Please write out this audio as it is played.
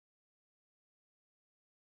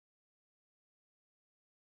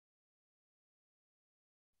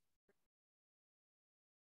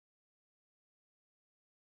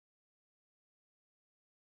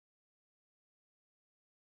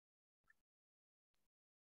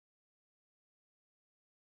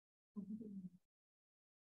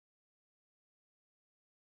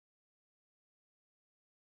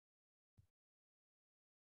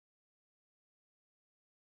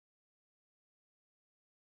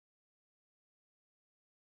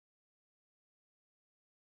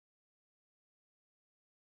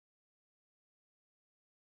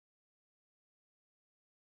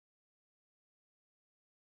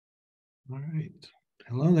All right.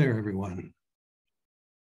 Hello there, everyone.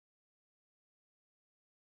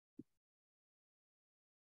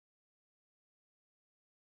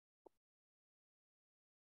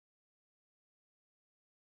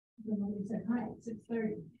 He said, hi, it's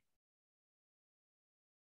 6:30.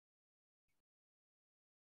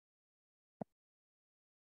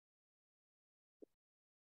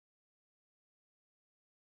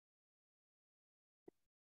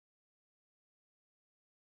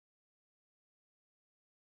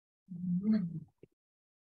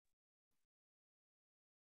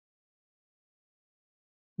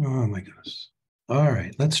 Oh my goodness. All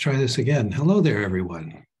right, let's try this again. Hello there,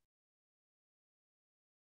 everyone.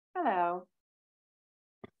 Hello.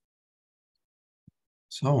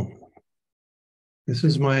 So this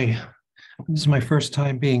is my first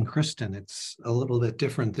time being Kristen. It's a little bit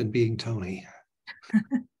different than being Tony.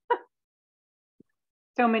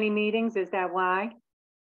 So many meetings, is that why?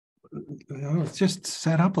 It's just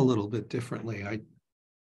set up a little bit differently.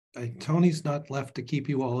 Tony's not left to keep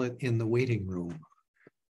you all in the waiting room.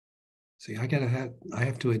 See, I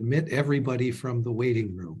have to admit everybody from the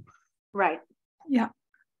waiting room. Right. Yeah.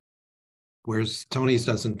 Whereas Tony's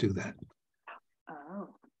doesn't do that. Oh.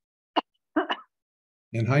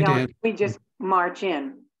 And hi, No, Dan. we just march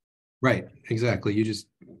in. Right, exactly. You just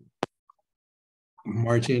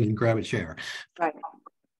march in and grab a chair. Right.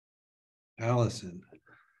 Allison.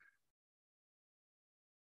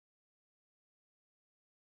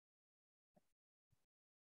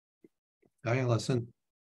 Hi, Allison.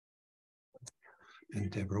 And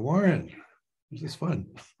Deborah Warren. This is fun.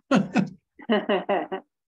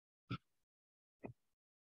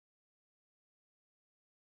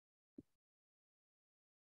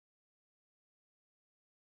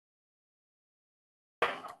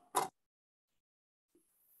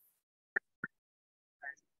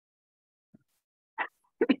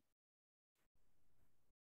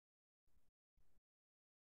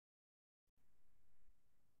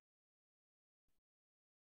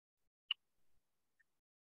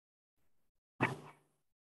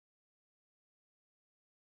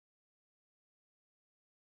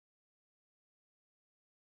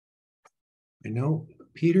 I know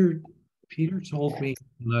Peter told me to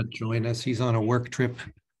not join us. He's on a work trip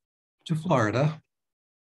to Florida.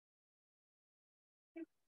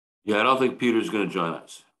 Yeah, I don't think Peter's going to join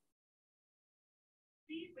us.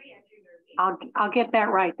 I'll get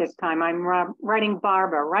that right this time. I'm writing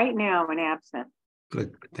Barbara right now in absent.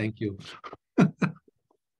 Good, thank you. All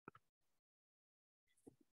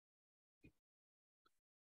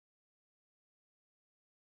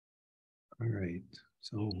right,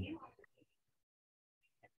 so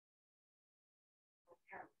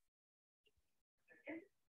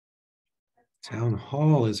Town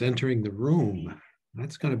Hall is entering the room.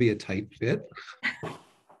 That's going to be a tight fit.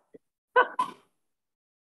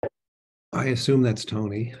 I assume that's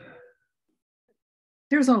Tony.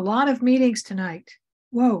 There's a lot of meetings tonight.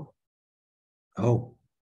 Whoa. Oh.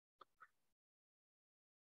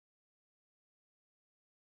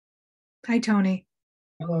 Hi, Tony.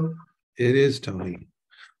 Hello. It is Tony.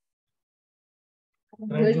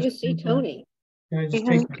 Where do you see Tony? Can I just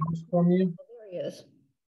take the notes from you? There he is.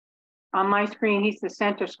 On my screen, he's the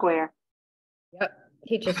center square. Yep,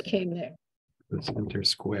 he just came there. The center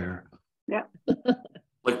square. Yep.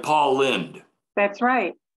 Like Paul Lind. That's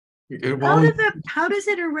right. How does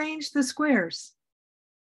it arrange the squares?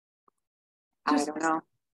 I don't know.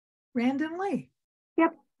 Randomly?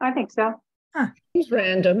 Yep, I think so. He's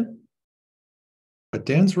random. But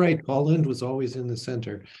Dan's right. Paul Lind was always in the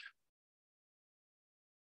center.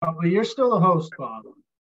 Oh, but you're still the host, Bob.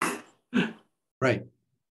 Right.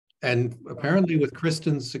 And apparently with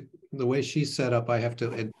Kristen's, the way she's set up, I have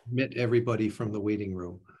to admit everybody from the waiting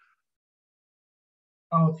room.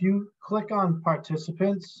 Oh, if you click on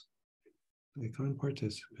participants. Click on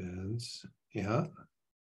participants. Yeah.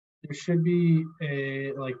 There should be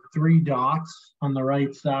like 3 dots on the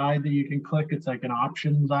right side that you can click. It's like an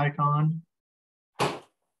options icon.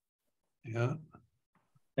 Yeah.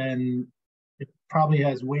 And it probably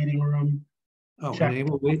has waiting room. Oh, Check.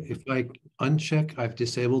 enable wait. If I uncheck, I've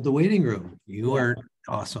disabled the waiting room. You are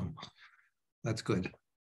awesome. That's good.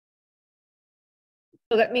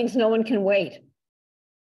 So that means no one can wait.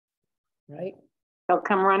 Right? They'll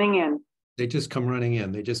come running in. They just come running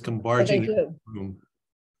in. They just come barging in the room.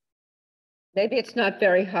 Maybe it's not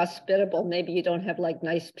very hospitable. Maybe you don't have like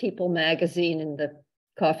nice People magazine and the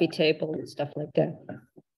coffee table and stuff like that.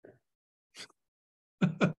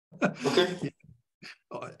 Okay.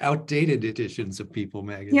 Outdated editions of People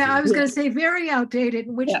magazine. Yeah, I was going to say very outdated,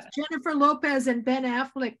 in which Jennifer Lopez and Ben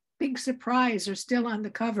Affleck, big surprise, are still on the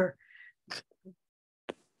cover.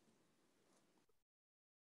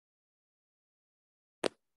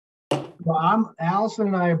 Well, Allison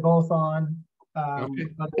and I are both on. Okay.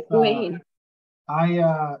 But Wayne,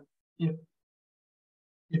 I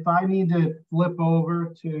if I need to flip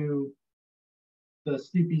over to the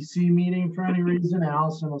CPC meeting for any reason,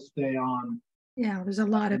 Allison will stay on, Yeah, there's a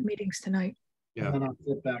lot of meetings tonight. and Yeah. then I'll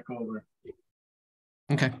flip back over.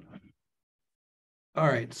 Okay. All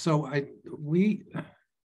right. So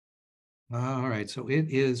all right. So it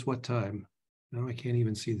is what time? No, I can't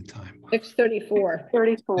even see the time. 6:34.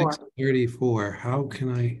 34. 6:34. How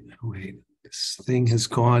can I, wait, this thing has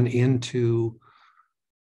gone into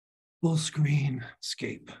full screen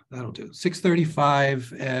escape. That'll do.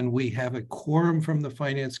 6:35, and we have a quorum from the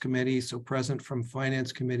Finance Committee. So present from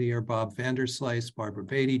Finance Committee are Bob Vanderslice, Barbara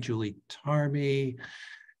Beatty, Julie Tarmy,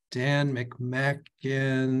 Dan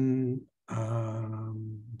McMacken,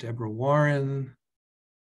 Deborah Warren,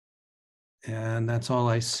 and that's all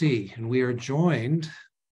I see. And we are joined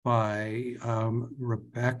by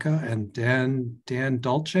Rebecca and Dan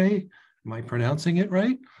Dolce. Am I pronouncing it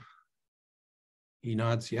right? He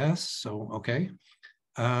nods yes, so okay.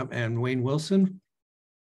 And Wayne Wilson.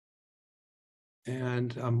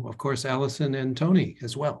 And of course, Allison and Tony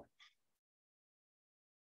as well.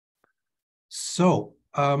 So,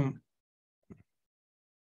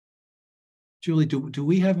 Julie, do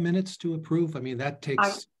we have minutes to approve? I mean, that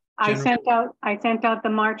takes. I sent out the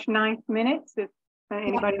March 9th minutes. If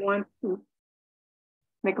anybody wants to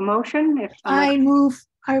make a motion, if I move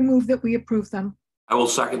that we approve them. I will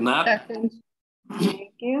second that. Second.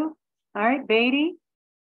 thank you. All right, Beatty,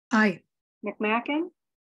 Aye. McMacken,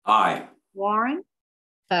 Aye. Warren,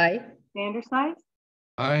 Aye. Vanderslice,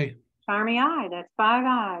 Aye. Charmy, aye. That's 5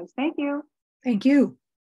 ayes. Thank you. Thank you.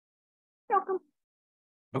 Welcome.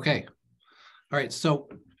 Okay. All right. So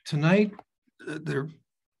tonight there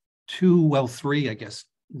are three, I guess,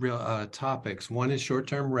 real topics. One is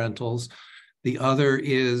short-term rentals. The other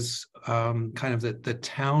is kind of the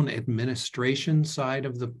town administration side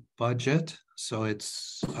of the budget. So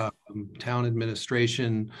it's town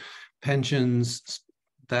administration, pensions,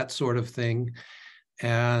 that sort of thing.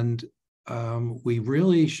 And we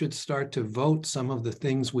really should start to vote some of the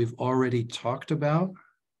things we've already talked about.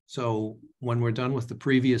 So when we're done with the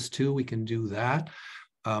previous two, we can do that.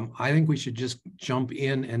 I think we should just jump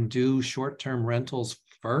in and do short-term rentals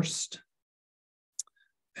first.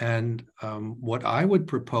 And what I would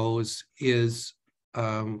propose is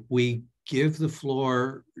we give the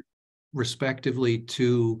floor respectively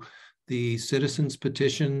to the citizens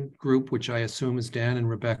petition group, which I assume is Dan and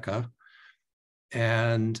Rebecca,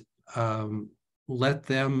 and let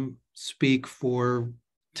them speak for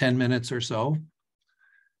 10 minutes or so.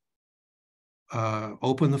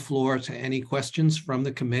 Open the floor to any questions from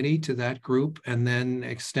the committee to that group, and then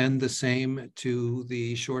extend the same to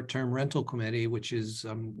the short-term rental committee, which is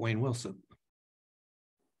Wayne Wilson.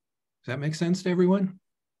 Does that make sense to everyone?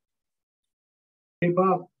 Hey,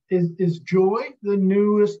 Bob, is Joy the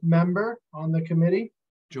newest member on the committee?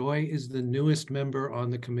 Joy is the newest member on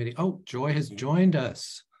the committee. Oh, Joy has joined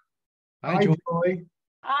us. Hi, Joy. Joy.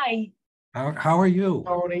 Hi, How are you?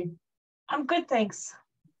 Tony. I'm good, thanks.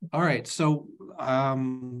 All right, so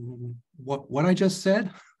what I just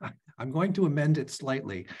said, I'm going to amend it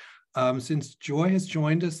slightly. Since Joy has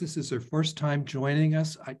joined us, this is her first time joining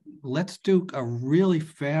us. Let's do a really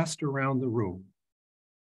fast around the room.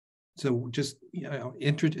 So just,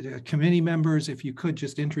 committee members, if you could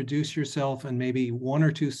just introduce yourself and maybe one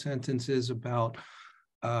or two sentences about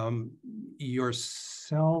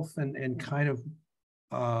yourself and kind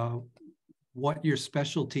of what your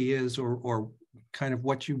specialty is, or kind of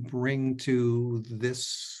what you bring to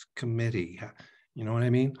this committee. You know what I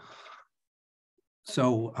mean?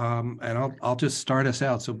 So, and I'll just start us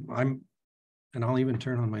out. So and I'll even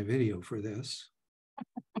turn on my video for this.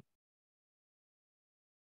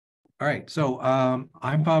 All right, so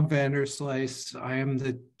I'm Bob Vanderslice. I am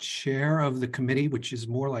the chair of the committee, which is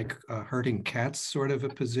more like a herding cats sort of a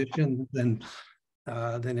position than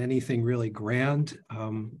anything really grand.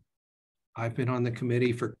 I've been on the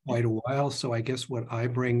committee for quite a while, so I guess what I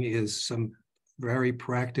bring is some very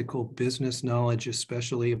practical business knowledge,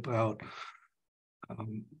 especially about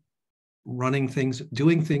running things,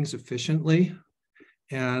 doing things efficiently.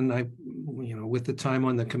 And with the time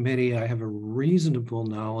on the committee, I have a reasonable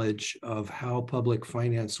knowledge of how public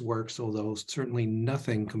finance works, although certainly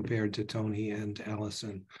nothing compared to Tony and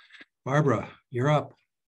Allison. Barbara, you're up.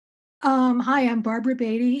 Hi, I'm Barbara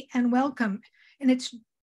Beatty, and welcome. And it's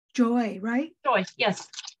Joy, right? Joy, yes,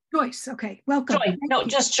 Joyce, okay, welcome. Joy, no,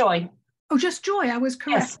 just Joy. Oh, just Joy, I was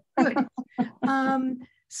correct. Yes. Good.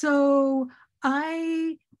 So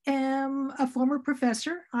I am a former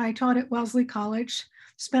professor. I taught at Wellesley College,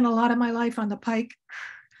 spent a lot of my life on the Pike.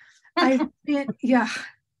 I've been, yeah,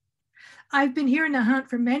 I've been here in Nahant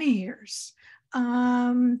for many years.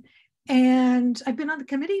 And I've been on the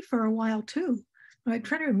committee for a while too. I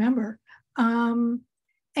try to remember.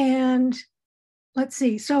 And let's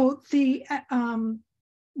see. So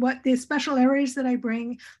what the special areas that I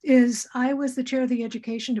bring is I was the chair of the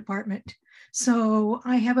education department. So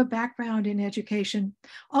I have a background in education,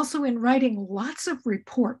 also in writing lots of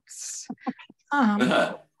reports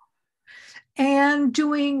and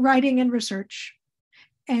doing writing and research.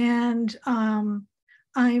 And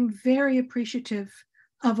I'm very appreciative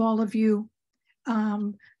of all of you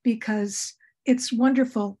because it's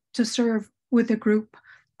wonderful to serve with a group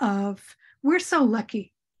of, we're so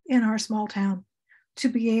lucky in our small town to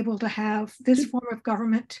be able to have this form of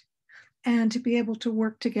government and to be able to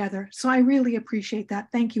work together. So I really appreciate that.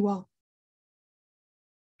 Thank you all.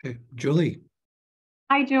 Okay, Julie.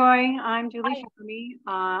 Hi, Joy. I'm Julie Sharmy.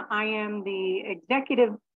 I am the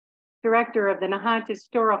executive director of the Nahant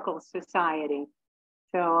Historical Society.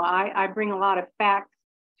 So I bring a lot of facts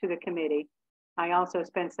to the committee. I also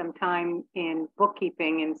spent some time in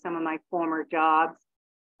bookkeeping in some of my former jobs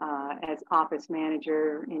as office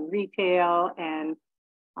manager in retail and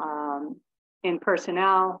in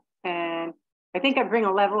personnel. And I think I bring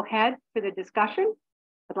a level head to the discussion.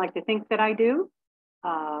 I'd like to think that I do.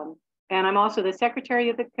 And I'm also the secretary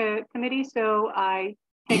of the committee, so I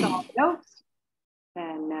take all the notes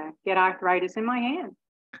and get arthritis in my hand.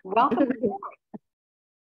 Welcome.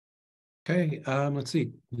 Okay, let's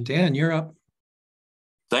see. Dan, you're up.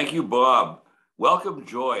 Thank you, Bob. Welcome,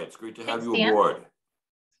 Joy. It's great to have Thanks, you Dan. aboard.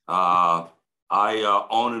 I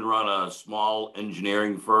own and run a small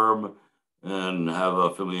engineering firm and have a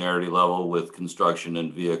familiarity level with construction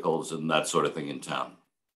and vehicles and that sort of thing in town.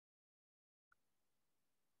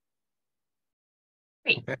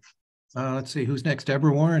 Okay. Let's see, who's next?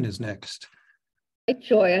 Deborah Warren is next. Hi,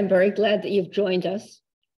 Joy. I'm very glad that you've joined us.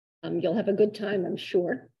 You'll have a good time, I'm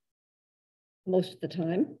sure, most of the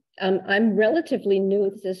time. I'm relatively new.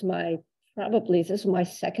 This is my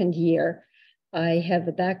second year. I have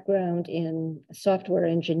a background in software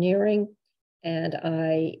engineering, and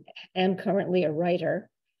I am currently a writer.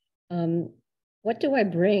 What do I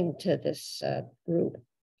bring to this group?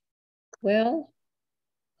 Well,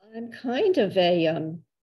 I'm kind of a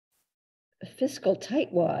fiscal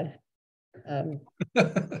tightwad. I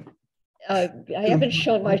haven't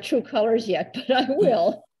shown my true colors yet, but I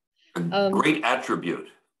will. Great attribute.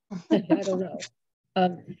 I don't know.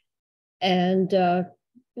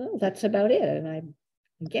 Well, that's about it. And I'm,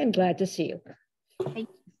 again, glad to see you.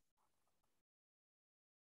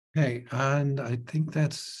 Okay, and I think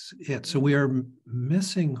that's it. So we are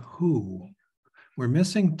missing who? We're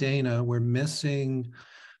missing Dana, we're missing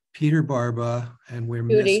Peter Barba, and we're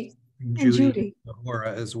Judy. missing Judy.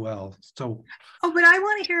 Laura as well. So Oh, but I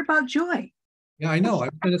want to hear about Joy. yeah, I know. I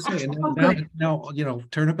was going to say, and Oh, now, good. now,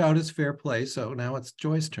 turnabout is fair play. So now it's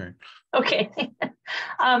Joy's turn. Okay.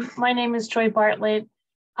 My name is Joy Bartlett.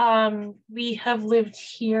 We have lived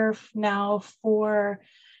here now for,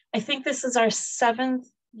 I think this is our 7th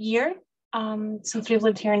year since we've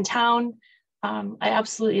lived here in town. I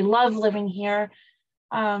absolutely love living here.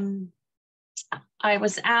 I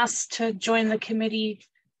was asked to join the committee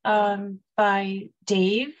by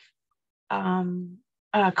Dave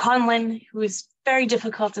Conlin, who is very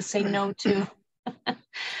difficult to say no to.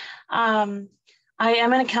 I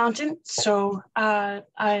am an accountant, so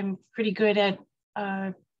I'm pretty good at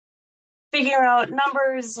figuring out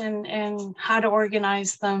numbers and how to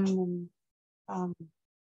organize them. And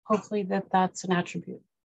hopefully that's an attribute.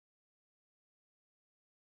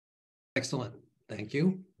 Excellent. Thank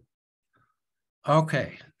you.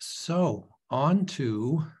 Okay, so on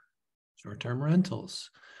to short-term rentals.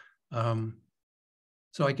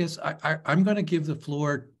 So I guess I'm going to give the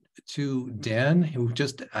floor to Dan, who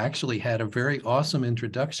just actually had a very awesome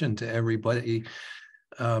introduction to everybody.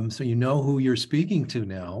 So you know who you're speaking to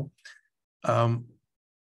now. I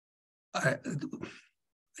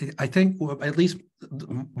think at least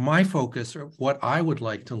my focus, or what I would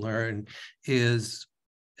like to learn is,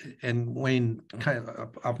 and Wayne,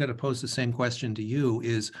 I'm going to pose the same question to you,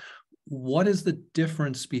 is what is the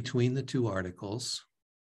difference between the two articles?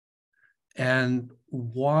 And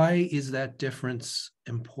why is that difference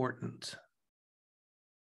important?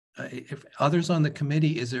 If others on the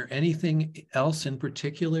committee, is there anything else in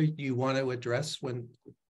particular you want to address when?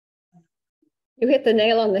 You hit the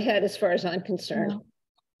nail on the head as far as I'm concerned.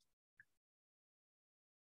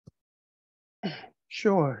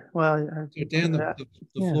 Sure. Well, So Dan, the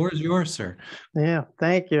floor is yours, sir. yeah,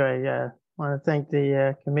 thank you. I want to thank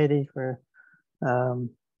the committee for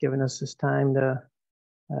giving us this time to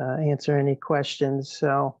answer any questions.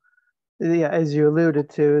 So Yeah, as you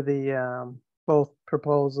alluded to, the both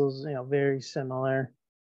proposals, very similar.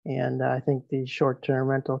 And I think the short-term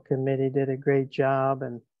rental committee did a great job.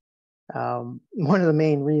 And one of the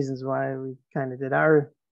main reasons why we kind of did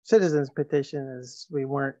our citizens petition is we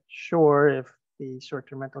weren't sure if the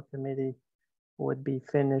short-term rental committee would be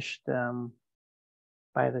finished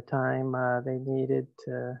by the time they needed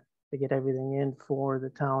to get everything in for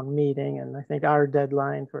the town meeting. And I think our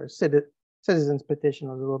deadline for a citizens petition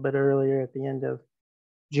was a little bit earlier at the end of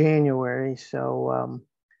January. So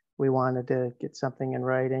we wanted to get something in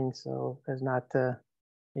writing so as not to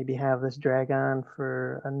maybe have this drag on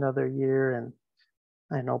for another year. And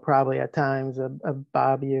I know probably at times,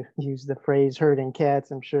 Bob, you used the phrase herding cats.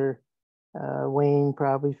 I'm sure Wayne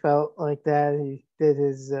probably felt like that. He did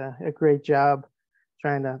a great job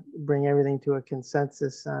trying to bring everything to a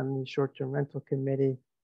consensus on the short-term rental committee.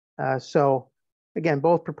 So again,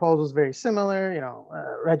 both proposals very similar.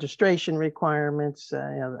 Registration requirements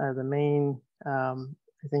are the main,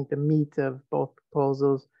 I think, the meat of both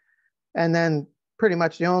proposals. And then pretty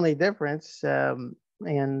much the only difference the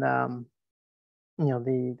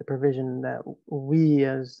provision that we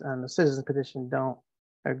as on the citizen petition don't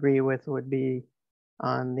agree with would be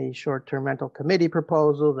on the short-term rental committee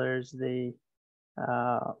proposal. There's the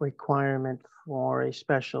requirement for a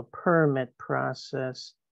special permit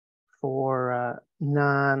process for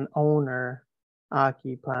non-owner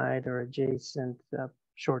occupied or adjacent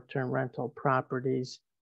short-term rental properties.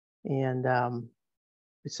 And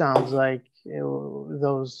it sounds like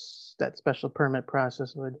that special permit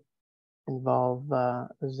process would involve the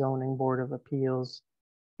zoning board of appeals.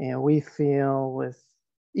 And we feel with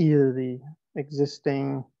either the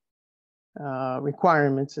existing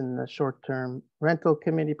requirements in the short-term rental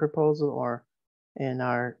committee proposal or in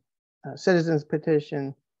our citizens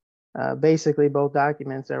petition, basically both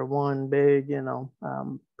documents are one big,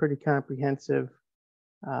 pretty comprehensive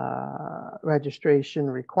registration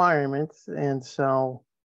requirements. And so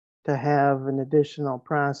to have an additional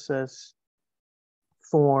process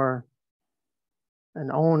for an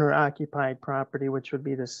owner occupied property, which would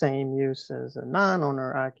be the same use as a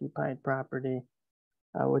non-owner occupied property,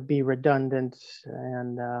 would be redundant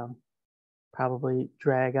and probably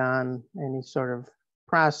drag on any sort of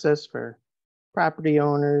process for property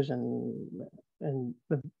owners and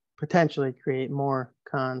potentially create more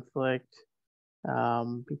conflict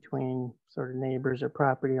between sort of neighbors or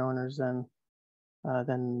property owners than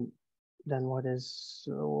what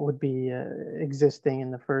would be existing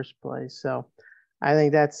in the first place. So I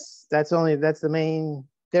think that's the main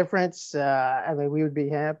difference. I mean, we would be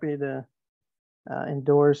happy to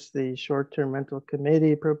endorse the short-term rental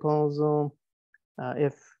committee proposal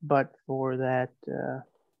but for that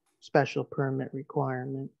special permit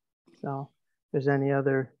requirement. So if there's any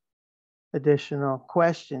other additional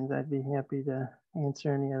questions, I'd be happy to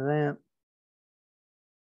answer any of that.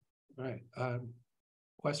 All right.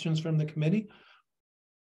 Questions from the committee?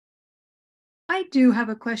 I do have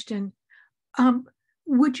a question.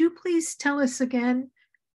 Would you please tell us again?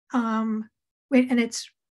 Wait, and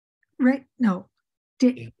it's right. No,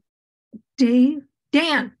 Dan.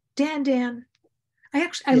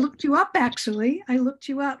 I looked you up. Actually, I looked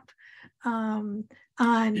you up on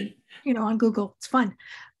Google. It's fun.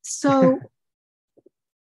 So,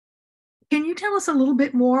 can you tell us a little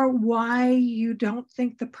bit more why you don't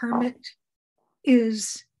think the permit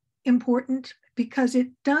is important? Because it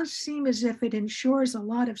does seem as if it ensures a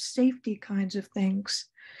lot of safety kinds of things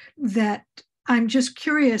that I'm just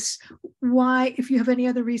curious why, if you have any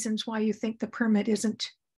other reasons why you think the permit isn't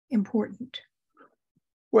important.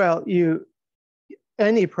 Well,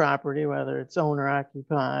 any property, whether it's owner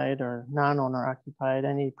occupied or non-owner occupied,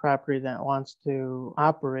 any property that wants to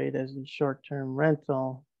operate as a short-term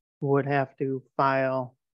rental would have to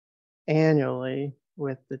file annually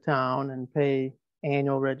with the town and pay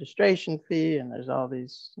annual registration fee. And there's all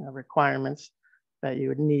these requirements that you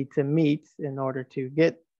would need to meet in order to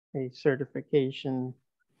get a certification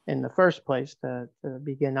in the first place to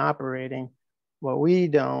begin operating. What we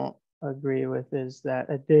don't agree with is that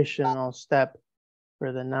additional step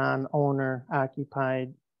for the non-owner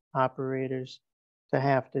occupied operators to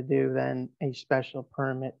have to do then a special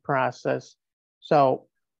permit process. So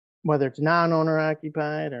whether it's non-owner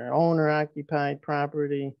occupied or owner occupied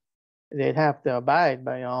property, they'd have to abide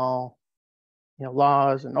by all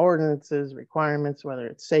laws and ordinances, requirements, whether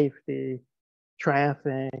it's safety,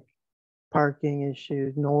 traffic, parking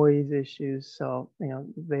issues, noise issues. So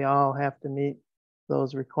they all have to meet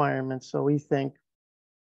those requirements. So we think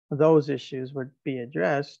those issues would be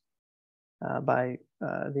addressed by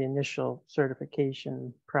the initial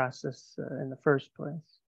certification process in the first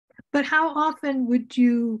place. But how often would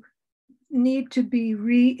you need to be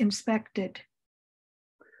re-inspected?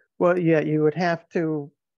 Well, yeah, you would have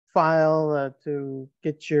to file to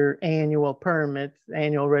get your annual permit,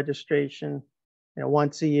 annual registration,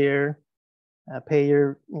 once a year, pay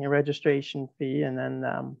your registration fee, and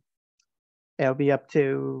then it'll be up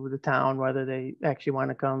to the town whether they actually want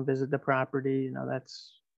to come visit the property.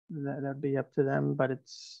 That'd be up to them, but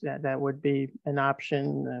that would be an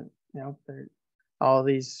option. All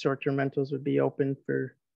these short-term rentals would be open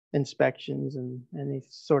for inspections and any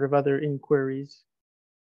sort of other inquiries.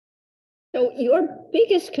 So your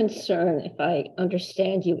biggest concern, if I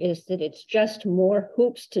understand you, is that it's just more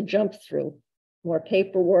hoops to jump through, more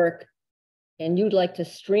paperwork, and you'd like to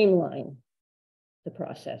streamline the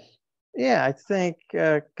process. Yeah, I think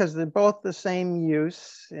because they're both the same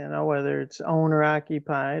use, whether it's owner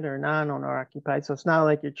occupied or non-owner occupied. So it's not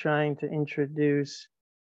like you're trying to introduce,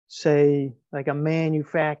 say, like a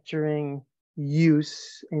manufacturing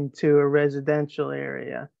use into a residential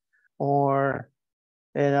area, or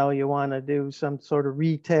you want to do some sort of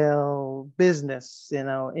retail business,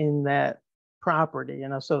 in that property,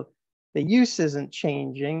 so the use isn't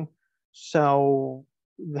changing. So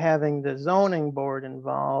having the zoning board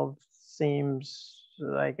involved seems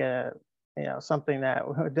like something that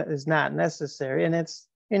is not necessary. And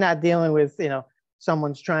you're not dealing with,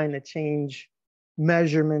 someone's trying to change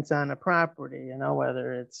measurements on a property,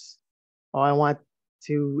 whether it's, I want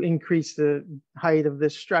to increase the height of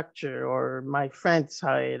this structure, or my fence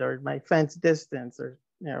height, or my fence distance, or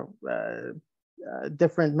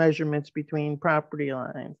different measurements between property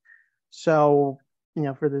lines. So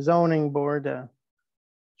for the zoning board to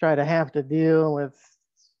try to have to deal with,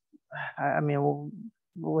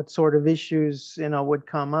 what sort of issues would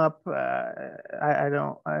come up, I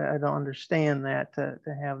don't understand that to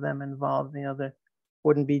have them involved. They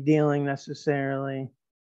wouldn't be dealing necessarily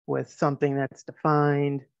with something that's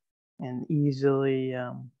defined and easily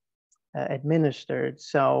administered.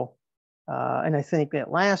 So, and I think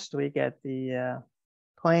that last week at the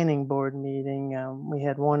planning board meeting, we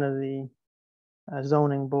had one of the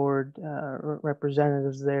zoning board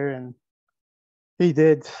representatives there, and he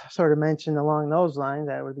did sort of mention along those lines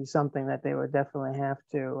that would be something that they would definitely have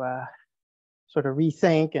to sort of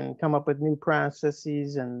rethink and come up with new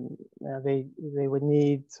processes, and they would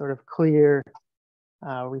need sort of clear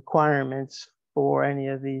requirements for any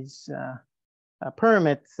of these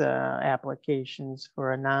permit applications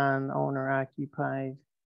for a non-owner occupied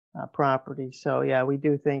property. So yeah, we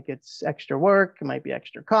do think it's extra work. It might be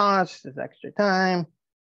extra cost, it's extra time.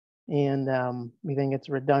 And we think it's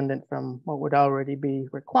redundant from what would already be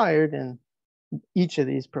required in each of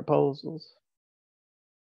these proposals.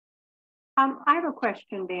 I have a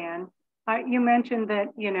question, Dan. You mentioned that,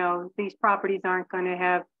 these properties aren't going to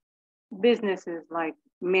have businesses like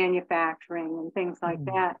manufacturing and things like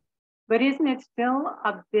that. But isn't it still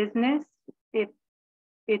a business if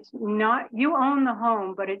it's not, you own the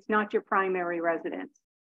home, but it's not your primary residence?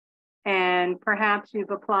 And perhaps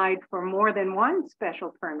you've applied for more than one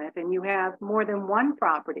special permit and you have more than one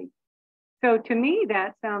property. So to me,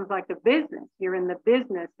 that sounds like a business. You're in the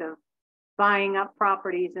business of buying up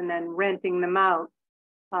properties and then renting them out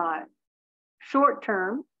short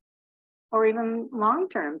term or even long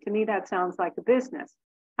term. To me, that sounds like a business.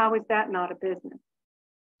 How is that not a business?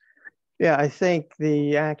 Yeah, I think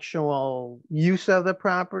the actual use of the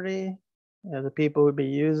property, the people would be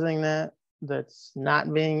using that's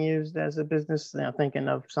not being used as a business. Thinking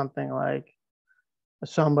of something like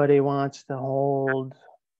somebody wants to hold,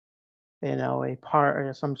 a part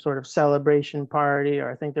or some sort of celebration party,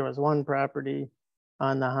 or I think there was one property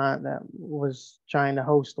on the Nahant that was trying to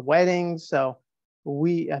host weddings. So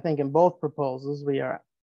I think in both proposals, we are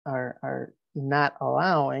not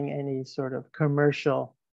allowing any sort of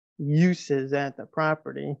commercial uses at the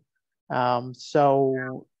property.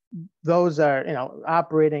 So those are,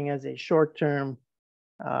 operating as a short-term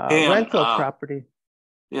rental property.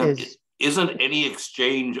 Yeah, isn't any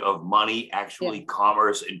exchange of money actually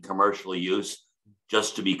commerce and commercial use?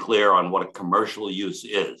 Just to be clear on what a commercial use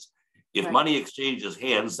is. If money exchanges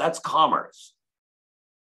hands, that's commerce.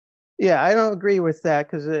 Yeah, I don't agree with that,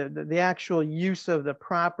 because the actual use of the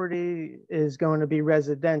property is going to be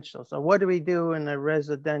residential. So what do we do in a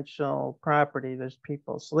residential property? There's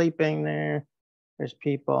people sleeping there. There's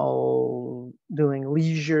people doing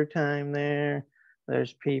leisure time there.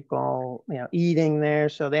 There's people, eating there.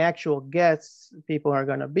 So the actual guests, people are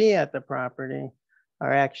going to be at the property,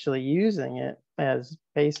 are actually using it as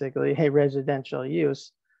basically a residential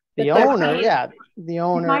use. The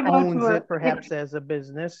owner owns it perhaps as a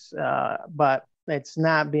business, but it's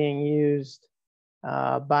not being used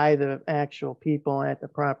by the actual people at the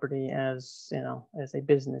property as, as a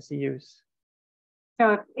business use.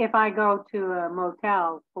 So if I go to a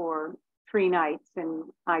motel for 3 nights and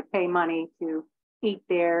I pay money to eat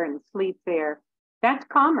there and sleep there, that's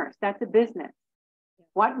commerce, that's a business.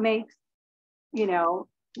 What makes,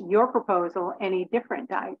 your proposal any different?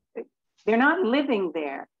 They're not living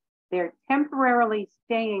there. They're temporarily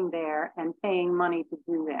staying there and paying money to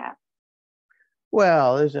do that.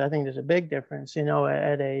 Well, I think there's a big difference, at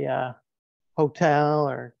a hotel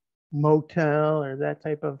or motel or that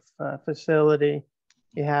type of facility.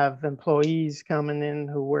 You have employees coming in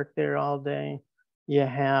who work there all day. You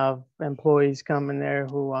have employees coming there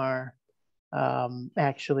who are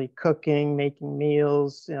actually cooking, making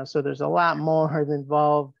meals. So there's a lot more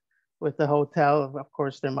involved with the hotel. Of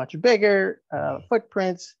course, they're much bigger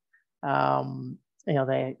footprints.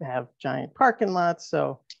 They have giant parking lots.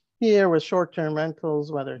 So here with short-term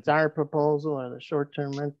rentals, whether it's our proposal or the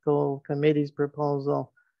short-term rental committee's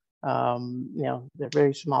proposal, they're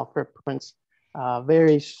very small footprints,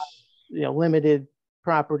 very limited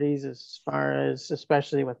properties as far as,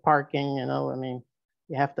 especially with parking.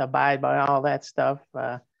 You have to abide by all that stuff.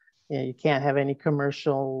 You can't have any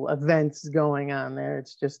commercial events going on there.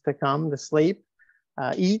 It's just to come to sleep,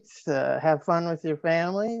 eat, have fun with your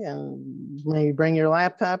family, and maybe bring your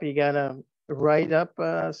laptop. You got to write up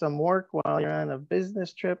some work while you're on a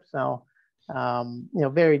business trip. So,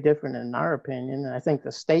 very different in our opinion. And I think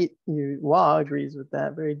the state law agrees with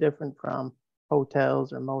that. Very different from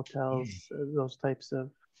hotels or motels, those types of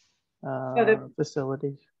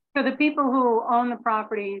facilities. So the people who own the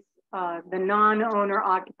properties, the non-owner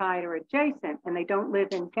occupied or adjacent, and they don't live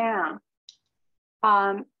in town,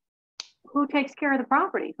 who takes care of the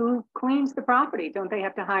property? Who cleans the property? Don't they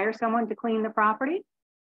have to hire someone to clean the property?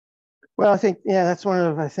 Well, I think, that's one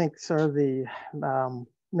of, sort of the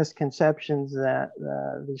misconceptions that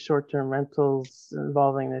the short-term rentals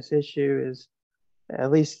involving this issue is,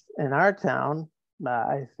 at least in our town,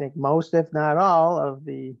 I think most, if not all, of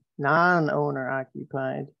the non-owner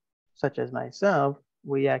occupied, such as myself,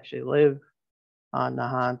 we actually live on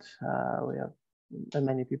Nahant. We have,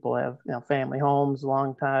 many people have, family homes,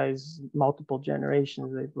 long ties, multiple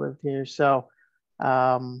generations they've lived here. So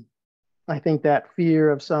I think that fear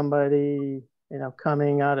of somebody,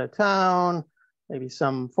 coming out of town, maybe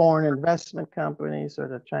some foreign investment company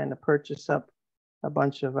sort of trying to purchase up a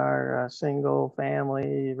bunch of our single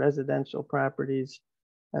family residential properties.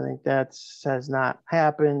 I think that has not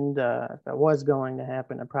happened. If it was going to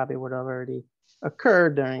happen, it probably would have already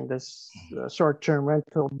occurred during this short-term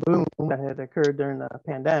rental boom that had occurred during the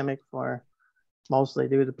pandemic, for mostly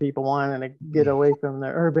due to people wanting to get away from the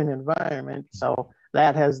urban environment. So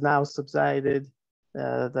that has now subsided.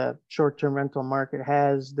 The short-term rental market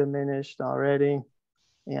has diminished already.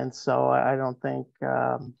 And so I don't think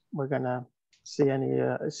we're going to see any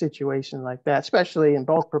situation like that, especially in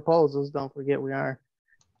both proposals. Don't forget, we are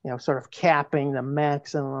sort of capping the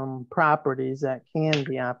maximum properties that can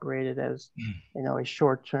be operated as, a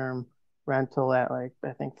short-term rental at, like,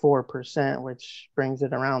 I think 4%, which brings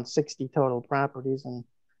it around 60 total properties. And,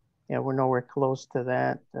 we're nowhere close to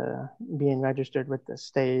that being registered with the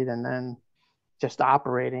state. And then just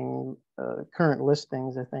operating current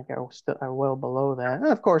listings, I think are well below that. And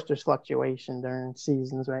of course, there's fluctuation during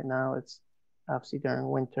seasons. Right now, it's obviously during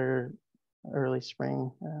winter, early spring,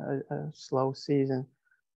 a slow season.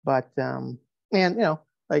 But and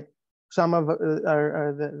like some of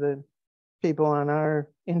the people on our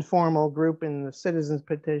informal group in the citizens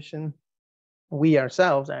petition, we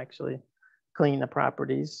ourselves actually clean the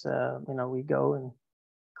properties. We go and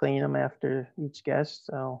clean them after each guest.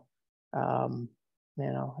 So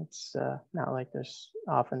it's not like there's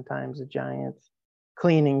oftentimes a giant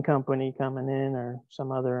cleaning company coming in or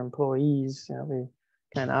some other employees. We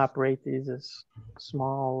kind of operate these as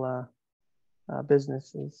small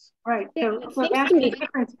businesses. Right. Yeah, So that's the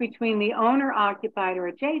difference between the owner occupied or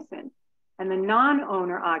adjacent and the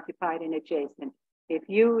non-owner occupied and adjacent. If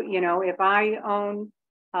if I own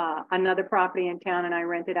another property in town and I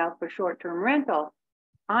rent it out for short-term rental,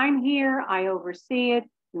 I'm here, I oversee it.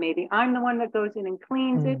 Maybe I'm the one that goes in and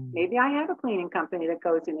cleans it. Maybe I have a cleaning company that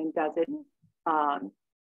goes in and does it.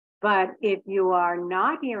 But if you are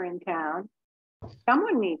not here in town,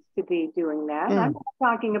 someone needs to be doing that. I'm not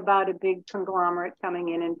talking about a big conglomerate coming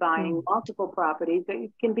in and buying multiple properties.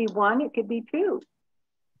 It can be one, it could be two.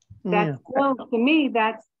 That's still, to me,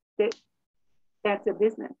 that's a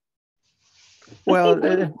business. Well,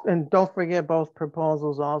 and don't forget, both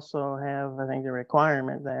proposals also have, I think, the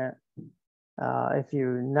requirement that if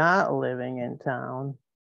you're not living in town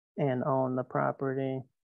and own the property,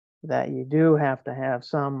 that you do have to have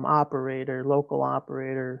some operator, local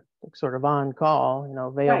operator, sort of on call,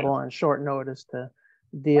 available on short notice to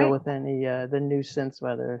deal with any the nuisance,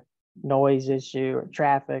 whether noise issue or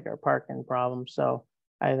traffic or parking problems. So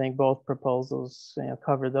I think both proposals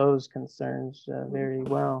cover those concerns very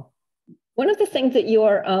well. One of the things that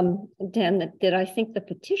you're, Dan, that I think the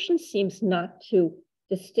petition seems not to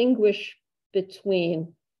distinguish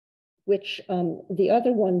between, which the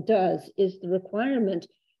other one does, is the requirement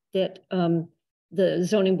that the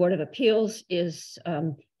Zoning Board of Appeals is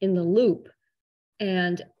in the loop.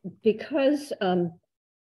 And because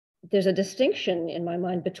there's a distinction in my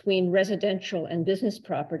mind between residential and business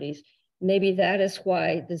properties, maybe that is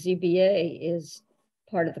why the ZBA is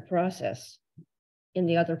part of the process in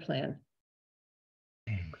the other plan.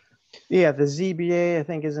 Yeah, the ZBA, I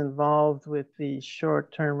think, is involved with the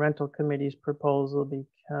short-term rental committee's proposal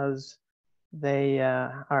because they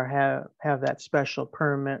have that special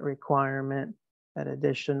permit requirement, that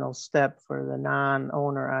additional step for the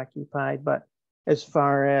non-owner occupied. But as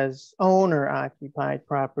far as owner occupied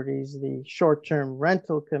properties, the short-term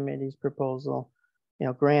rental committee's proposal,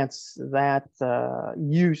 grants that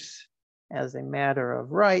use as a matter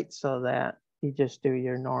of right, so that you just do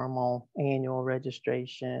your normal annual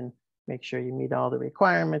registration, make sure you meet all the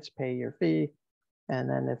requirements, pay your fee. And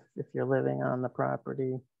then if you're living on the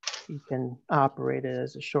property, you can operate it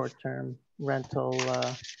as a short-term rental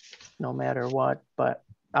no matter what. But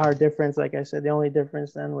our difference, like I said, the only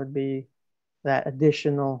difference then would be that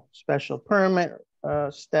additional special permit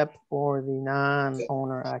step for the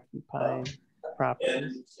non-owner occupied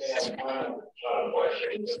properties.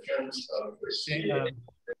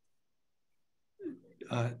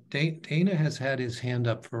 Dana has had his hand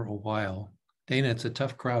up for a while. Dana, it's a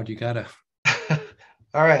tough crowd. You gotta.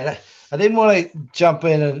 All right. I didn't want to jump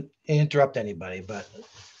in and interrupt anybody, but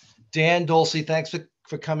Dan, Dulcie, thanks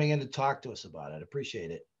for coming in to talk to us about it.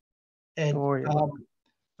 Appreciate it. And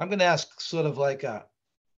I'm going to ask sort of like a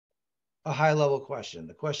high level question.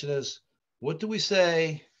 The question is, what do we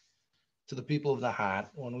say to the people of Nahant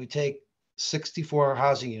when we take 64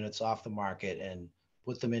 housing units off the market and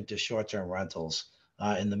put them into short-term rentals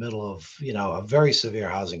in the middle of, a very severe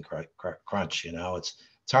housing crunch? It's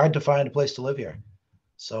hard to find a place to live here.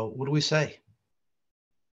 So what do we say?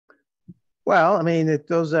 Well, I mean,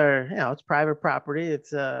 those are, it's private property.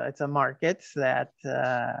 It's a market that,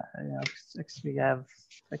 we have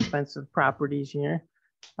expensive properties here.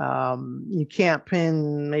 You can't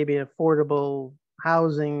pin maybe an affordable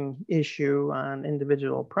housing issue on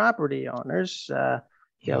individual property owners.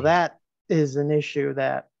 That is an issue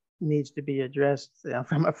that needs to be addressed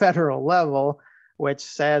from a federal level, which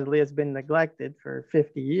sadly has been neglected for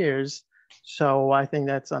 50 years. So I think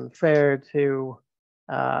that's unfair to,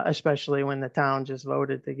 especially when the town just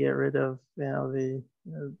voted to get rid of,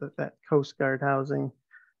 that Coast Guard housing.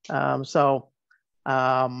 I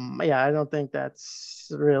don't think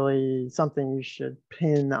that's really something you should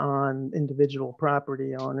pin on individual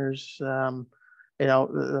property owners.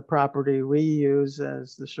 The property we use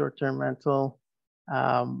as the short-term rental,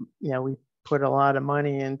 we put a lot of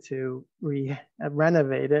money into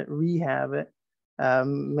renovate it, rehab it,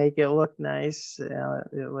 make it look nice. It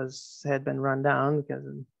had been run down because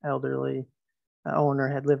an elderly owner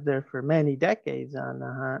had lived there for many decades on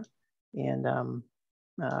Nahant, and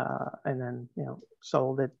then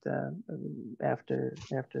sold it after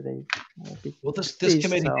they. Well, this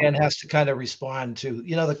committee, Dan, has to kind of respond to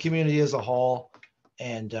the community as a whole,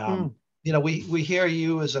 and we hear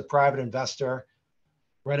you as a private investor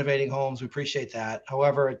renovating homes. We appreciate that.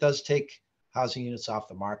 However, it does take housing units off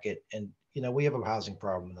the market, and we have a housing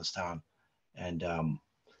problem in this town, and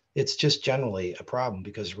it's just generally a problem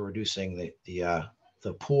because we're reducing the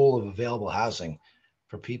pool of available housing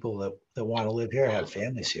for people that want to live here, have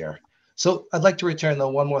families here. So I'd like to return though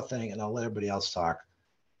one more thing, and I'll let everybody else talk.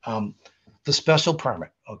 The special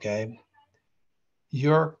permit, okay?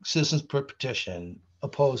 Your citizens petition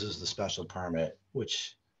opposes the special permit,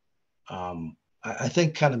 which I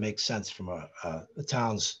think kind of makes sense from a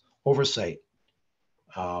town's oversight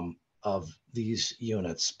of these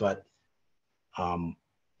units. But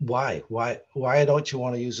why don't you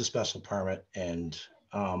want to use a special permit? And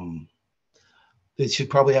they should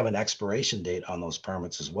probably have an expiration date on those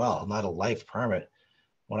permits as well, not a life permit.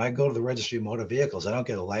 When I go to the registry of motor vehicles, I don't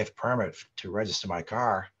get a life permit to register my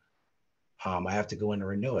car. I have to go in and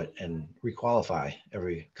renew it and requalify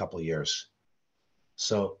every couple of years.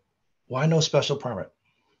 So why no special permit?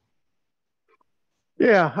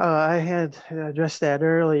 Yeah, I had addressed that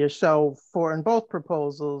earlier. So in both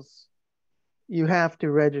proposals, you have to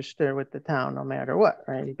register with the town no matter what,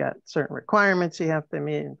 right? You got certain requirements you have to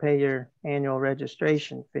meet and pay your annual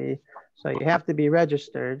registration fee. So you have to be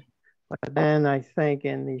registered. But then I think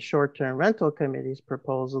in the short-term rental committee's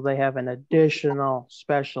proposal, they have an additional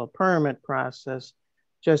special permit process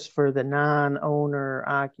just for the non-owner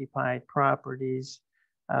occupied properties.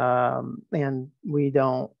 And we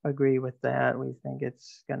don't agree with that. We think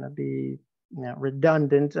it's going to be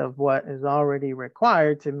redundant of what is already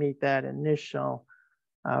required to meet that initial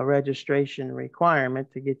registration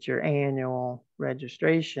requirement to get your annual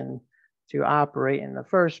registration to operate in the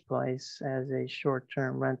first place as a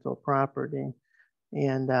short-term rental property.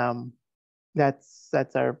 And that's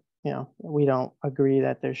our, we don't agree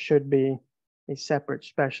that there should be a separate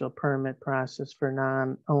special permit process for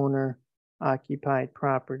non-owner occupied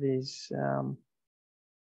properties.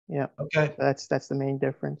 Yeah. Okay. That's the main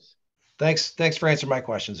difference. Thanks for answering my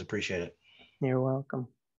questions. Appreciate it. You're welcome.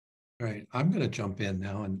 All right, I'm going to jump in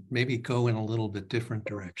now and maybe go in a little bit different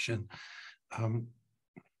direction.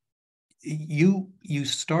 You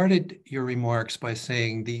started your remarks by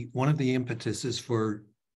saying one of the impetuses for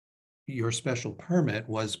your special permit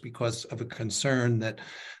was because of a concern that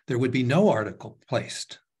there would be no article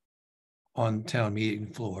placed on town meeting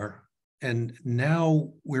floor. And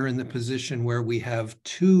now we're in the position where we have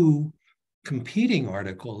two competing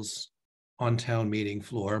articles on town meeting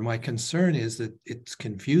floor. My concern is that it's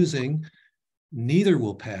confusing, neither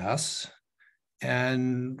will pass,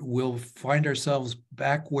 and we'll find ourselves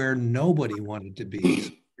back where nobody wanted to be. So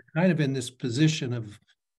we're kind of in this position of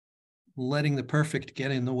letting the perfect get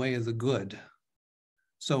in the way of the good.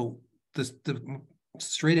 So the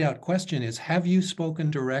straight out question is, have you spoken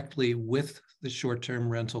directly with the short-term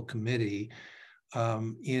rental committee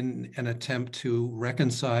in an attempt to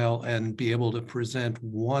reconcile and be able to present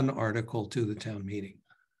one article to the town meeting?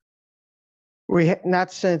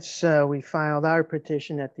 Not since we filed our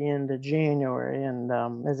petition at the end of January. And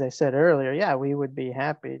as I said earlier, yeah, we would be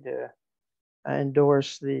happy to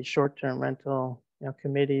endorse the short-term rental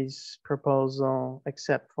committee's proposal,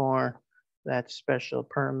 except for that special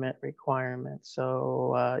permit requirement.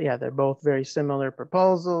 So yeah, they're both very similar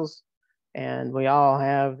proposals, and we all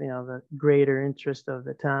have the greater interest of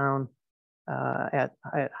the town at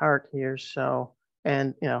heart here. So,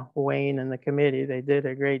 and Wayne and the committee, they did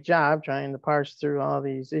a great job trying to parse through all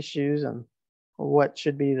these issues and what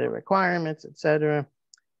should be the requirements, et cetera.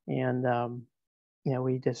 And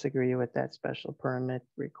we disagree with that special permit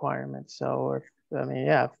requirement. So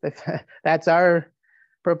if that's our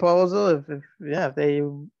proposal, if they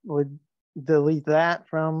would delete that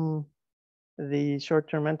from the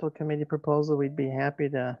short-term rental committee proposal, we'd be happy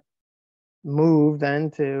to move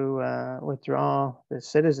then to withdraw the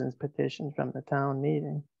citizens petition from the town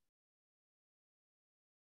meeting.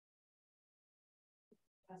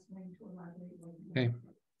 Okay.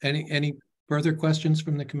 Any further questions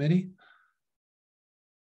from the committee?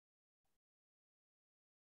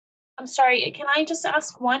 I'm sorry, can I just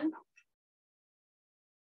ask one?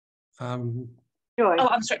 Joy. Oh,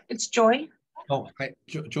 I'm sorry, it's Joy. Oh,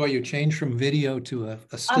 Joy, you changed from video to a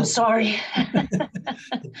still. I'm sorry.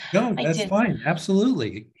 No, that's fine.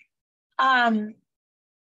 Absolutely.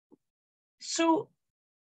 So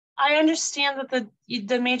I understand that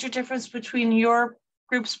the major difference between your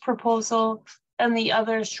group's proposal and the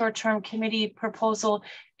other short-term committee proposal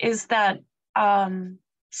is that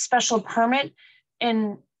special permit.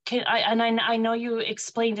 And I know you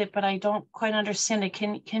explained it, but I don't quite understand it.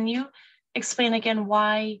 Can you explain again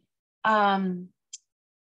why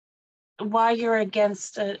you're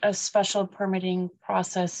against a special permitting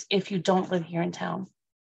process if you don't live here in town?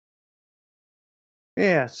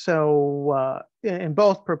 Yeah, so in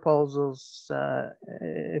both proposals,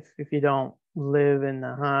 if you don't live in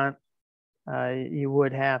Nahant, you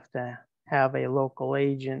would have to have a local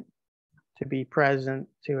agent to be present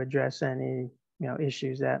to address any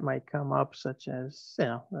issues that might come up, such as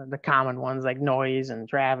the common ones like noise and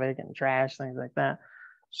traffic and trash, things like that.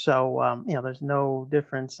 So there's no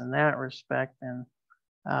difference in that respect, and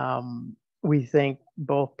we think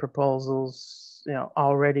both proposals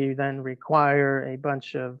already then require a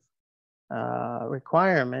bunch of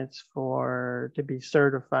requirements to be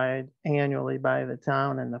certified annually by the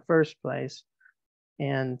town in the first place.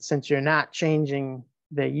 And since you're not changing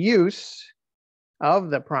the use of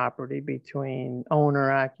the property between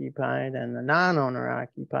owner occupied and the non-owner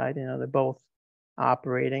occupied, they're both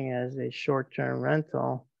operating as a short-term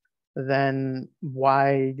rental, then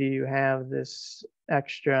why do you have this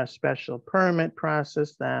extra special permit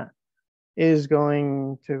process that is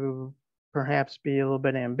going to perhaps be a little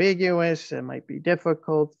bit ambiguous? It might be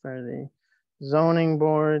difficult for the zoning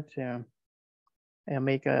board to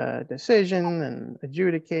make a decision and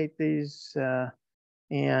adjudicate these.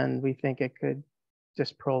 And we think it could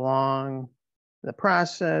just prolong the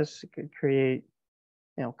process. It could create,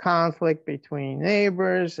 conflict between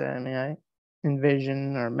neighbors. I mean, I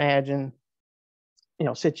envision or imagine,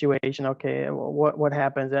 situation. Okay, well, what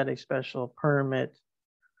happens at a special permit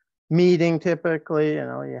meeting? Typically,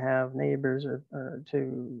 you have neighbors or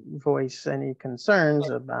to voice any concerns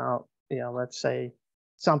about, let's say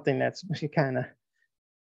something that's kind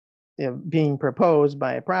of being proposed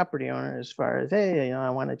by a property owner, as far as, hey, I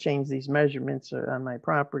want to change these measurements on my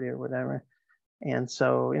property or whatever. And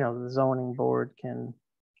so, the zoning board can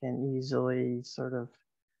easily sort of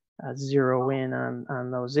zero in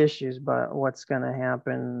on those issues. But what's going to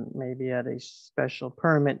happen maybe at a special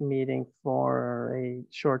permit meeting for a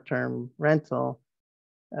short-term rental,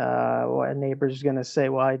 a neighbor's going to say,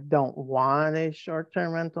 well, I don't want a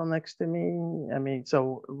short-term rental next to me. I mean,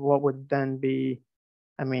 so what would then be,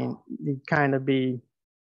 I mean, you'd kind of be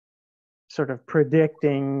sort of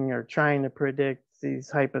predicting or trying to predict these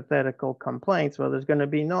hypothetical complaints. Well, there's going to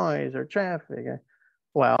be noise or traffic.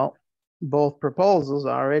 Well, both proposals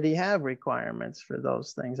already have requirements for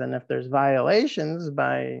those things. And if there's violations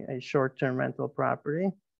by a short-term rental property,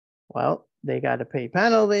 well, they got to pay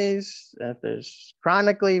penalties. If there's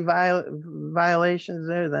chronically violations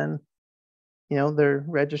there, then their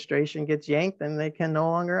registration gets yanked and they can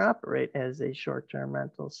no longer operate as a short-term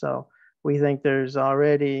rental. So we think there's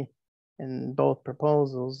already in both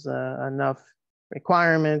proposals enough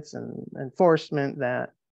requirements and enforcement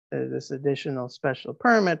that this additional special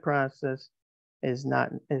permit process is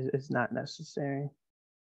not necessary.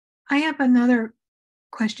 I have another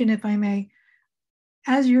question, if I may.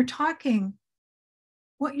 As you're talking,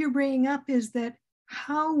 what you're bringing up is that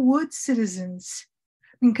how would citizens,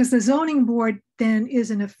 because the zoning board then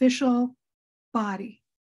is an official body,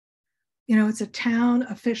 it's a town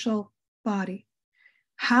official body.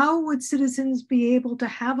 How would citizens be able to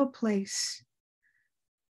have a place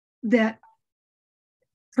that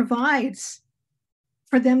provides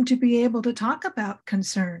for them to be able to talk about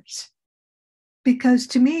concerns? Because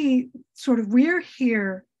to me, sort of, we're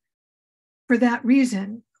here for that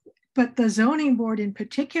reason, but the zoning board in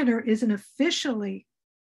particular is an officially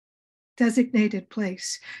designated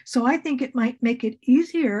place. So I think it might make it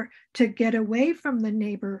easier to get away from the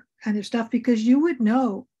neighbor kind of stuff, because you would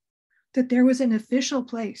know that there was an official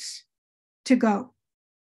place to go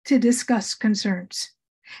to discuss concerns.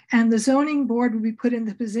 And the zoning board would be put in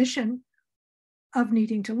the position of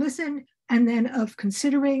needing to listen and then of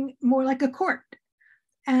considering, more like a court.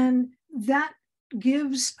 And that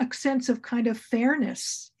gives a sense of kind of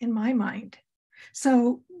fairness in my mind.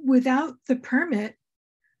 So without the permit,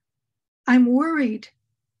 I'm worried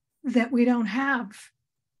that we don't have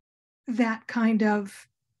that kind of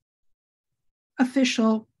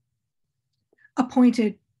official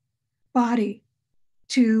appointed body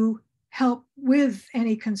to help with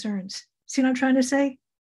any concerns. See what I'm trying to say?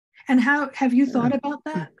 And how have you thought about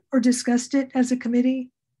that or discussed it as a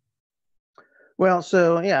committee? Well,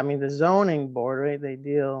 so yeah, I mean, the zoning board, right, they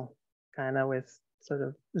deal kind of with sort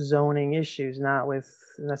of zoning issues, not with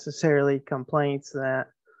necessarily complaints that,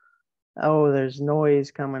 oh, there's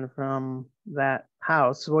noise coming from that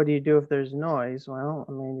house. What do you do if there's noise? Well,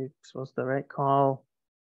 I mean, you're supposed to call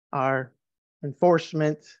our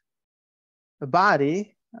enforcement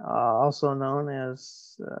body, also known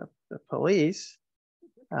as the police,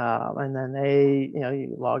 and then they,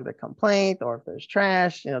 you log the complaint, or if there's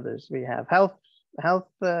trash, we have health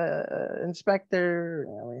inspector,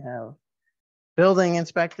 we have building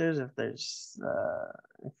inspectors if there's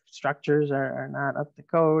if structures are not up to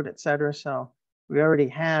code, et cetera. So we already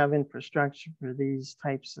have infrastructure for these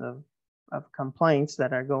types of complaints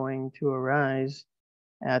that are going to arise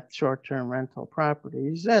at short-term rental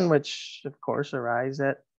properties, and which of course arise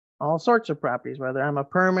at all sorts of properties, whether I'm a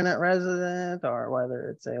permanent resident or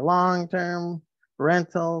whether it's a long-term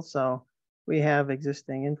rental. So we have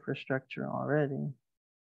existing infrastructure already.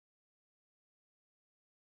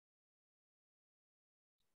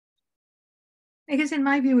 I guess in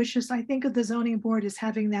my view, it's just, I think of the zoning board as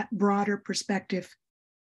having that broader perspective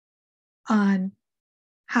on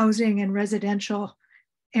housing and residential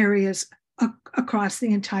areas across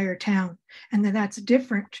the entire town. And then that's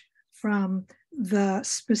different from the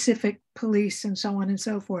specific police and so on and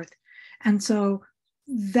so forth. And so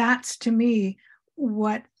that's, to me,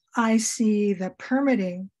 what I see the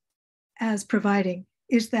permitting as providing,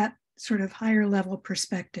 is that sort of higher level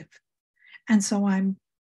perspective. And so I'm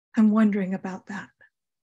wondering about that.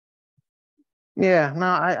 Yeah, no,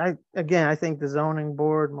 I think the zoning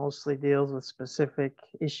board mostly deals with specific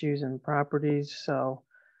issues and properties. So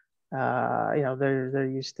they're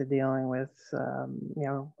used to dealing with,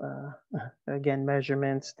 again,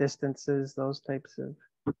 measurements, distances, those types of,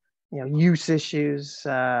 use issues.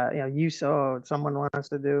 Someone wants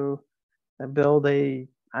to build a,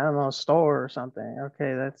 I don't know, store or something.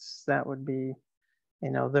 Okay, that would be,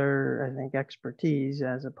 their, I think, expertise,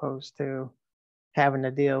 as opposed to having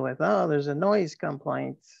to deal with, oh, there's a noise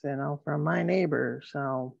complaint, from my neighbor.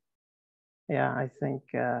 So yeah, I think,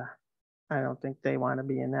 I don't think they want to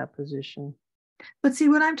be in that position. But see,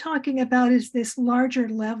 what I'm talking about is this larger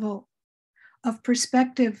level of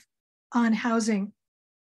perspective on housing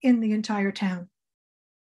in the entire town.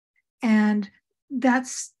 And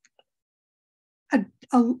that's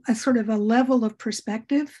a sort of a level of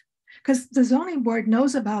perspective, because the zoning board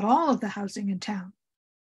knows about all of the housing in town.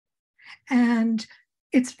 And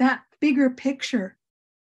it's that bigger picture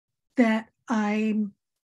that I'm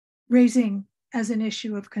raising as an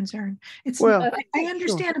issue of concern. I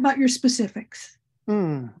understand about your specifics.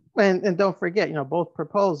 And don't forget, both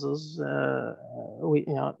proposals,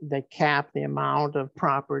 they cap the amount of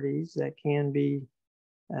properties that can be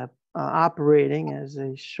operating as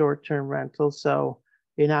a short-term rental. So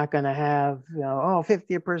you're not going to have,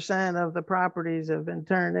 50% of the properties have been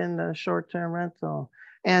turned into short-term rental.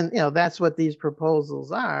 And, that's what these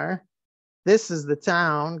proposals are. This is the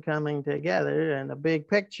town coming together in a big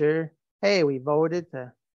picture. Hey, we voted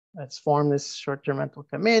let's form this short-term rental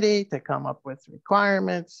committee to come up with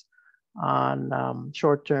requirements on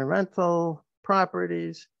short-term rental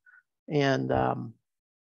properties. And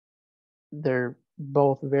they're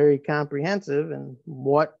both very comprehensive in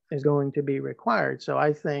what is going to be required. So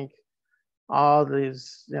I think all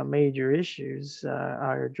these major issues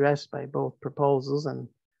are addressed by both proposals. And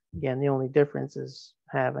again, the only difference is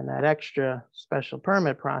having that extra special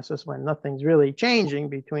permit process when nothing's really changing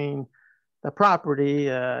between the property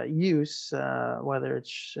use, whether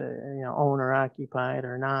it's owner occupied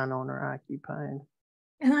or non-owner occupied.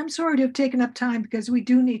 And I'm sorry to have taken up time because we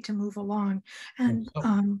do need to move along. And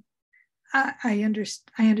I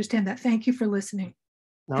understand that. Thank you for listening.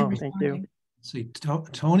 No, thank you. See,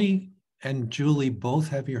 Tony and Julie both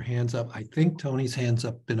have your hands up. I think Tony's hands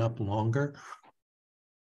up been up longer.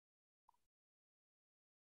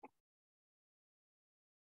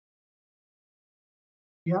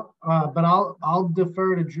 Yep, but I'll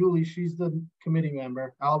defer to Julie. She's the committee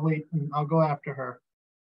member. I'll wait and I'll go after her.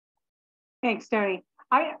 Thanks, Tony.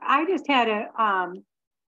 I just had a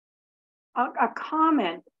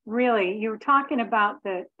comment. Really, you were talking about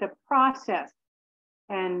the process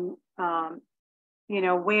and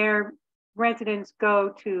where residents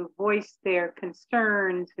go to voice their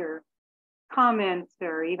concerns or comments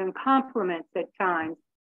or even compliments at times,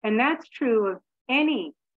 and that's true of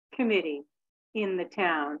any committee in the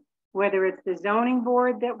town, whether it's the zoning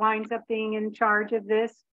board that winds up being in charge of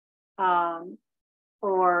this,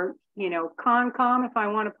 or Concom, if I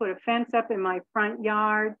want to put a fence up in my front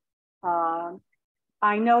yard.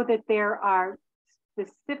 I know that there are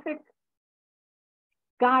specific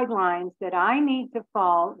guidelines that I need to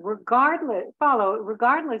follow regardless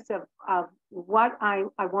of what I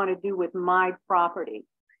want to do with my property.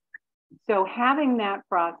 So having that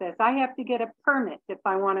process, I have to get a permit if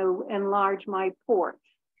I want to enlarge my porch.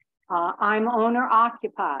 I'm owner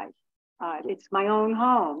occupied. It's my own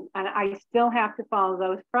home, and I still have to follow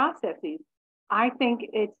those processes. I think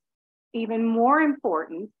it's even more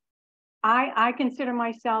important. I consider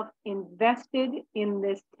myself invested in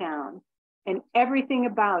this town and everything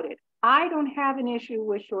about it. I don't have an issue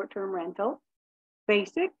with short-term rental,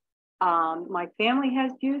 basic. My family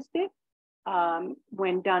has used it.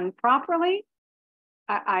 When done properly,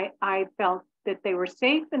 I felt that they were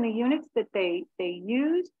safe in the units that they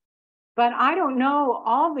used, but I don't know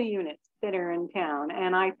all the units that are in town.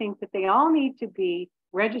 And I think that they all need to be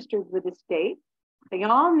registered with the state. They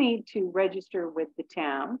all need to register with the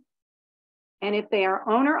town. And if they are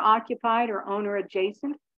owner occupied or owner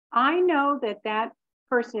adjacent, I know that that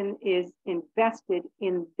person is invested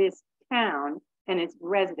in this town and its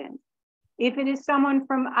residents. If it is someone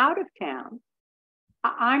from out of town,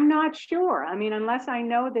 I'm not sure. I mean, unless I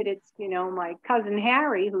know that it's, my cousin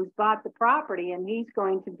Harry who's bought the property and he's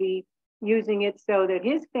going to be using it so that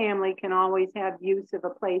his family can always have use of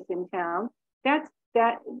a place in town,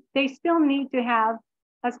 they still need to have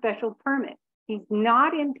a special permit. He's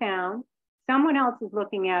not in town. Someone else is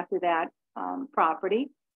looking after that property.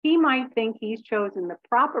 He might think he's chosen the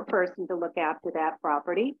proper person to look after that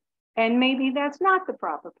property, and maybe that's not the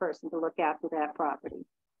proper person to look after that property.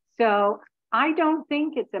 So I don't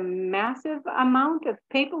think it's a massive amount of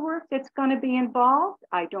paperwork that's going to be involved.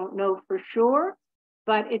 I don't know for sure,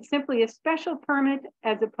 but it's simply a special permit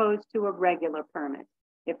as opposed to a regular permit.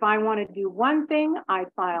 If I want to do one thing, I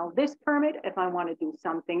file this permit. If I want to do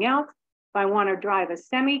something else, if I want to drive a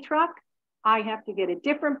semi truck, I have to get a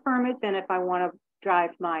different permit than if I want to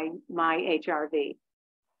drive my HRV.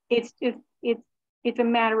 It's just, it's a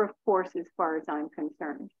matter of course as far as I'm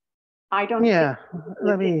concerned. I don't. Yeah,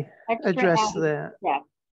 let me address that. Yeah.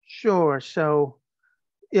 Sure. So,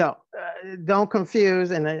 don't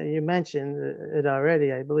confuse, and you mentioned it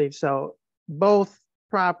already, I believe. So both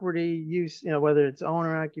property use, whether it's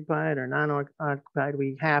owner occupied or non-occupied,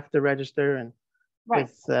 we have to register and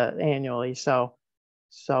with annually. So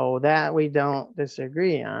that we don't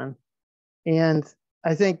disagree on. And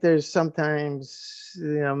I think there's sometimes,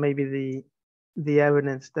 maybe the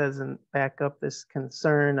evidence doesn't back up this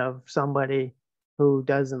concern of somebody who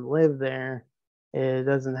doesn't live there. It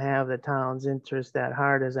doesn't have the town's interest at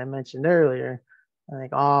heart, as I mentioned earlier. I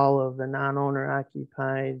think all of the non-owner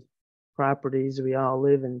occupied properties, we all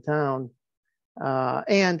live in town.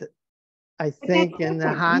 And I think in the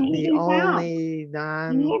Nahant,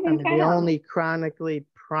 the only chronically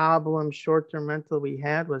problem short-term rental we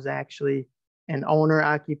had was actually an owner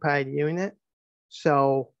occupied unit.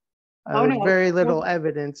 So there's very little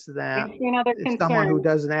evidence that someone who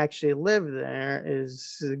doesn't actually live there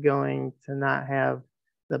is going to not have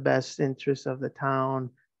the best interests of the town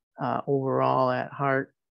overall at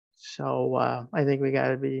heart. So I think we got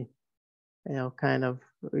to be, you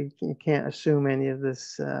can't assume any of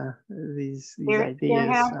this, these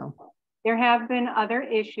ideas. There have been other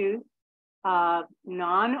issues of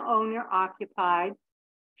non-owner occupied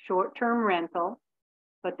short-term rental,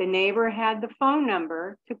 but the neighbor had the phone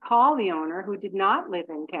number to call the owner who did not live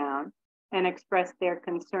in town and express their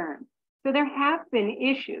concern. So there have been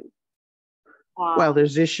issues. Well,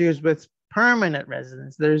 there's issues with permanent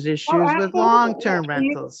residents. There's issues with long-term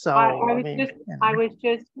rentals. So I was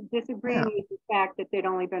just disagreeing with the fact that there'd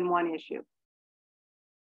only been one issue.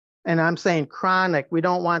 And I'm saying chronic. We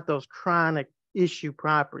don't want those chronic issue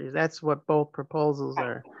properties. That's what both proposals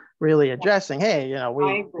are really addressing. Hey,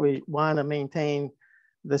 we want to maintain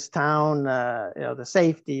this town, the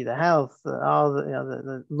safety, the health, all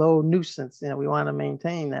the low nuisance. We want to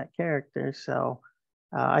maintain that character. So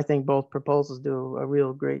I think both proposals do a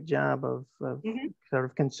real great job of sort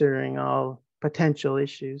of considering all potential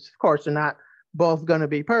issues. Of course, they're not both going to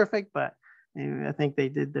be perfect, but I think they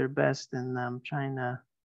did their best in trying to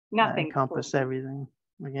encompass everything.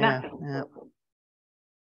 Yeah.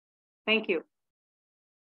 Thank you.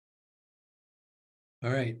 All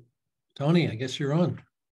right, Tony, I guess you're on.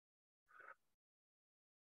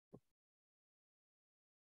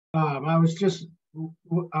 I was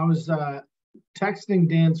texting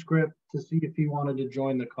Dan Script to see if he wanted to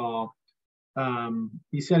join the call.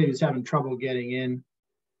 He said he was having trouble getting in.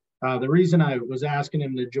 The reason I was asking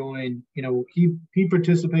him to join, he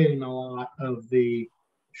participated in a lot of the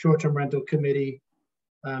short-term rental committee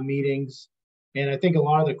meetings. And I think a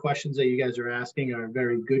lot of the questions that you guys are asking are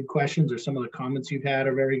very good questions, or some of the comments you've had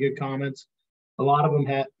are very good comments. A lot of them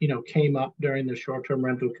came up during the short-term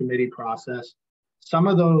rental committee process. Some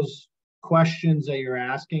of those questions that you're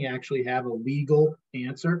asking actually have a legal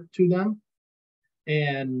answer to them.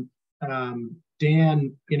 And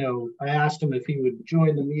Dan, I asked him if he would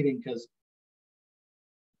join the meeting because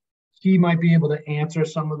he might be able to answer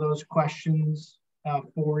some of those questions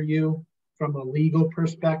for you from a legal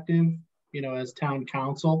perspective, as town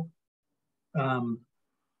council.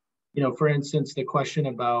 For instance, the question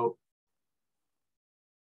about,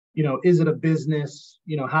 is it a business?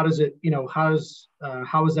 How does it, how is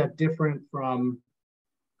that different from,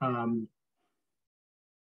 I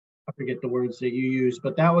forget the words that you used,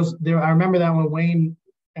 but that was there. I remember that one, Wayne,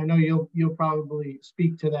 I know you'll probably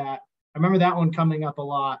speak to that. I remember that one coming up a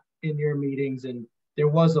lot in your meetings, and there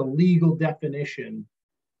was a legal definition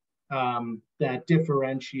that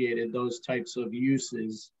differentiated those types of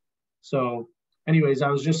uses. So anyways, I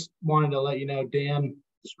was just wanting to let you know, Dan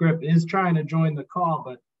Script is trying to join the call,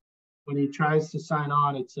 but when he tries to sign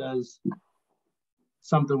on, it says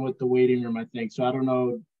something with the waiting room, I think. So I don't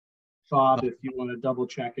know, Bob, if you want to double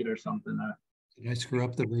check it or something. Did I screw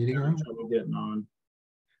up the waiting room? Trouble getting on.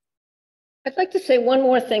 I'd like to say one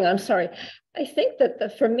more thing. I'm sorry. I think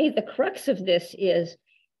that for me, the crux of this is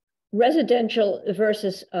residential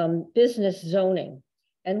versus business zoning.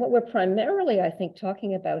 And what we're primarily, I think,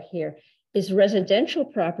 talking about here is residential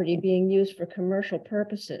property being used for commercial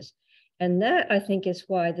purposes. And that, I think, is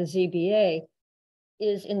why the ZBA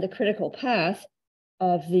is in the critical path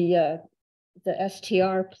of the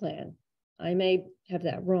STR plan. I may have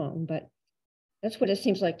that wrong, but that's what it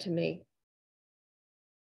seems like to me.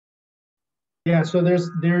 Yeah, so there's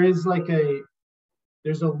a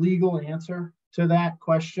legal answer to that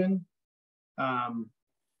question.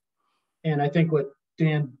 And I think what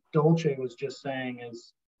Dan Dolce was just saying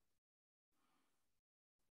is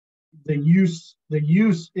the use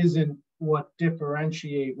isn't what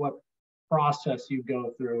differentiate what process you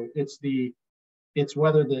go through. It's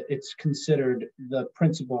whether it's considered the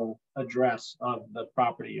principal address of the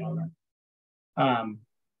property owner.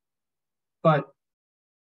 But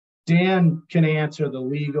Dan can answer the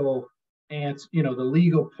legal the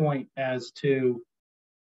legal point as to,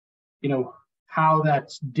 how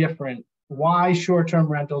that's different, why short-term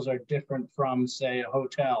rentals are different from, say, a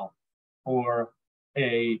hotel or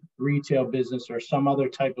a retail business or some other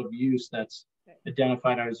type of use that's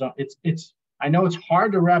identified as it's I know it's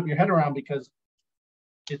hard to wrap your head around because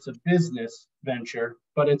it's a business venture,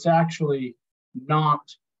 but it's actually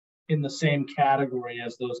not in the same category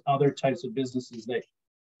as those other types of businesses that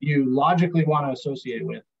you logically want to associate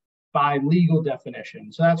with by legal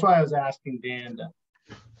definition. So that's why I was asking Dan to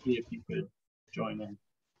see if you could join in.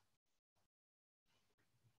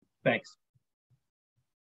 Thanks.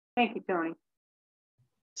 Thank you, Tony.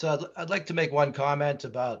 So I'd like to make one comment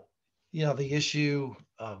about, the issue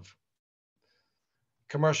of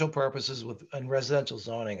commercial purposes and residential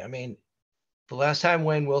zoning. I mean, the last time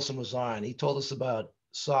Wayne Wilson was on, he told us about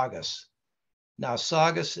Saugus. Now,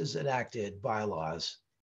 Saugus has enacted bylaws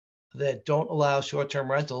that don't allow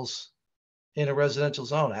short-term rentals in a residential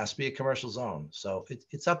zone. It has to be a commercial zone. So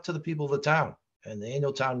it's up to the people of the town and the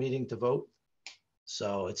annual town meeting to vote.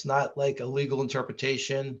 So it's not like a legal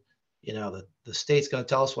interpretation. The state's going to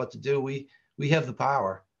tell us what to do. We have the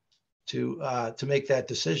power to make that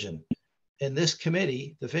decision. And this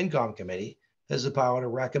committee, the FinCom committee, has the power to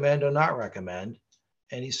recommend or not recommend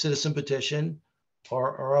any citizen petition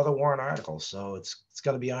or other warrant articles. So it's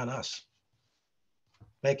got to be on us.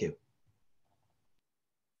 Thank you.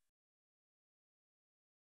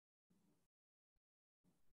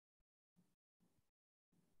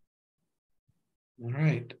 All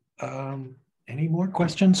right. Any more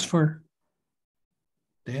questions for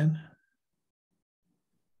Dan?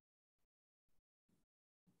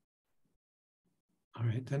 All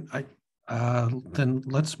right, then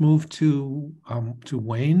let's move to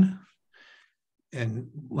Wayne, and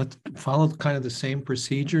let's follow kind of the same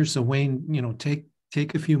procedure. So Wayne,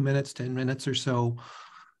 take a few minutes, 10 minutes or so,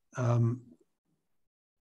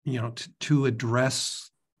 to address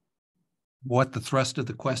what the thrust of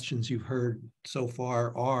the questions you've heard so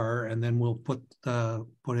far are, and then we'll put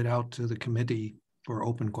it out to the committee for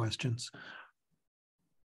open questions.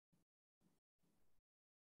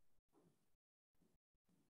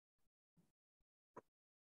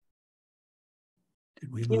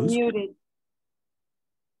 Did we lose? You're muted.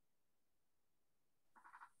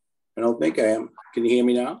 I don't think I am. Can you hear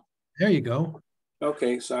me now? There you go.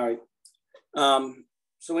 Okay, sorry.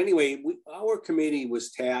 So anyway, our committee was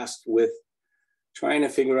tasked with trying to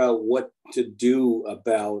figure out what to do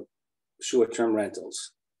about short-term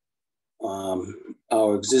rentals.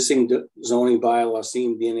 Our existing zoning bylaw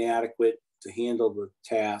seemed inadequate to handle the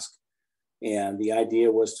task. And the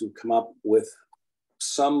idea was to come up with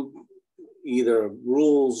some either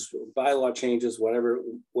rules, bylaw changes, whatever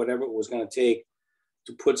it was going to take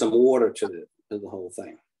to put some order to the whole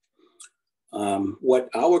thing. What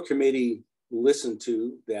our committee listened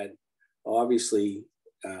to, that obviously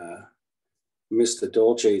Mr.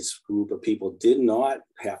 Dolce's group of people did not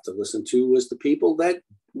have to listen to, was the people that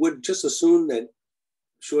would just assume that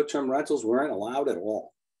short-term rentals weren't allowed at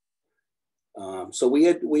all. So we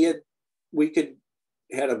had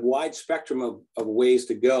a wide spectrum of ways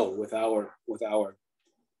to go with our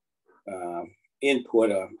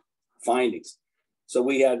input or findings. So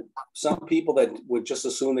we had some people that would just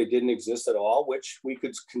assume they didn't exist at all, which we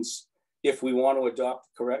could, if we want to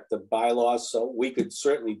correct the bylaws, so we could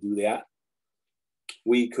certainly do that.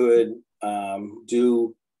 We could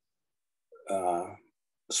do a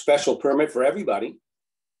special permit for everybody,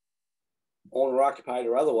 owner occupied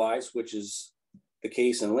or otherwise, which is the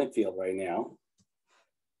case in Linfield right now.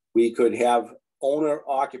 We could have owner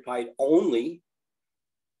occupied only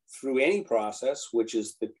through any process, which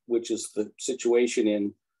is the situation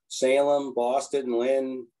in Salem, Boston,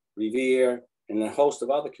 Lynn, Revere, and a host of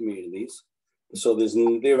other communities. So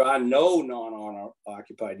there are no non-owner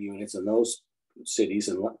occupied units in those cities,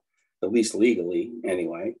 and at least legally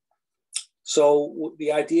anyway. So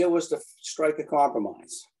the idea was to strike a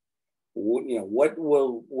compromise. What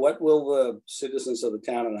will the citizens of the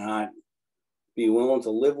town of Nahant be willing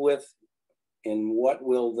to live with, and what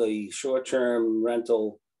will the short-term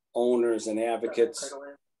rental owners and advocates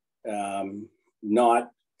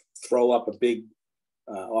not throw up a big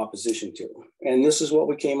opposition to? And this is what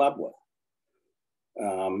we came up with.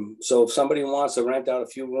 So if somebody wants to rent out a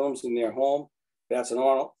few rooms in their home, that's an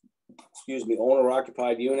owner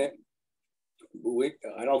occupied unit,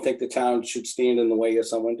 I don't think the town should stand in the way of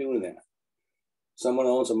someone doing that. Someone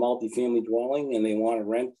owns a multifamily dwelling and they want to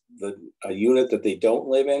rent a unit that they don't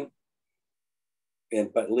live in,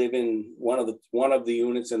 but live in one of the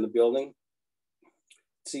units in the building.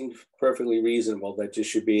 It seems perfectly reasonable that you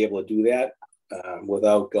should be able to do that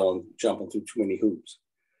without jumping through too many hoops.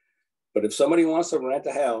 But if somebody wants to rent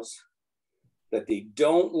a house that they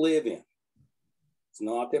don't live in, it's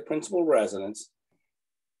not their principal residence.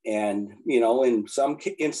 And, in some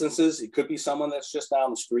instances, it could be someone that's just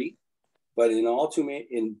down the street, but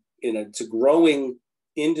it's a growing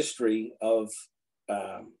industry of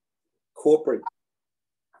corporate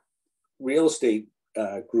real estate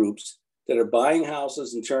groups that are buying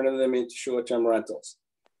houses and turning them into short-term rentals.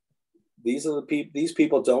 These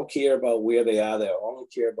people don't care about where they are. They only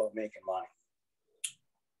care about making money.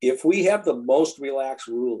 If we have the most relaxed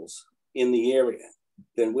rules in the area,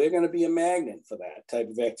 then we're going to be a magnet for that type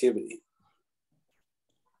of activity.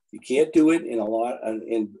 You can't do it in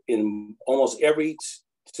almost every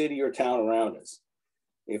city or town around us.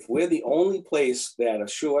 If we're the only place that a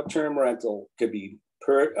short-term rental could be,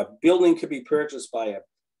 a building could be purchased by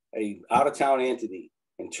a out-of-town entity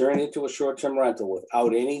and turned into a short-term rental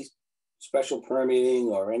without any special permitting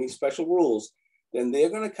or any special rules, then they're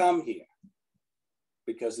going to come here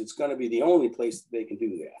because it's going to be the only place that they can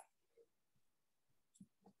do that.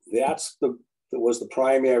 That was the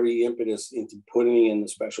primary impetus into putting in the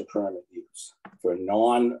special permit use for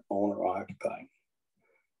non-owner occupied.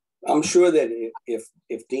 I'm sure that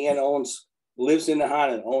if Dan lives in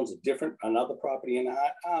Nahant and owns another property in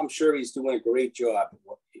Nahant, I'm sure he's doing a great job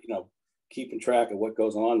of keeping track of what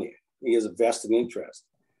goes on there. He has a vested interest.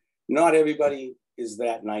 Not everybody is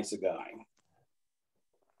that nice a guy.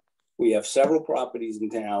 We have several properties in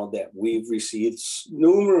town that we've received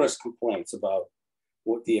numerous complaints about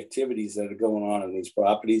what the activities that are going on in these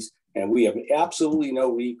properties. And we have absolutely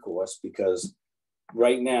no recourse because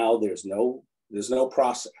right now there's no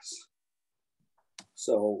process.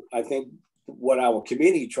 So I think what our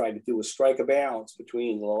committee tried to do was strike a balance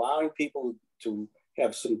between allowing people to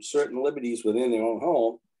have some certain liberties within their own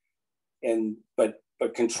home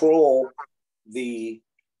but control the,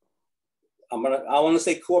 I want to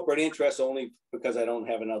say corporate interests only because I don't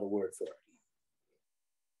have another word for it.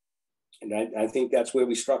 And I think that's where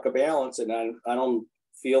we struck a balance, and I don't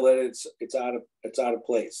feel that it's out of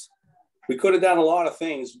place. We could have done a lot of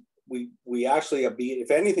things. We actually are being, if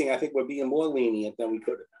anything, I think we're being more lenient than we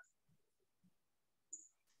could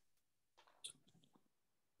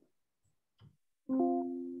have.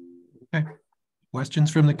 Okay.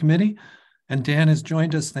 Questions from the committee? And Dan has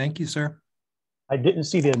joined us. Thank you, sir. I didn't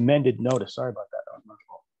see the amended notice. Sorry about that.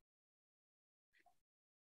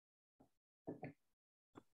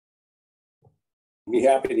 Be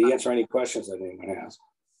happy to answer any questions that anyone has.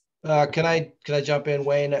 Can I jump in,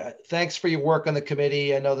 Wayne? Thanks for your work on the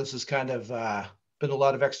committee. I know this has kind of been a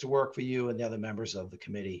lot of extra work for you and the other members of the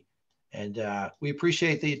committee. And we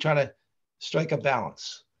appreciate that you're trying to strike a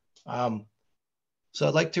balance. So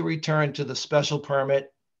I'd like to return to the special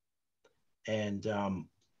permit. And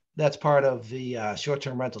that's part of the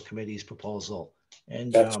short-term rental committee's proposal.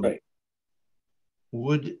 And that's right.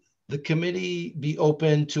 Would the committee be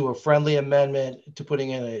open to a friendly amendment to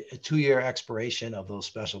putting in a 2-year expiration of those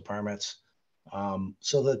special permits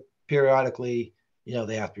so that periodically,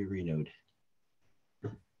 they have to be renewed?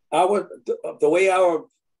 The way our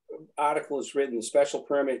article is written, the special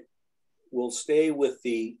permit will stay with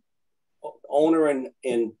the owner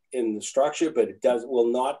in the structure, but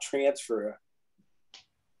will not transfer.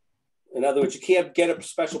 In other words, you can't get a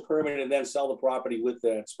special permit and then sell the property with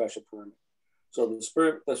that special permit. So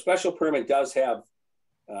the special permit does have,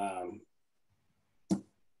 I'm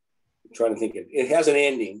trying to think, it has an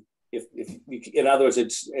ending. If in other words,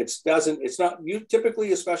 it's not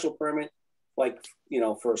typically a special permit, like,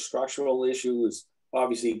 for a structural issue is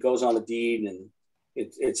obviously it goes on the deed and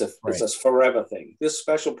it's a forever thing. This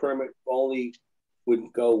special permit only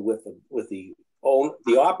would go with the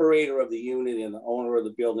operator of the unit and the owner of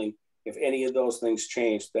the building. If any of those things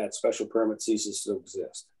change, that special permit ceases to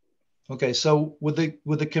exist. Okay, so would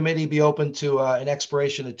the committee be open to an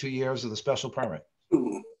expiration of 2 years of the special permit?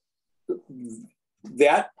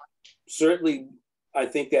 That certainly, I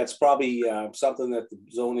think that's probably something that the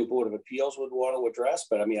Zoning Board of Appeals would want to address.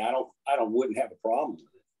 But I mean, I wouldn't have a problem with it.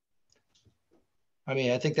 I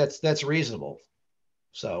mean, I think that's reasonable.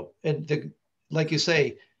 So, like you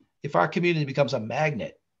say, if our community becomes a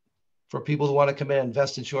magnet for people who want to come in and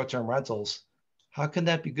invest in short-term rentals, how can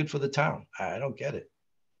that be good for the town? I don't get it.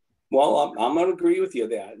 Well, I'm going to agree with you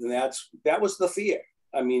that, and that was the fear.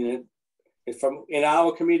 I mean, from in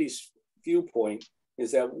our committee's viewpoint,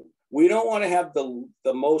 is that we don't want to have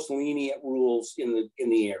the most lenient rules in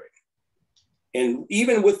the area. And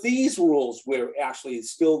even with these rules, we're actually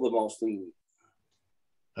still the most lenient.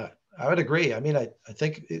 I would agree. I mean, I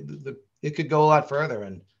think it could go a lot further.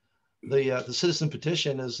 And the citizen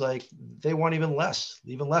petition is like, they want even less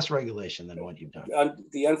regulation than what you've done.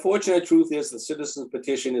 The unfortunate truth is the citizen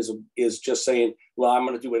petition is just saying, well, I'm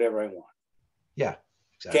going to do whatever I want. Yeah.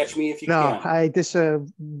 Exactly. Catch me if you No, can. I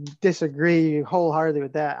disagree wholeheartedly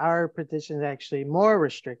with that. Our petition is actually more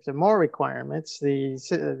restrictive, more requirements.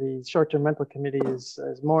 The short-term rental committee is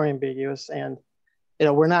more ambiguous, and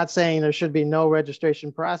we're not saying there should be no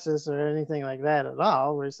registration process or anything like that at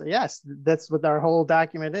all. We're saying yes, that's what our whole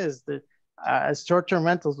document is. That short-term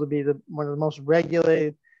rentals would be one of the most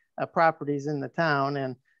regulated properties in the town,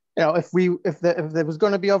 and if there was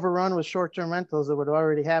going to be overrun with short-term rentals, it would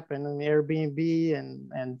already happen. And the Airbnb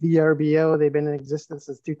and VRBO, they've been in existence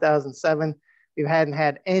since 2007. We hadn't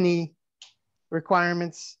had any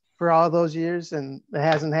requirements for all those years, and it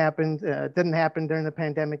hasn't happened. It didn't happen during the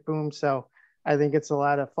pandemic boom. So I think it's a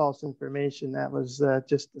lot of false information that was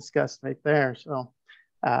just discussed right there. So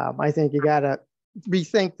I think you got to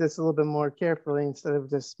rethink this a little bit more carefully instead of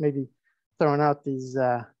just maybe throwing out these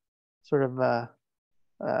sort of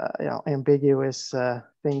ambiguous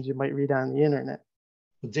things you might read on the internet.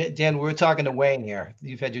 Dan, we're talking to Wayne here.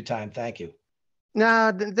 You've had your time. Thank you.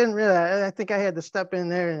 No, didn't really. I think I had to step in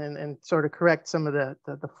there and sort of correct some of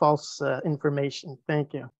the false information.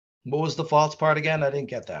 Thank you. What was the false part again? I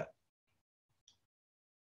didn't get that.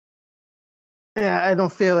 Yeah, I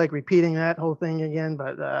don't feel like repeating that whole thing again,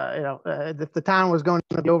 but if the town was going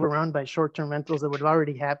to be overrun by short-term rentals, it would have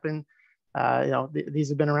already happened. These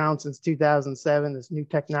have been around since 2007. This new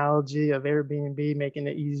technology of Airbnb making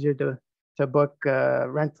it easier to book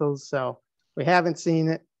rentals. So we haven't seen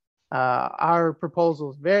it. Our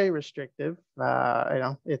proposal is very restrictive.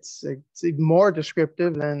 It's more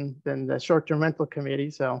descriptive than the short-term rental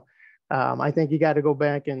committee. So I think you got to go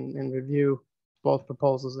back and review both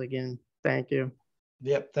proposals again. Thank you.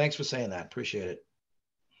 Yep. Thanks for saying that. Appreciate it.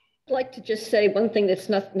 I'd like to just say one thing that's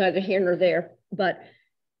neither here nor there, but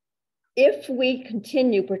if we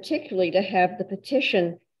continue particularly to have the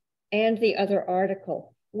petition and the other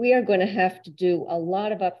article, we are going to have to do a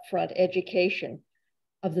lot of upfront education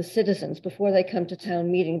of the citizens before they come to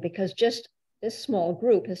town meeting, because just this small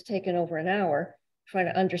group has taken over an hour trying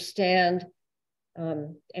to understand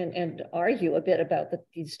and argue a bit about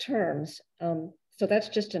these terms. So that's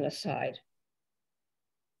just an aside.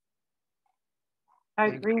 I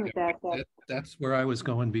agree with that. That's where I was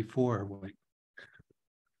going before.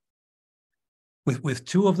 With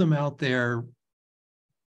two of them out there,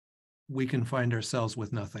 we can find ourselves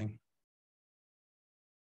with nothing.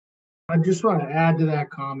 I just want to add to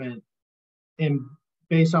that comment, and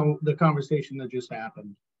based on the conversation that just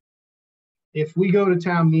happened, if we go to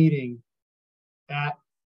town meeting at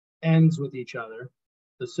ends with each other,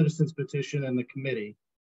 the citizens petition and the committee,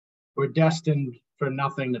 we're destined for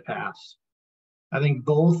nothing to pass. I think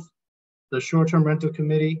both the short-term rental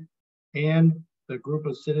committee and the group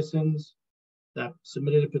of citizens that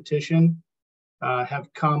submitted a petition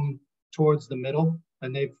have come towards the middle,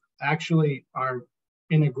 and they've actually are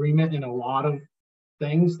in agreement in a lot of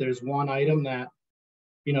things. There's one item that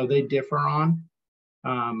they differ on.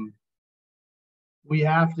 We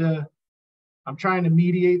have to, I'm trying to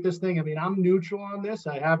mediate this thing. I mean, I'm neutral on this.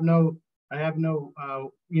 I'm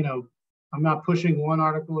not pushing one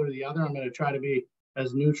article or the other. I'm going to try to be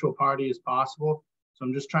as neutral party as possible. So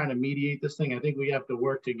I'm just trying to mediate this thing. I think we have to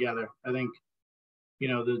work together. I think,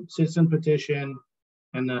 the citizen petition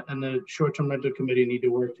and the short-term rental committee need to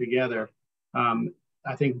work together.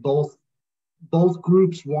 I think both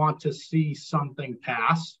groups want to see something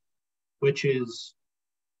pass, which is,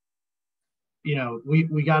 we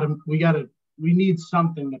need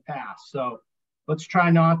something to pass. So let's try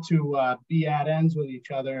not to be at ends with each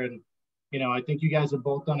other. And, I think you guys have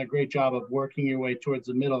both done a great job of working your way towards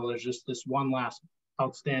the middle. There's just this one last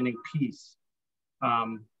outstanding piece.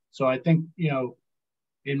 So I think,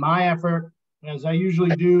 in my effort, as I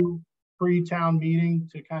usually do pre-town meeting,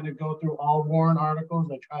 to kind of go through all warrant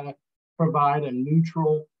articles, I try to provide a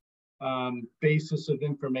neutral basis of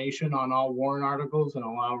information on all warrant articles and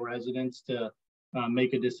allow residents to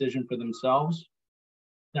make a decision for themselves.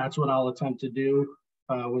 That's what I'll attempt to do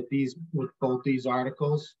with both these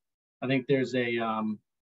articles. I think there's a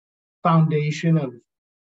foundation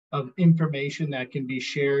of information that can be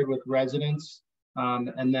shared with residents,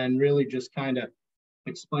 and then really just kind of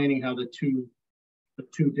explaining how the two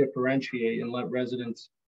differentiate and let residents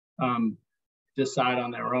decide on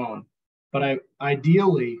their own. But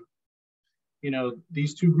ideally,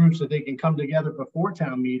 these two groups, that they can come together before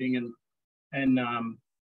town meeting and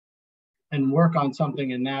work on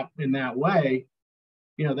something in that way,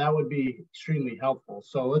 that would be extremely helpful.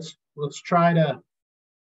 So let's try to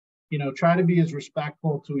be as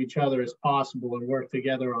respectful to each other as possible and work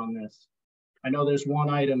together on this. I know there's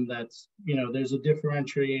one item that's, there's a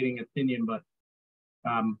differentiating opinion, but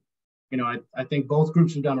I think both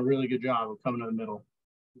groups have done a really good job of coming to the middle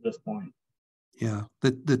at this point. Yeah,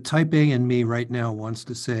 the type A in me right now wants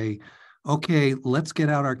to say, okay, let's get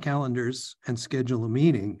out our calendars and schedule a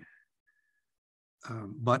meeting.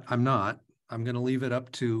 But I'm not. I'm going to leave it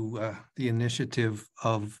up to the initiative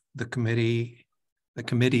of the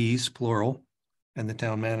committees, plural, and the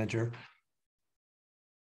town manager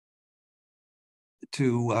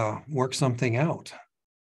to work something out.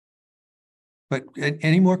 But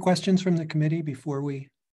any more questions from the committee before we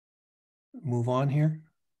move on here?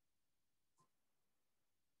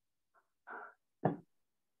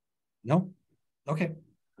 No? Okay.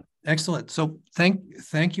 Excellent. So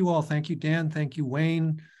thank you all. Thank you, Dan. Thank you,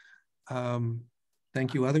 Wayne.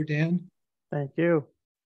 Thank you, other Dan. Thank you.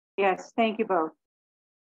 Yes, thank you both.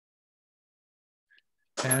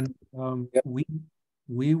 And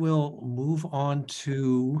we will move on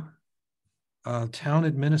to town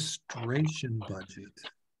administration budget,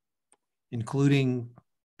 including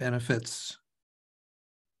benefits.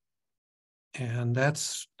 And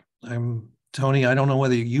that's, Tony, I don't know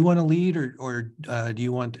whether you want to lead or do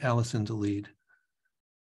you want Allison to lead?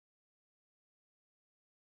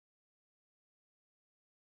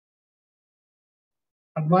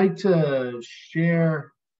 I'd like to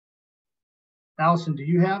share. Allison, do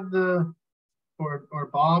you have or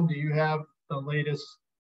Bob, do you have the latest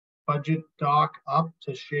budget doc up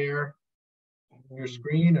to share your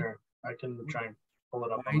screen, or I can try and pull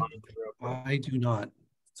it up on mine? I do not.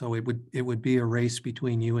 So it would be a race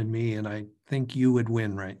between you and me, and I think you would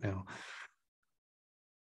win right now.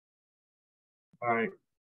 All right.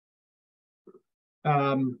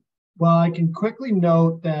 Well, I can quickly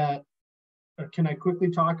note that, can I quickly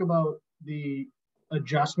talk about the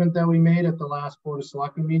adjustment that we made at the last Board of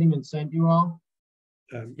Selectmen meeting and sent you all?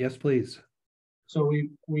 Yes, please. So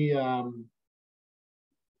we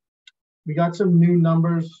got some new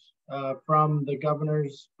numbers from the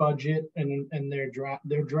governor's budget and their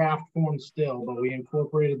draft form still, but we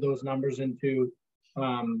incorporated those numbers into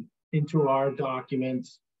our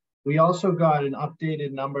documents. We also got an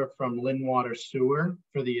updated number from Lynn Water Sewer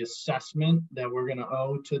for the assessment that we're going to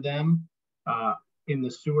owe to them in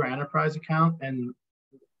the sewer enterprise account. And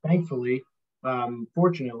thankfully,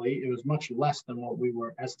 fortunately, it was much less than what we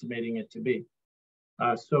were estimating it to be.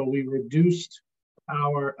 So we reduced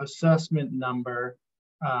our assessment number,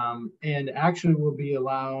 and actually we'll be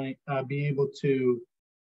be able to,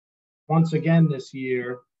 once again this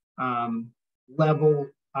year, level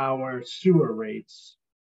our sewer rates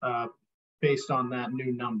based on that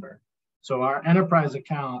new number. So our enterprise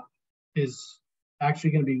account is actually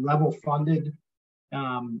going to be level funded,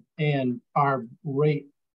 and our rate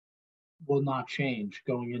will not change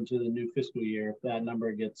going into the new fiscal year if that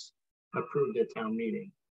number gets approved at town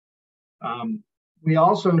meeting. We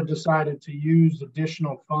also decided to use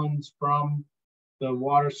additional funds from the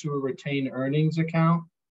water sewer retained earnings account.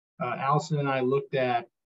 Allison and I looked at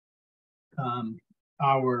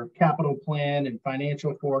our capital plan and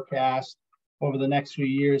financial forecast over the next few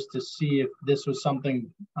years to see if this was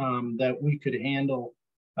something that we could handle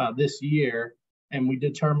this year. And we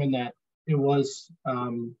determined that it was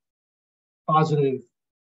positive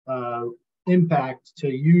impact to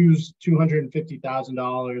use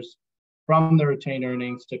 $250,000 from the retained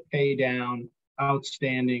earnings to pay down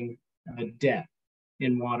outstanding debt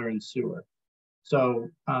in water and sewer. So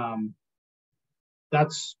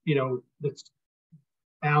that's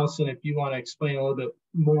Allison, if you want to explain a little bit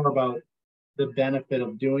more about the benefit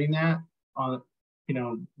of doing that on,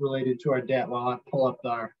 related to our debt while I pull up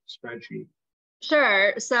our spreadsheet.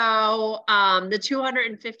 Sure. So the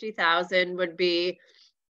 250,000 would be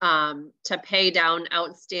to pay down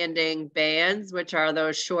outstanding bands, which are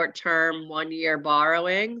those short-term 1-year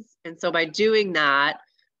borrowings. And so by doing that,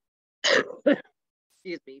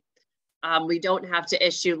 excuse me, we don't have to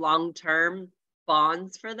issue long-term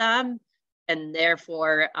bonds for them. And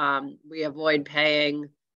therefore, we avoid paying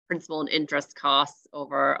principal and interest costs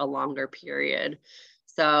over a longer period.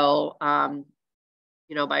 So,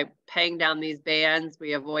 by paying down these bands,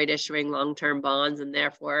 we avoid issuing long-term bonds and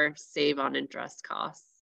therefore save on interest costs.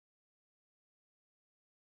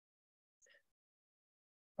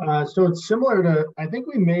 So it's similar to, I think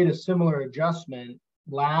we made a similar adjustment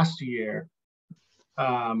last year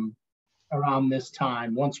around this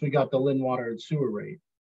time, once we got the Lynn Water and Sewer rate.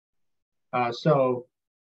 So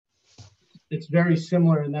it's very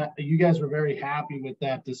similar in that you guys were very happy with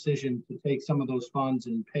that decision to take some of those funds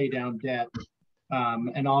and pay down debt,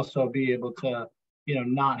 and also be able to,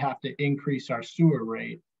 not have to increase our sewer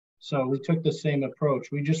rate. So we took the same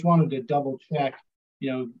approach. We just wanted to double check,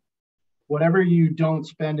 whatever you don't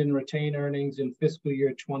spend in retained earnings in fiscal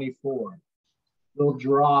year 24 will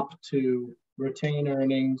drop to retained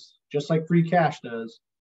earnings, just like free cash does,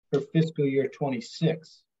 for fiscal year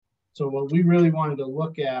 26. So what we really wanted to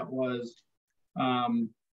look at was,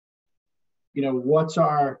 what's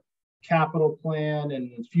our capital plan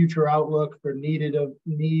and future outlook for needs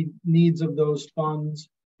of those funds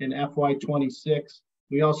in FY26.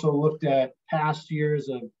 We also looked at past years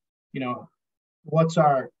of, what's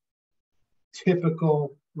our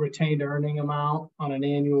typical retained earning amount on an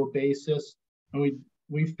annual basis, and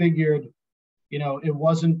we figured, it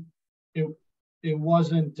was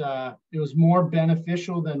more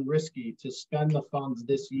beneficial than risky to spend the funds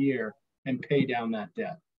this year and pay down that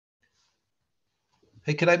debt.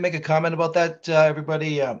 Hey, could I make a comment about that,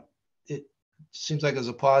 everybody? It seems like there's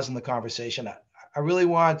a pause in the conversation. I really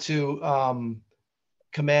want to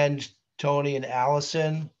commend Tony and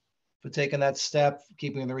Allison for taking that step,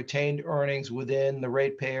 keeping the retained earnings within the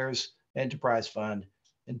ratepayers enterprise fund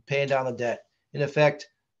and paying down the debt. In effect,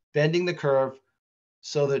 bending the curve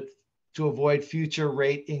so that to avoid future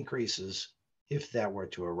rate increases if that were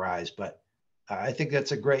to arise. But I think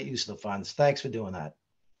that's a great use of the funds. Thanks for doing that.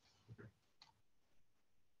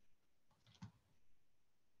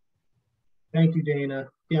 Thank you, Dana.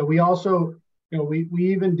 Yeah, we also, we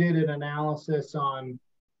even did an analysis on,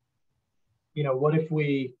 what if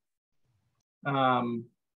we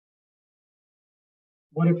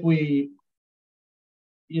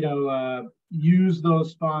use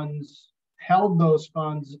those funds, held those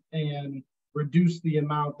funds, and reduced the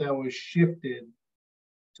amount that was shifted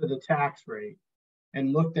to the tax rate,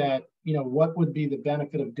 and looked at, what would be the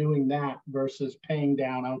benefit of doing that versus paying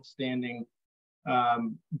down outstanding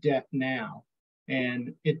debt now.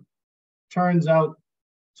 And it turns out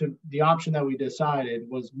to the option that we decided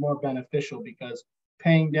was more beneficial, because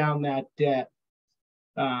paying down that debt,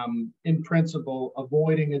 in principle,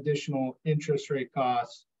 avoiding additional interest rate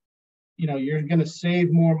costs, you're going to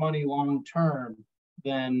save more money long term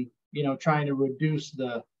than, trying to reduce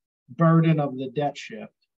the burden of the debt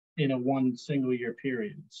shift in a one single year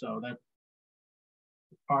period. So that's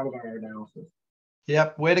part of our analysis.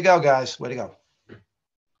 Yep. Way to go, guys. Way to go.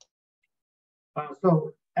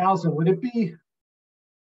 So, Allison, would it be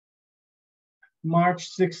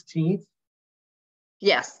March 16th?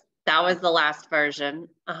 Yes, that was the last version.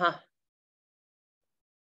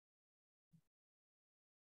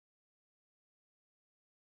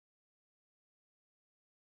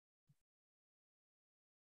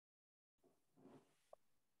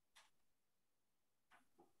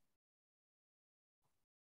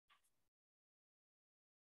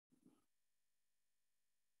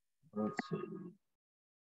 Let's see.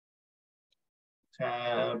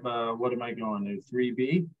 Tab, what am I going to?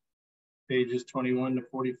 3B, pages 21 to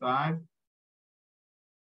 45.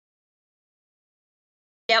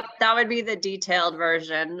 Yep, that would be the detailed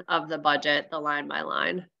version of the budget, the line by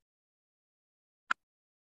line.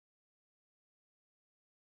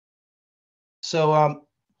 So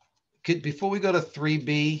before we go to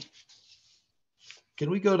 3B, can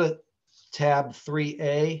we go to tab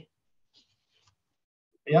 3A?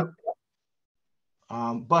 Yep.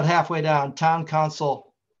 But halfway down, town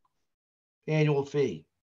council annual fee.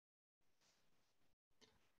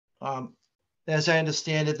 As I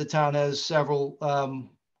understand it, the town has several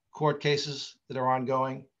court cases that are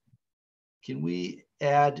ongoing. Can we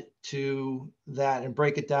add to that and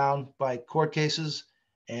break it down by court cases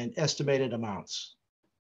and estimated amounts?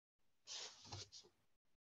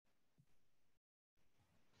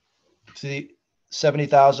 See,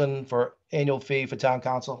 70,000 for annual fee for town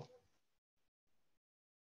council.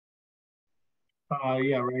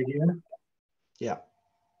 Yeah, right here. Yeah.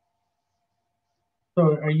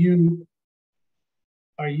 So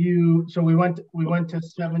so we went to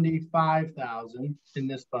 75,000 in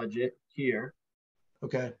this budget here.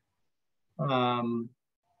 Okay.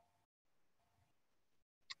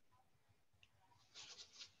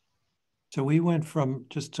 So we went from,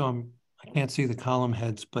 just I can't see the column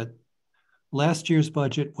heads, but last year's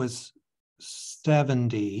budget was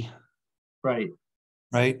 70. Right.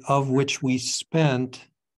 Right, of which we spent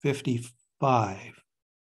 55.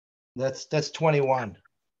 That's 21.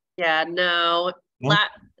 Yeah, no. Nope.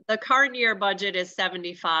 The current year budget is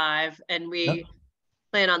 75, and we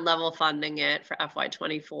plan on level funding it for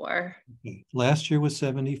FY24. Okay. Last year was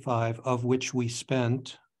 75, of which we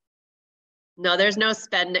spent No, there's no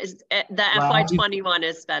spend. The FY21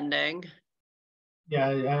 is spending. Yeah,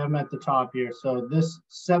 I'm at the top here. So this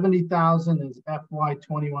 70,000 is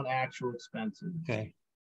FY21 actual expenses. Okay.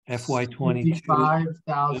 FY22.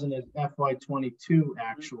 55,000 is FY22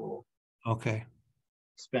 actual Okay.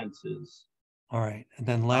 expenses. All right. And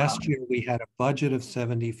then last year we had a budget of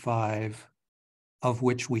 75, of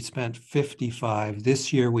which we spent 55.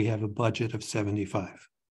 This year we have a budget of 75.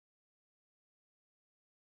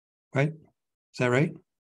 Right? Is that right?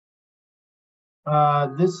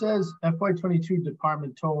 This says FY22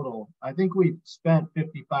 department total. I think we spent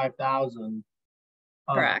 55,000.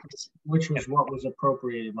 Correct. Which was what was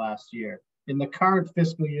appropriated last year. In the current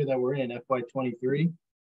fiscal year that we're in, FY23,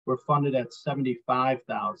 we're funded at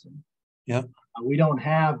 75,000. Yeah. We don't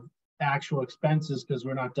have actual expenses because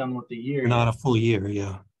we're not done with the year. Not a full year,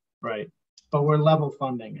 yeah. Right. But we're level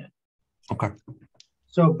funding it. Okay.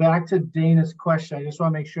 So back to Dana's question, I just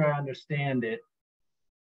want to make sure I understand it.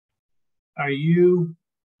 Are you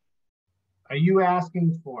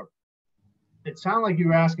asking for, it sounded like you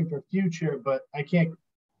were asking for future, but I could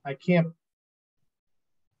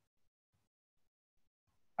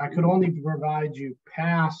only provide you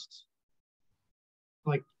past,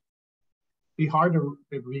 like, it'd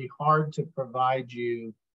be hard to provide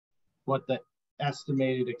you what the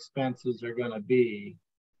estimated expenses are going to be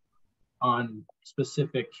on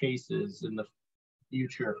specific cases in the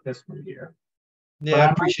future fiscal year. Yeah,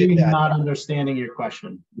 I appreciate that. Not understanding your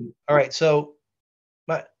question. All right, so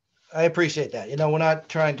I appreciate that. You know, we're not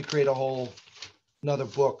trying to create another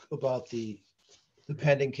book about the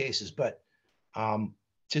pending cases, but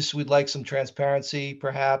just we'd like some transparency,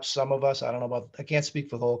 perhaps some of us. I don't know about. I can't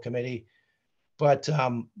speak for the whole committee, but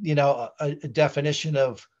you know, a definition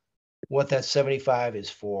of what that 75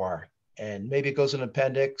 is for, and maybe it goes in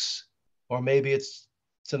appendix, or maybe it's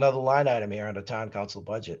another line item here on the town council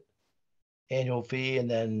budget. Annual fee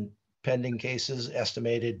and then pending cases,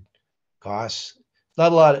 estimated costs.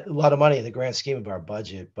 Not a lot of money in the grand scheme of our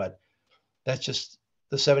budget, but that's just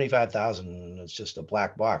the 75,000. It's just a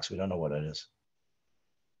black box. We don't know what it is.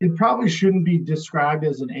 It probably shouldn't be described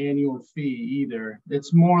as an annual fee either.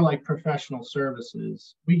 It's more like professional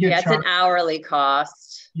services. We get it's an hourly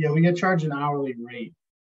cost. Yeah, we get charged an hourly rate.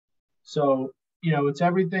 So, you know, it's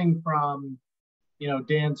everything from, you know,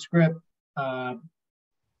 Dan's script,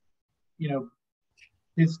 you know,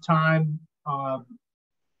 his time,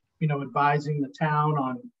 you know, advising the town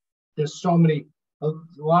on, there's so many, a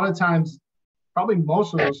lot of times, probably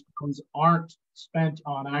most of those funds aren't spent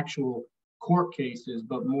on actual court cases,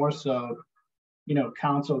 but more so, you know,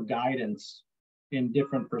 council guidance in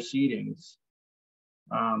different proceedings.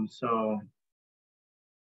 So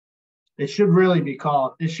it should really be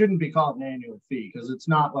called, it shouldn't be called an annual fee because it's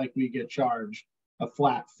not like we get charged a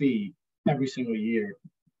flat fee every single year.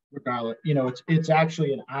 Regardless, you know, it's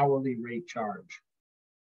actually an hourly rate charge.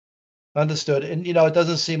 Understood. And, you know, it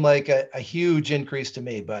doesn't seem like a huge increase to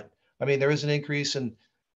me, but I mean, there is an increase, and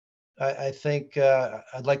I think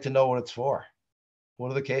I'd like to know what it's for.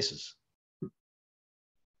 What are the cases?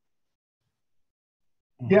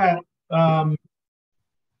 Yeah.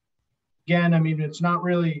 Again, I mean, it's not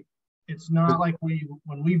like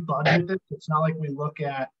when we budget this, it's not like we look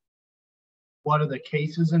at what are the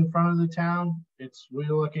cases in front of the town.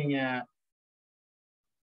 We're looking at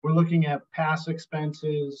past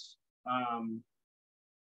expenses.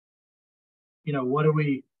 You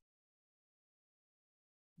know,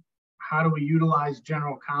 how do we utilize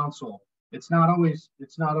general counsel? It's not always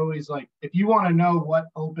like, if you want to know what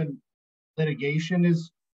open litigation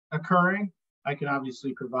is occurring, I can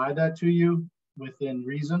obviously provide that to you within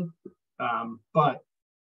reason. But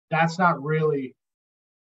that's not really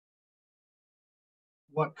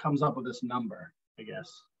what comes up with this number, I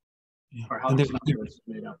guess. Yeah. Or how this number is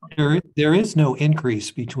made up. There is no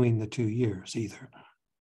increase between the 2 years either.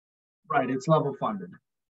 Right, it's level funded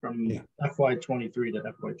from FY23 to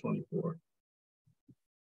FY24.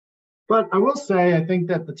 But I will say, I think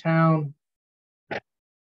that the town,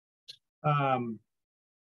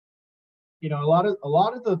 you know, a lot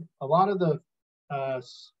of the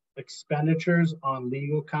expenditures on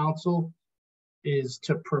legal counsel is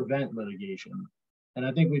to prevent litigation. And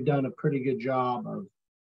I think we've done a pretty good job of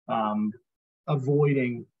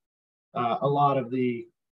avoiding a lot of the,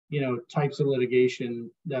 you know, types of litigation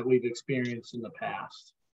that we've experienced in the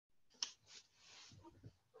past.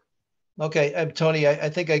 Okay, Tony, I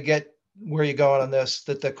think I get where you're going on this,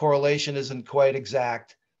 that the correlation isn't quite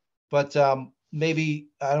exact, but maybe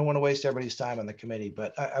I don't want to waste everybody's time on the committee,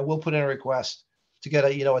 but I will put in a request to get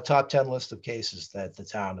a top 10 list of cases that the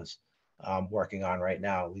town is working on right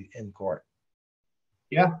now in court.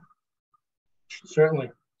 Yeah,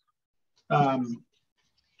 certainly.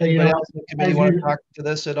 Anybody know, else in the committee want to talk to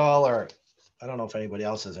this at all, or I don't know if anybody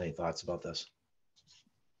else has any thoughts about this.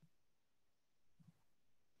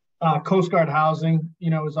 Coast Guard housing, you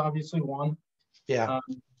know, is obviously one. Yeah.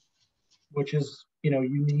 Which is, you know,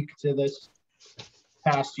 unique to this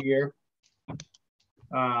past year.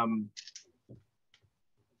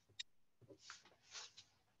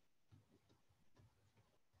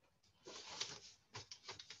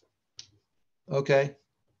 Okay.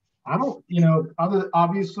 I don't, you know,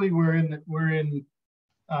 obviously we're in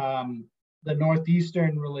the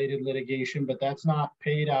Northeastern related litigation, but that's not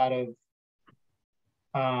paid out of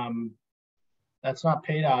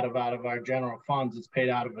our general funds. It's paid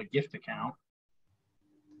out of a gift account.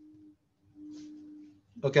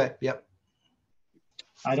 Okay. Yep.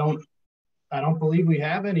 I don't believe we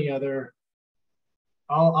have any other.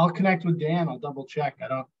 I'll connect with Dan. I'll double check.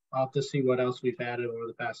 I'll have to see what else we've had over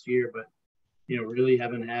the past year, but you know, really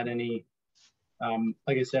haven't had any.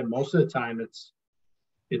 Like I said, most of the time it's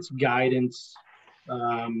guidance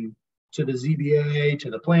to the ZBA, to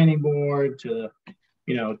the planning board, to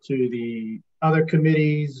the other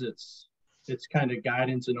committees. It's kind of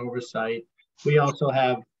guidance and oversight. We also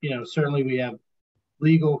have, you know, certainly we have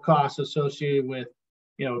legal costs associated with,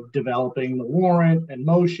 you know, developing the warrant and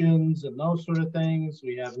motions and those sort of things.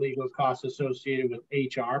 We have legal costs associated with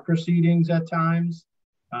HR proceedings at times.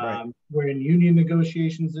 Right. We're in union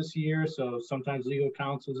negotiations this year, so sometimes legal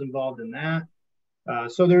counsel is involved in that.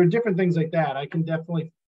 So there are different things like that. I can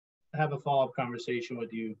definitely have a follow-up conversation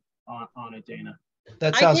with you on it, Dana.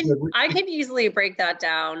 That sounds good. I can easily break that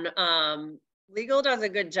down. Legal does a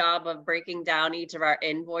good job of breaking down each of our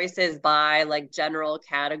invoices by like general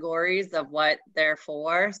categories of what they're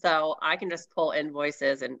for. So I can just pull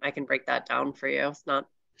invoices and I can break that down for you. It's not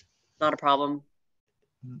a problem.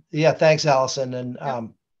 Yeah, thanks, Allison. And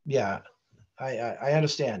yeah, I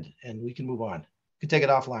understand, and we can move on. You can take it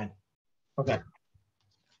offline. Okay.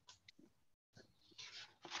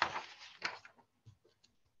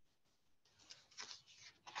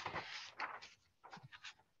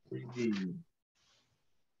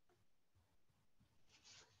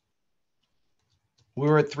 We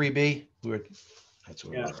were at 3B. That's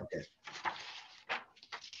what yeah. it was. Okay.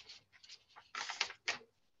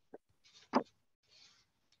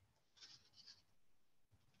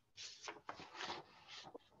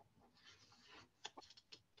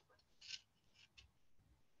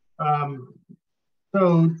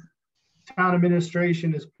 So town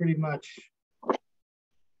administration is pretty much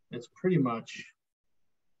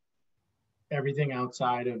everything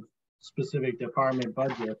outside of specific department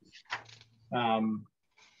budgets.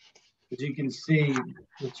 As you can see,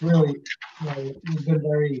 it's really, you know, we've been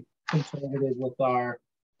very conservative with our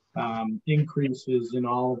increases in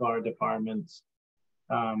all of our departments.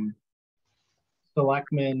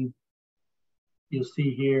 Selectmen, you'll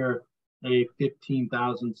see here a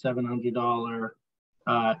 $15,700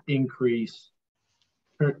 increase.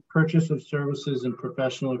 Purchase of services and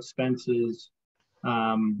professional expenses.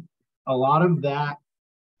 A lot of that.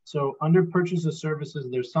 So under purchase of services,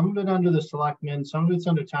 there's some of it under the selectmen, some of it's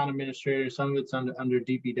under town administrator, some of it's under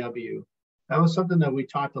DPW. That was something that we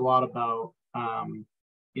talked a lot about,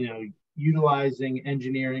 you know, utilizing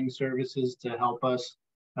engineering services to help us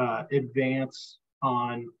advance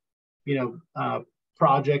on, you know,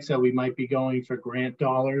 projects that we might be going for grant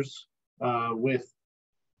dollars with,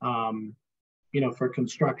 you know, for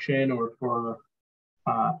construction or for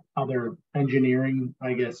other engineering,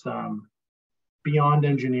 I guess, beyond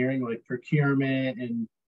engineering, like procurement and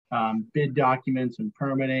bid documents and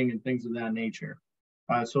permitting and things of that nature.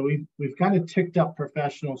 So we've kind of ticked up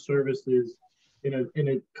professional services in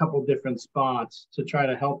a couple different spots to try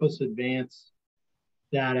to help us advance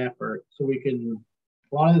that effort. So we can,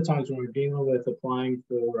 a lot of the times when we're dealing with applying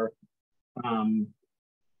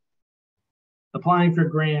for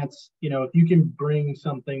grants, you know, if you can bring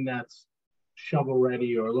something that's shovel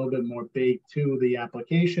ready or a little bit more baked to the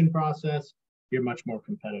application process, you're much more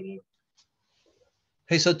competitive.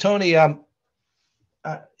 Hey, so Tony, in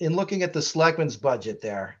looking at the selectmen's budget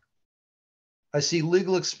there, I see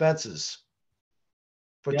legal expenses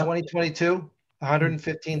for 2022,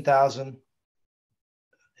 115,000,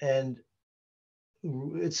 and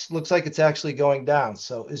it looks like it's actually going down.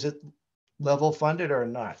 So is it level funded or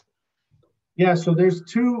not? Yeah, so there's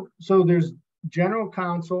there's general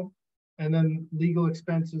counsel and then legal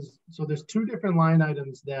expenses. So there's two different line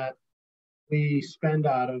items that we spend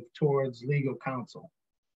out of towards legal counsel.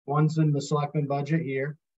 One's in the selectmen budget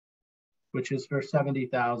here, which is for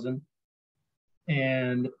 70,000.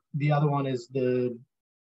 And the other one is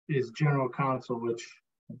general counsel, which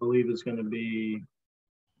I believe is going to be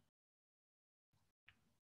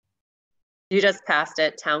You just passed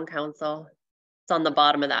it, town council. It's on the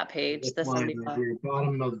bottom of that page, This the line right 75. here,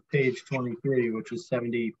 bottom of page 23, which is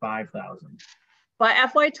 75,000. By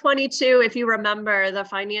FY22, if you remember, the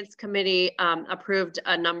finance committee approved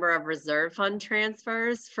a number of reserve fund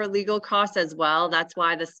transfers for legal costs as well. That's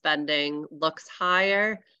why the spending looks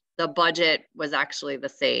higher. The budget was actually the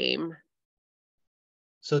same.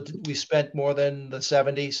 So we spent more than the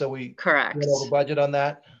 70, so we Correct. went over budget on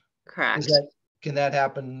that? Correct. Can that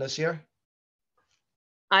happen this year?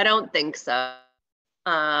 I don't think so.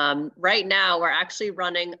 Right now, we're actually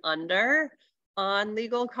running under on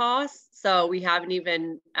legal costs. So we haven't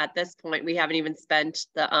even, at this point, we haven't even spent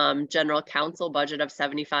the general counsel budget of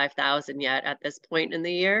 75,000 yet at this point in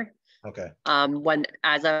the year. Okay. When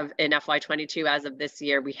as of in FY22, as of this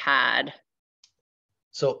year, we had.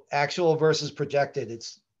 So actual versus projected,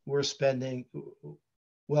 we're spending,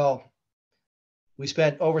 well, we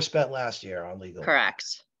overspent last year on legal.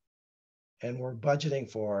 Correct. And we're budgeting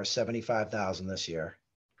for 75,000 this year.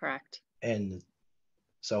 Correct. And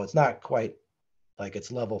so it's not quite like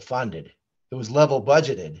it's level funded. It was level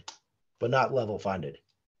budgeted, but not level funded.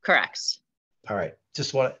 Correct. All right.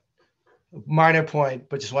 Just want minor point,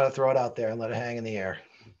 but just want to throw it out there and let it hang in the air.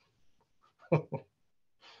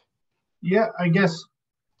 Yeah, I guess.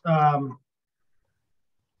 But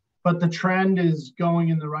the trend is going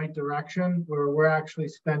in the right direction where we're actually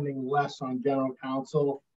spending less on general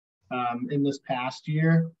counsel in this past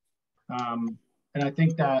year. And I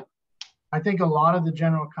think a lot of the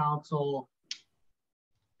general counsel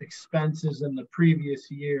expenses in the previous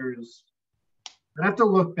years, I have to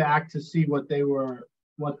look back to see what the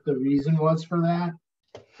reason was for that.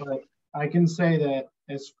 But I can say that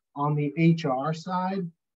as on the HR side,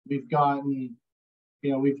 we've done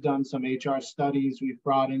some HR studies, we've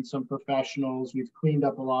brought in some professionals, we've cleaned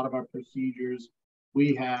up a lot of our procedures.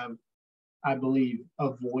 We have, I believe,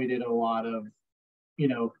 avoided a lot of,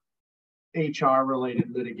 HR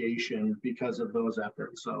related litigation because of those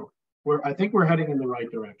efforts. So I think we're heading in the right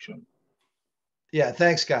direction. Yeah,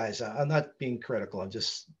 thanks guys. I'm not being critical. I'm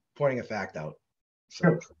just pointing a fact out. So,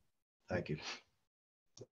 sure. Thank you.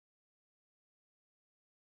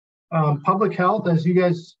 Public health, as you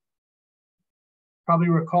guys probably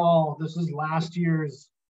recall, this is last year's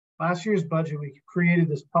budget. We created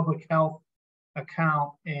this public health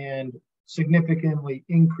account and significantly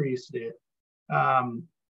increased it.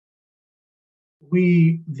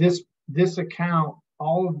 This account,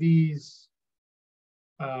 all of these,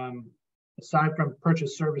 aside from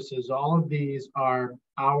purchase services, all of these are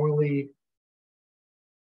hourly,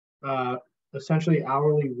 essentially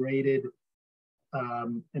hourly rated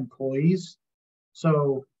employees.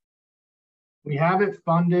 So we have it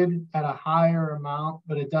funded at a higher amount,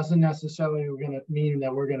 but it doesn't necessarily mean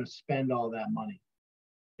that we're going to spend all that money.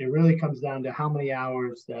 It really comes down to how many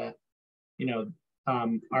hours that,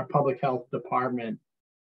 our public health department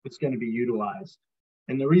is going to be utilized.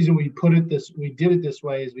 And the reason we did it this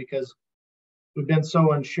way is because we've been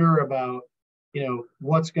so unsure about,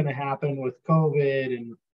 what's going to happen with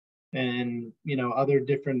COVID and other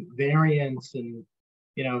different variants. And,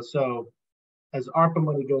 so as ARPA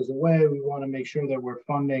money goes away, we want to make sure that we're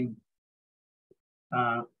funding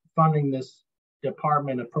this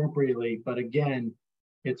department appropriately. But again,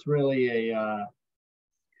 it's really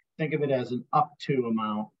think of it as an up to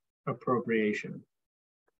amount appropriation.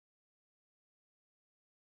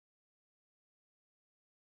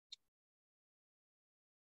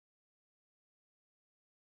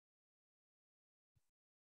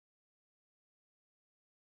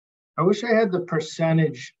 I wish I had the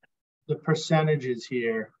percentages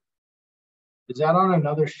here. Is that on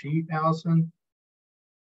another sheet, Allison?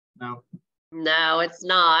 No. No, it's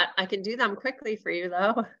not. I can do them quickly for you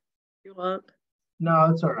though, if you want.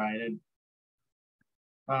 No, it's all right.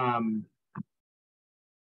 I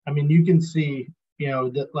mean, you can see,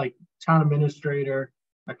 that like town administrator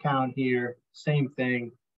account here, same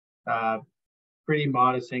thing, pretty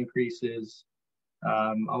modest increases.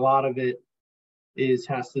 A lot of it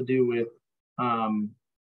has to do with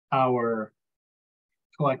our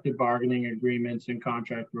collective bargaining agreements and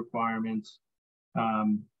contract requirements.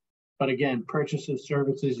 But again, purchase of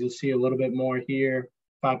services, you'll see a little bit more here,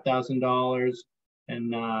 $5,000.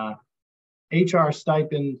 And HR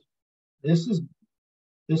stipend, this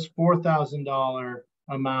 $4,000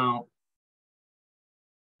 amount.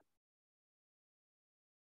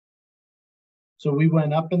 So we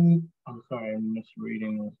went up in, I'm sorry, I'm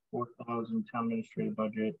misreading this, 4,000 town administrative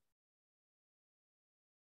budget.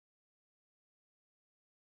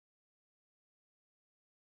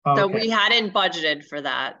 So we hadn't budgeted for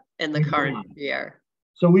that in the current year.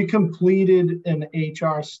 So we completed an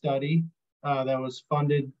HR study that was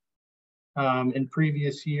funded In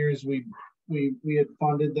previous years, we had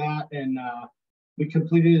funded that, and we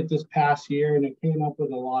completed it this past year, and it came up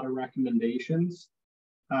with a lot of recommendations.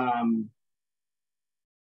 And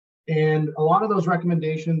a lot of those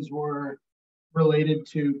recommendations were related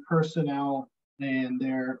to personnel and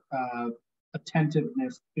their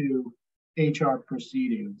attentiveness to HR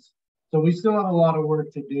proceedings. So we still have a lot of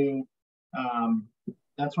work to do.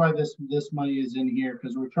 That's why this money is in here,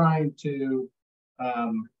 because we're trying to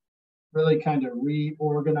really kind of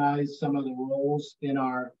reorganize some of the roles in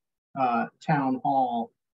our town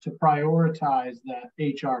hall to prioritize that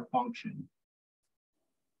HR function,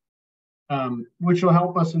 which will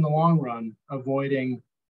help us in the long run, avoiding,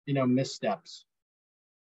 missteps.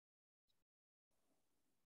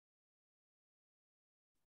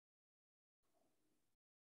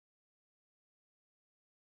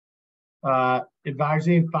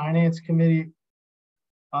 Advisory and Finance Committee.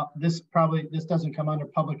 This doesn't come under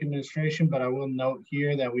public administration, but I will note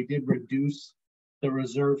here that we did reduce the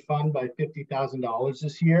reserve fund by $50,000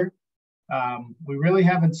 this year. We really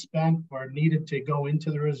haven't spent or needed to go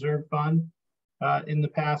into the reserve fund in the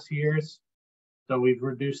past years. So we've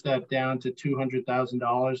reduced that down to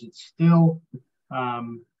 $200,000. It's still,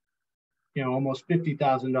 almost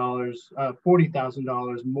 $50,000,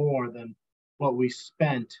 $40,000 more than what we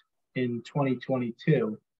spent in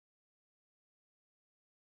 2022.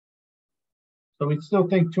 So we still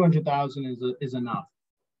think 200,000 is enough.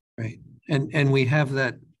 Right, and we have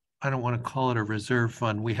that. I don't want to call it a reserve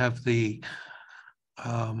fund. We have the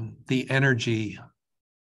energy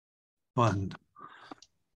fund.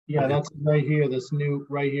 Yeah, that's right here. This new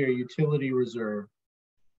right here, utility reserve.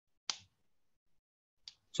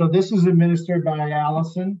 So this is administered by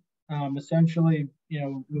Allison. Essentially,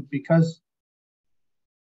 because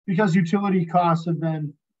utility costs have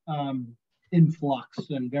been in flux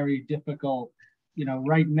and very difficult.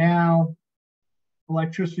 Right now,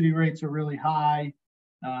 electricity rates are really high.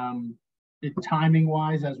 Timing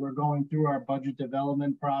wise, as we're going through our budget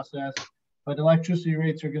development process, but electricity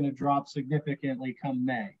rates are going to drop significantly come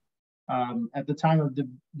May. At the time of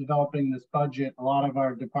developing this budget, a lot of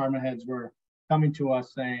our department heads were coming to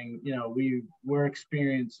us saying, we're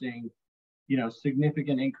experiencing,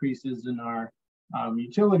 significant increases in our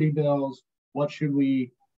utility bills. What should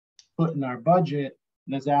we put in our budget?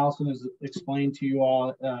 And as Allison has explained to you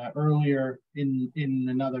all earlier in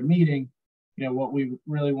another meeting, what we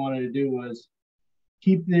really wanted to do was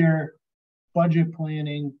keep their budget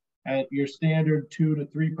planning at your standard 2 to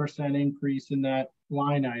 3% increase in that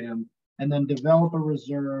line item, and then develop a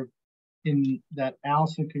reserve in that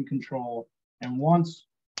Allison can control. And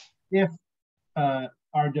if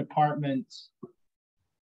our departments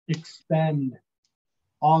expend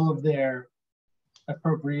all of their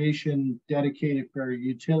appropriation dedicated for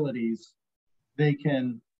utilities, they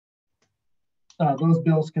can, those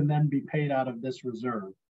bills can then be paid out of this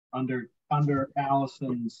reserve under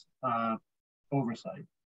Allison's oversight.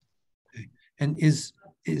 Okay. And is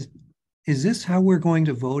this how we're going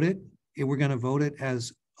to vote it? We're going to vote it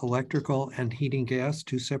as electrical and heating gas,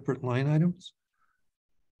 2 separate line items?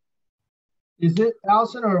 Is it,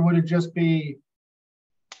 Allison, or would it just be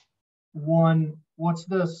one? What's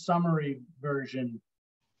the summary version?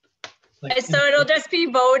 So it'll just be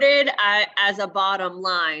voted as a bottom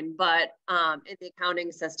line, but in the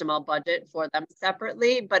accounting system, I'll budget for them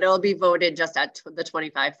separately, but it'll be voted just at the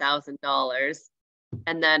 $25,000.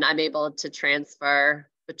 And then I'm able to transfer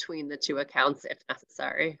between the 2 accounts if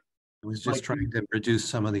necessary. I was just trying to reduce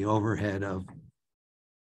some of the overhead of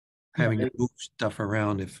having to move stuff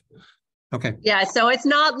around okay. Yeah, so it's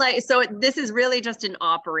not like, this is really just an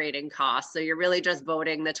operating cost. So you're really just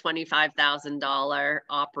voting the $25,000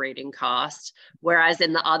 operating cost. Whereas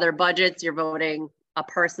in the other budgets, you're voting a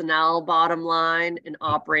personnel bottom line, an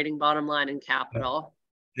operating bottom line, and capital.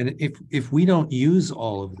 And if we don't use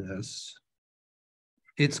all of this,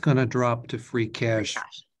 it's going to drop to free cash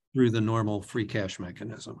through the normal free cash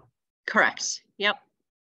mechanism. Correct. Yep.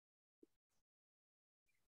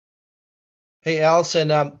 Hey, Allison,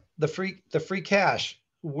 the free cash,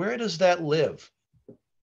 where does that live?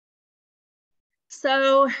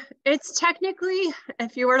 So it's technically,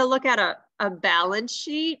 if you were to look at a balance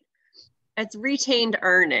sheet, it's retained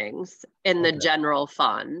earnings in the general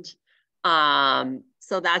fund.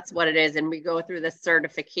 So that's what it is. And we go through the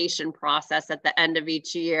certification process at the end of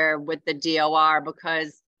each year with the DOR,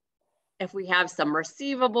 because if we have some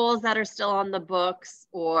receivables that are still on the books,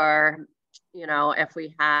 or if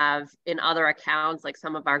we have in other accounts, like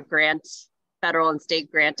some of our federal and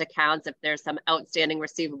state grant accounts, if there's some outstanding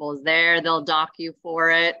receivables there, they'll dock you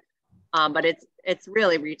for it. But it's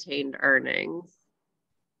really retained earnings.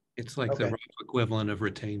 It's like Okay. the rough equivalent of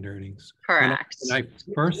retained earnings. Correct. When I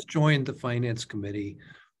first joined the finance committee,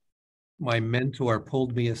 my mentor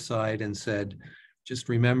pulled me aside and said, just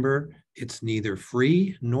remember, it's neither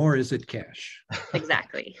free nor is it cash.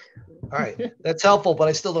 Exactly. All right. That's helpful, but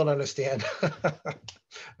I still don't understand.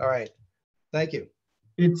 All right. Thank you.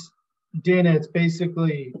 It's, Dana, it's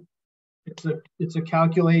basically, it's a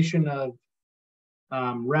calculation of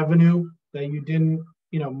revenue that you didn't,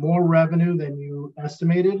 more revenue than you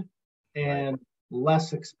estimated and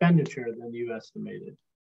less expenditure than you estimated.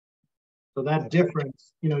 So that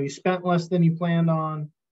difference, you spent less than you planned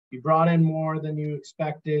on, you brought in more than you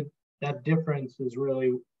expected. That difference is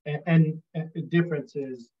really, and the difference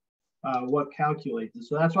is what calculates it.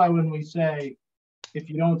 So that's why when we say, if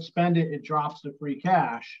you don't spend it, it drops to free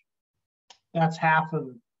cash. That's half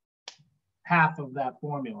of that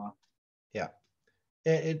formula. Yeah.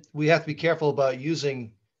 We have to be careful about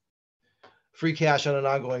using free cash on an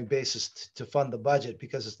ongoing basis to fund the budget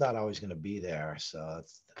because it's not always going to be there. So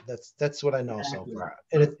that's what I know Exactly. so far.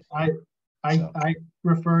 And I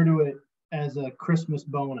refer to it as a Christmas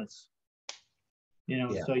bonus.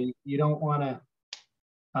 So you don't want to,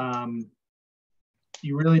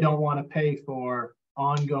 you really don't want to pay for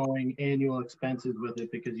ongoing annual expenses with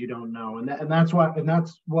it because you don't know. And that's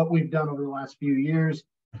what we've done over the last few years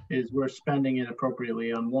is we're spending it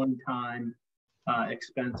appropriately on one-time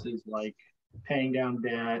expenses like paying down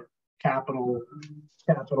debt, capital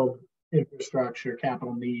infrastructure,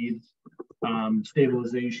 capital needs,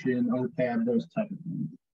 stabilization, OPEB, those type of things.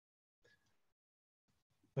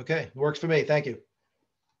 Okay, works for me. Thank you.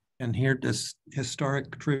 And here, this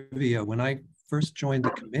historic trivia. When I first joined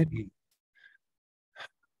the committee,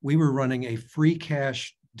 we were running a free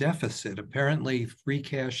cash deficit. Apparently, free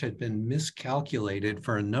cash had been miscalculated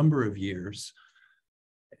for a number of years,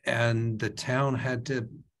 and the town had to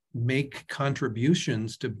make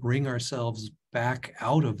contributions to bring ourselves back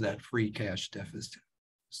out of that free cash deficit.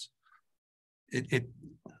 It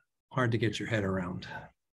hard to get your head around.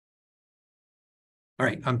 All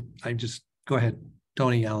right, I just go ahead,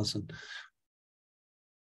 Tony, Allison.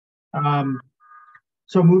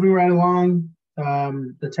 So moving right along,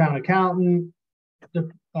 the town accountant, the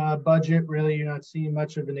budget, really you're not seeing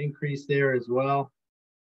much of an increase there as well.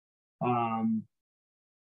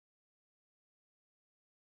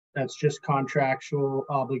 That's just contractual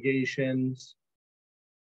obligations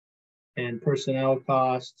and personnel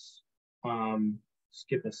costs.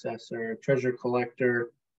 Skip assessor, treasurer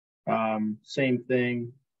collector, same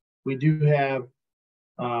thing. We do have,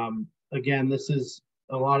 again,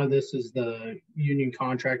 a lot of this is the union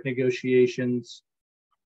contract negotiations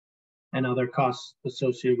and other costs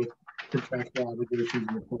associated with contractual obligations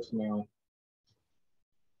and personnel.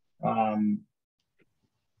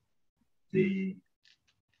 The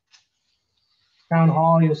town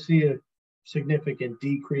hall, you'll see a significant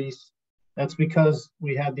decrease. That's because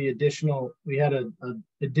we had additional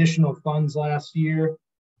funds last year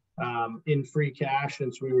in free cash,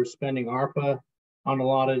 since we were spending ARPA on a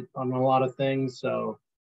lot of things. So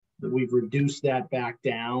we've reduced that back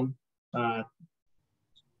down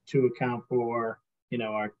to account for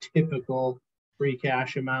our typical free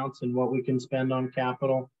cash amounts and what we can spend on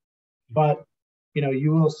capital. But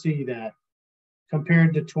you will see that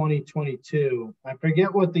compared to 2022, I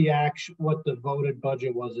forget what the voted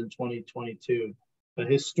budget was in 2022,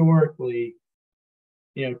 but historically,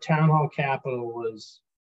 town hall capital was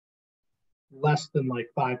less than like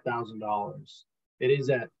 $5,000. It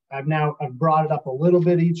is I've brought it up a little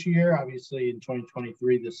bit each year. Obviously in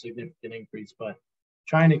 2023, the significant increase, but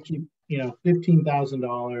trying to keep,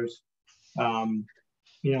 $15,000,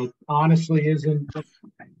 honestly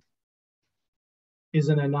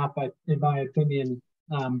isn't enough, in my opinion.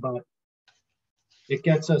 But it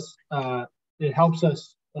gets us, it helps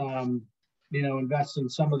us, invest in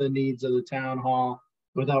some of the needs of the town hall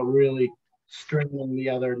without really stringing the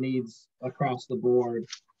other needs across the board.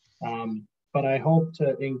 But I hope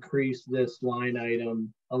to increase this line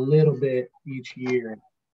item a little bit each year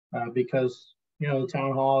because, the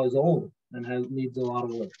town hall is old and needs a lot of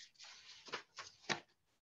work.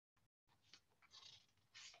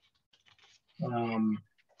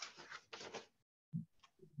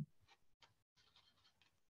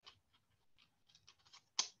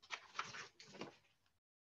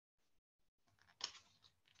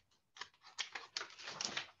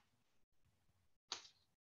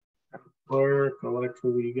 Clerk,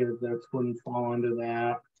 electrical, that's going to fall under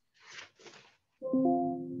that.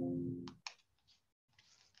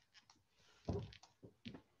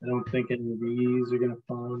 I don't think any of these are going to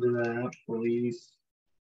fall under that. Police.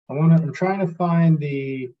 I'm trying to find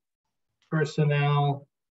the personnel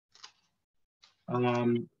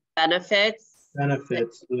Benefits.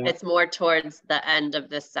 Benefits. Yeah. It's more towards the end of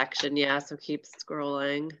this section. Yeah. So keep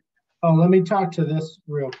scrolling. Oh, let me talk to this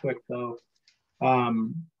real quick though.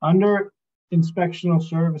 Under inspectional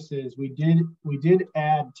services, we did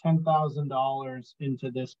add $10,000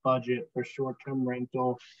 into this budget for short-term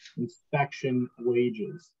rental inspection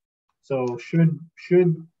wages. So should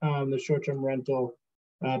the short-term rental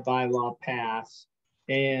bylaw pass,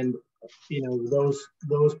 and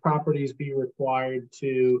those properties be required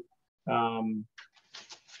to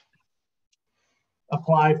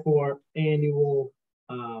apply for annual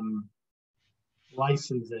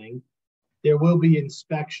licensing, there will be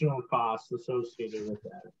inspectional costs associated with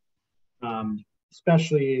that,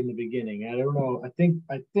 especially in the beginning. I don't know. I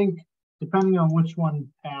think depending on which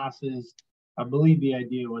one passes, I believe the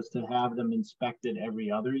idea was to have them inspected every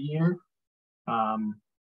other year. Now,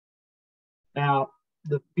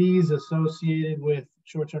 the fees associated with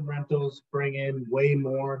short-term rentals bring in way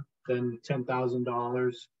more than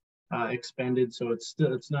 $10,000 expended, so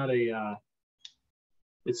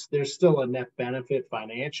there's still a net benefit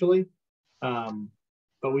financially.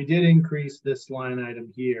 But we did increase this line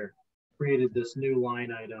item here, created this new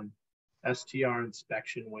line item, STR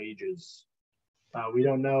inspection wages. We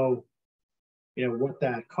don't know, what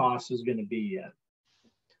that cost is going to be yet,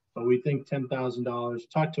 but we think $10,000.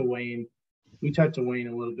 Talk to Wayne. We talked to Wayne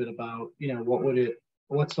a little bit about,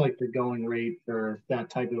 what's like the going rate for that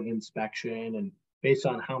type of inspection, and based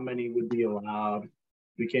on how many would be allowed,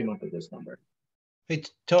 we came up with this number. Hey,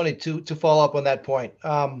 Tony, to follow up on that point,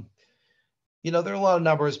 there are a lot of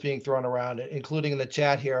numbers being thrown around, including in the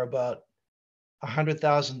chat here about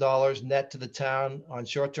 $100,000 net to the town on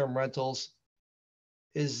short-term rentals.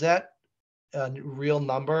 Is that a real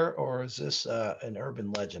number, or is this an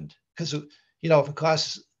urban legend? Because, if it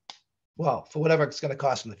costs, well, for whatever it's going to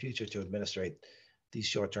cost in the future to administrate these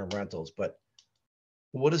short-term rentals, but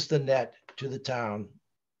what is the net to the town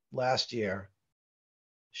last year,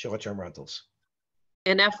 short-term rentals?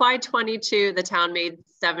 In FY22, the town made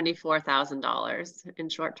 $74,000 in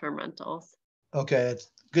short-term rentals. Okay, it's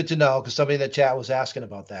good to know, because somebody in the chat was asking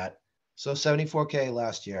about that. So 74K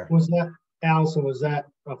last year. Was that, Allison, was that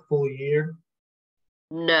a full year?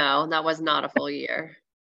 No, that was not a full year.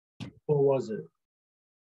 Or was it?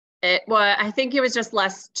 I think it was just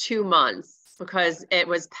less 2 months, because it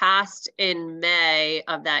was passed in May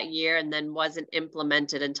of that year and then wasn't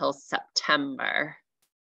implemented until September.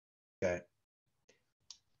 Okay.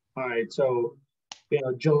 All right, so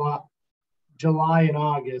July and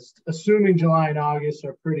August, assuming July and August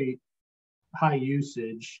are pretty high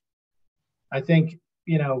usage, I think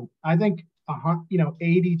 $80,000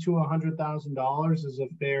 to $100,000 is a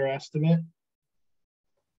fair estimate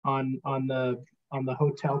on the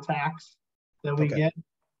hotel tax that we get.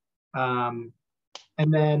 And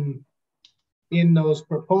then in those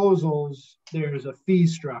proposals, there's a fee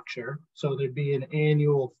structure. So there'd be an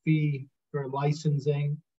annual fee for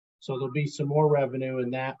licensing. So there'll be some more revenue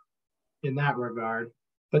in that regard.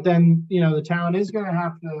 But then, the town is going to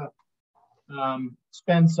have to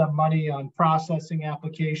spend some money on processing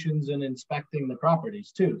applications and inspecting the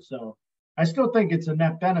properties too. So I still think it's a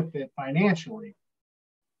net benefit financially,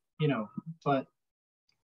 but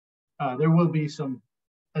there will be some,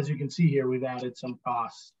 as you can see here, we've added some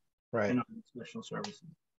costs right in special services.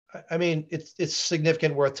 I mean, it's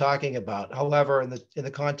significant, worth talking about. However, in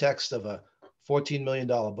the context of a $14 million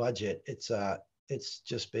budget, it's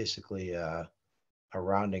just basically a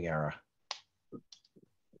rounding error.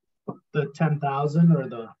 The 10,000 or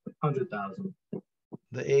the 100,000?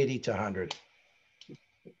 The 80 to 100.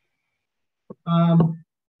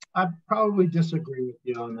 I probably disagree with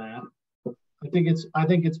you on that. I think it's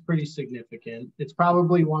pretty significant. It's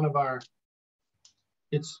probably one of our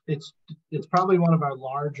probably one of our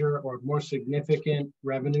larger or more significant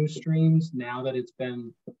revenue streams now that it's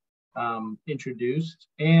been introduced.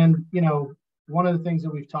 And one of the things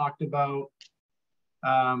that we've talked about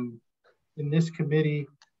in this committee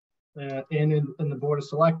and in the Board of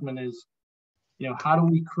Selectmen is, how do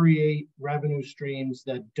we create revenue streams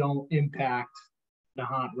that don't impact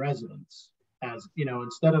Nahant residents? As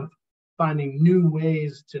instead of finding new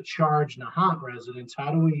ways to charge Nahant residents,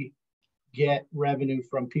 how do we get revenue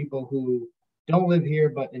from people who don't live here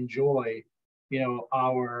but enjoy,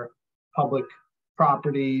 our public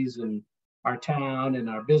properties and our town and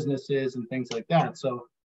our businesses and things like that? So,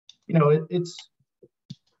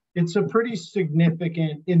 it's a pretty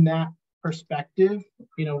significant in that perspective,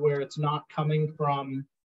 where it's not coming from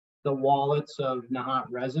the wallets of Nahant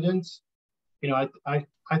residents. I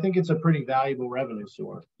think it's a pretty valuable revenue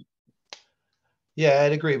source. Yeah,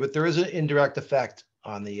 I'd agree, but there is an indirect effect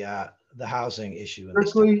on the housing issue.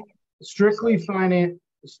 Strictly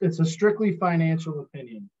it's a strictly financial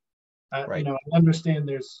opinion. Right. You know, I understand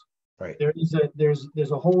there's Right.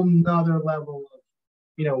 there's a whole nother level of,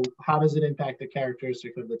 you know, how does it impact the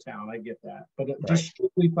characteristic of the town? I get that, but just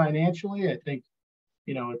strictly financially, I think,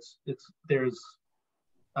 you know, there's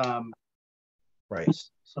right,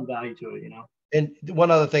 some value to it, you know. And one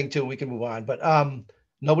other thing too, we can move on, but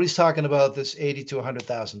nobody's talking about this $80,000 to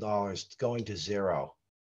 $100,000 going to zero.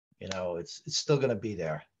 You know, it's still going to be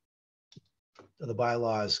there. The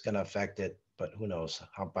bylaw is going to affect it, but who knows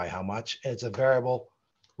by how much. And it's a variable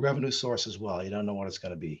revenue source as well. You don't know what it's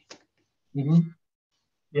going to be. Mm-hmm.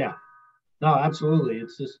 Yeah, no, absolutely.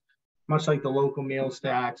 It's just much like the local meals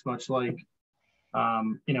tax, much like,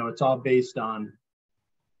 you know, it's all based on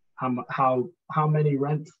how many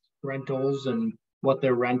rentals and what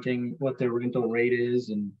they're renting, what their rental rate is.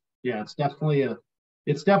 And yeah, it's definitely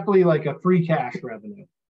like a free cash revenue.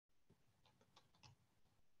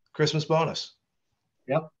 Christmas bonus.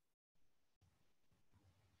 Yep.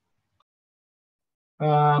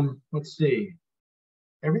 Let's see.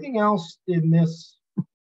 Everything else in this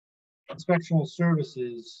inspectional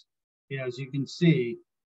services, you know, as you can see,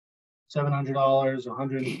 $700,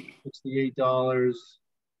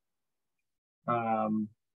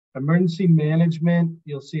 $168. Emergency management,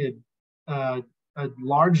 you'll see a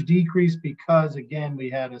large decrease because, again, we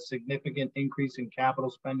had a significant increase in capital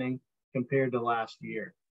spending compared to last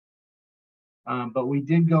year. But we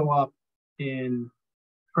did go up in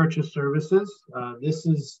purchase services.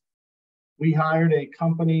 We hired a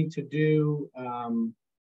company to do,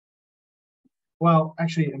 well,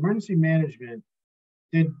 actually, emergency management.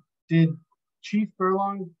 Did Chief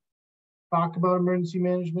Furlong talk about emergency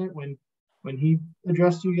management when he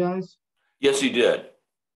addressed you guys? Yes, he did.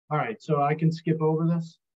 All right, so I can skip over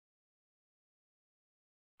this.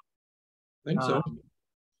 I think so.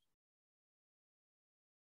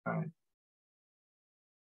 All right.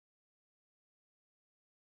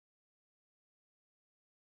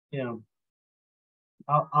 You know,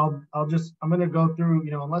 I'm going to go through,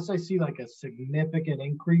 you know, unless I see like a significant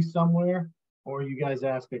increase somewhere or you guys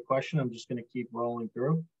ask a question, I'm just going to keep rolling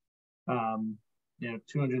through. You know,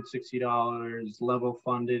 $260 level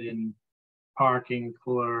funded in parking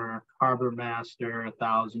clerk, harbor master,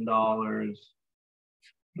 $1,000,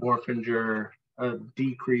 Warfinger, a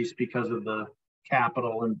decrease because of the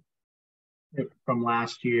capital and from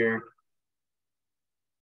last year.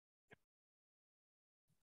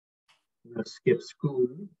 I'm going to skip school.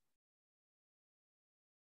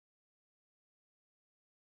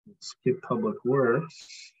 Skip public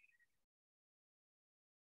works.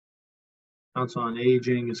 Council on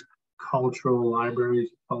Aging is cultural,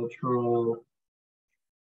 libraries, cultural.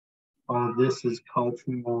 All of this is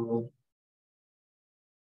cultural.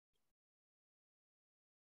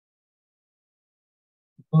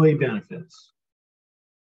 Employee benefits.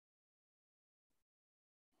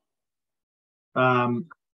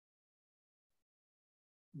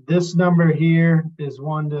 This number here is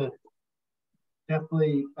one to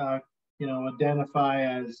definitely, you know, identify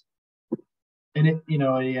as, you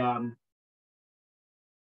know,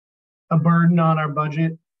 a burden on our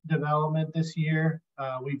budget development this year.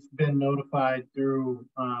 We've been notified through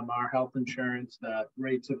our health insurance that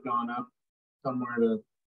rates have gone up somewhere to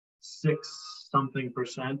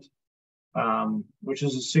 6-something%, which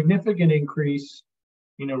is a significant increase.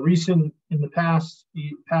 You know, in the past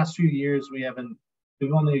few years,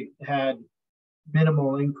 we've only had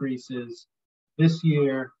minimal increases. This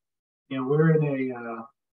year, you know, we're in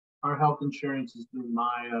our health insurance is through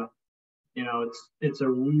Maya. You know, it's a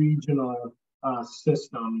regional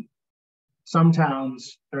system. Some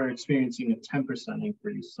towns are experiencing a 10%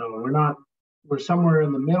 increase. So we're somewhere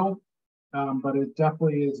in the middle, but it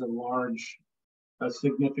definitely is a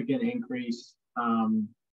significant increase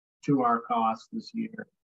to our cost this year,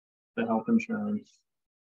 the health insurance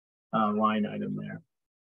line item there.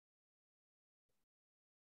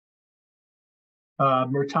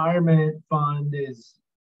 Retirement fund is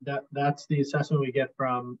that's the assessment we get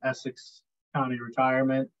from Essex County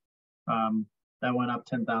Retirement. That went up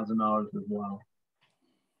 $10,000 as well.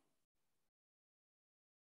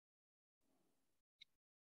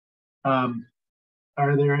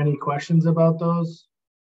 Are there any questions about those?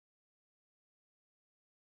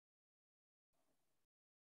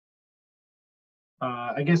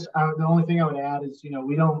 I guess the only thing I would add is, you know,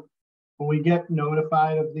 when we get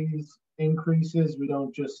notified of these increases, we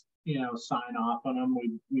don't just, you know, sign off on them.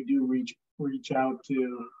 We do reach out to,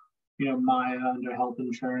 you know, Maya under health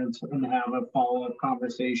insurance and have a follow-up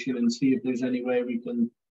conversation and see if there's any way we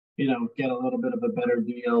can, you know, get a little bit of a better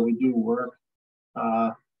deal. We do work,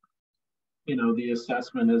 you know, the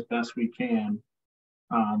assessment as best we can.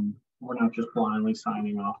 we're not just blindly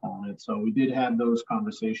signing off on it. So we did have those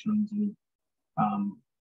conversations, and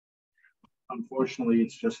unfortunately,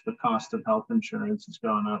 it's just the cost of health insurance has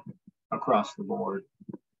gone up across the board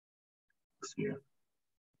this year.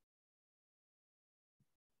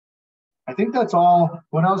 I think that's all.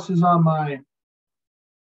 What else is on my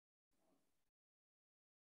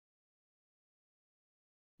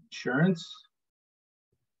insurance?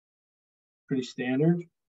 Pretty standard.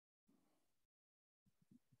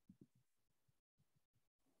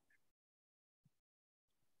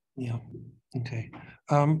 Yeah, okay.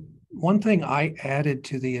 One thing I added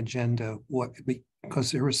to the agenda,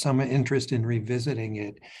 because there was some interest in revisiting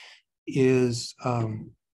it, is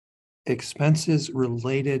expenses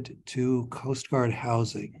related to Coast Guard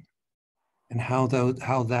housing and how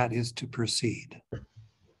that is to proceed.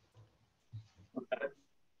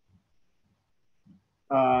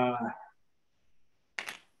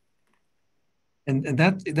 And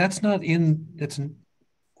that's not in,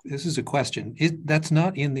 this is a question. That's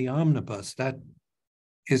not in the omnibus. That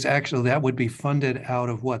is actually, that would be funded out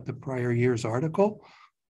of what, the prior year's article?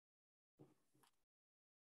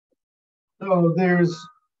 So there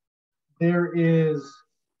is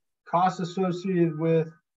costs associated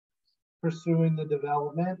with pursuing the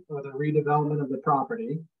development or the redevelopment of the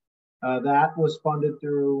property. That was funded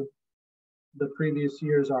through the previous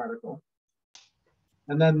year's article.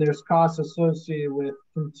 And then there's costs associated with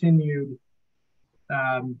continued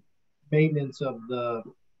maintenance of the,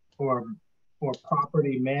 or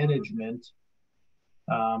property management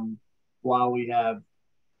while we have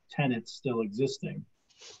tenants still existing.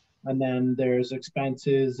 And then there's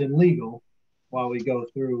expenses in legal while we go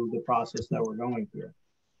through the process that we're going through.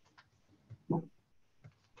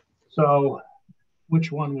 So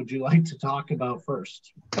which one would you like to talk about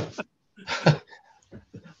first?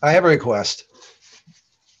 I have a request.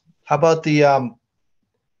 How about the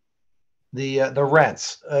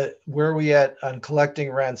rents? Where are we at on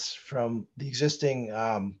collecting rents from the existing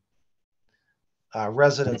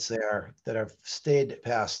residents there that have stayed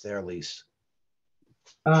past their lease?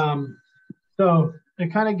 So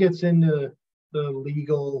it kind of gets into the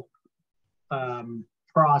legal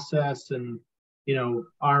process and, you know,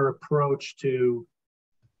 our approach to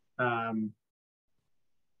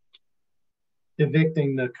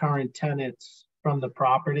evicting the current tenants from the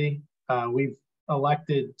property. We've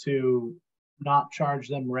elected to not charge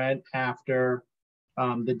them rent after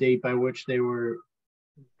the date by which they were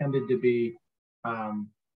intended to be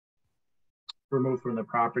removed from the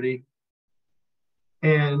property.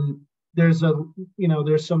 And there's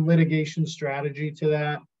there's some litigation strategy to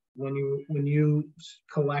that. When you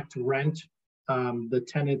collect rent, the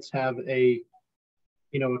tenants have a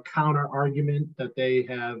counter argument that they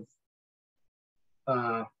have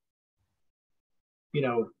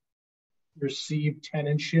received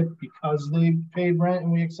tenantship because they paid rent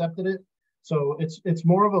and we accepted it. So it's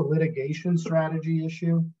more of a litigation strategy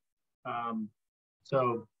issue.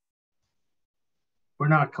 So we're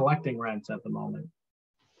not collecting rents at the moment.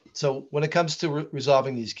 So when it comes to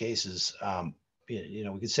resolving these cases,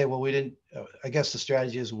 we could say, well, we didn't, I guess the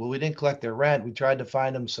strategy is, well, we didn't collect their rent. We tried to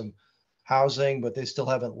find them some housing, but they still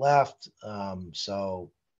haven't left.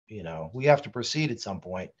 So, we have to proceed at some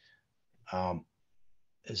point.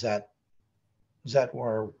 Is that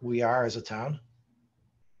where we are as a town?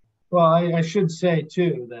 Well, I should say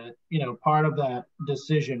too that, part of that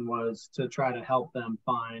decision was to try to help them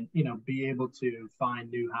find, be able to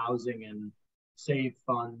find new housing and save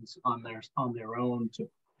funds on their own to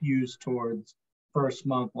use towards first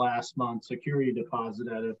month, last month security deposit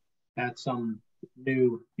at some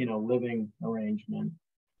new, living arrangement.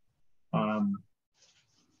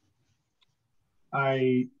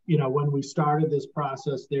 When we started this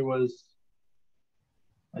process, there was,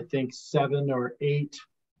 I think, 7 or 8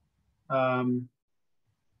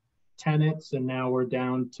 tenants, and now we're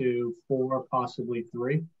down to 4, possibly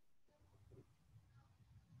 3.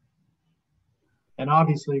 And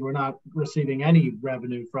obviously, we're not receiving any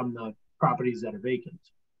revenue from the properties that are vacant.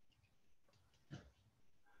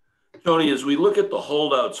 Tony, as we look at the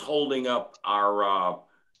holdouts holding up our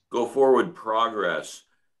go forward progress,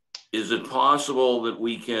 is it possible that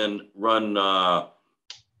we can run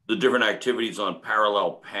the different activities on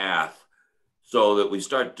parallel path so that we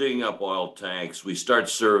start digging up oil tanks, we start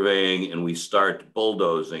surveying, and we start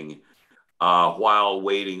bulldozing while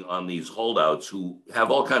waiting on these holdouts who have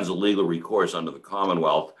all kinds of legal recourse under the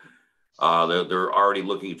Commonwealth? They're already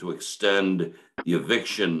looking to extend the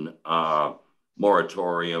eviction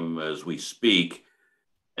moratorium as we speak.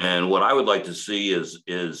 And what I would like to see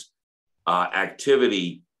is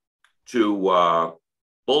activity to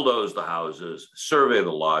bulldoze the houses, survey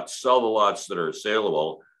the lots, sell the lots that are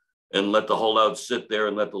saleable, and let the holdouts sit there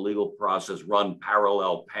and let the legal process run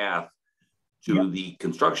parallel path to the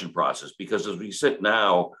construction process. Because as we sit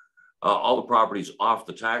now, all the property's off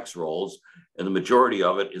the tax rolls and the majority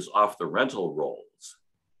of it is off the rental rolls.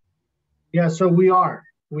 Yeah, so we are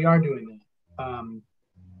doing that.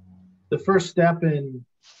 The first step in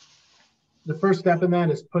that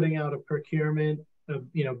is putting out a procurement of,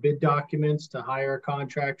 bid documents to hire a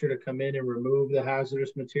contractor to come in and remove the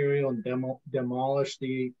hazardous material and demolish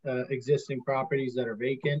the existing properties that are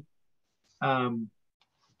vacant.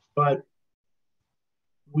 But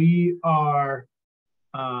we are,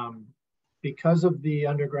 because of the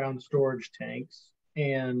underground storage tanks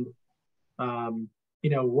and,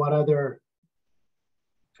 what other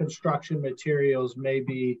construction materials may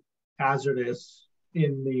be hazardous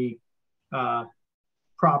in the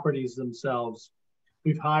properties themselves,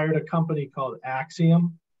 we've hired a company called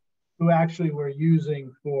Axiom, who actually we're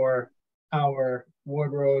using for our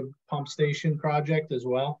Ward Road pump station project as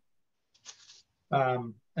well.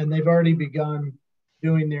 And they've already begun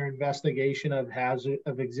doing their investigation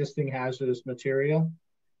of existing hazardous material.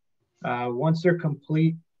 Once they're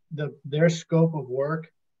complete their scope of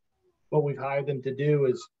work, what we've hired them to do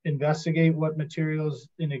is investigate what materials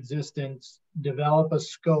in existence, develop a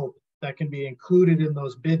scope that can be included in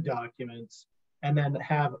those bid documents, and then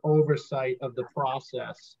have oversight of the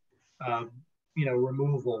process of,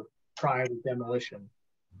 removal prior to demolition.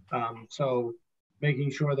 So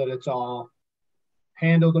making sure that it's all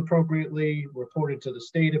handled appropriately, reported to the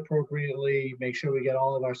state appropriately, make sure we get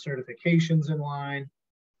all of our certifications in line.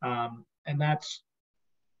 And that's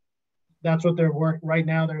what they're right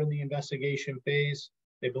now. They're in the investigation phase.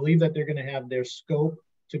 They believe that they're going to have their scope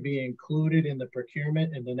to be included in the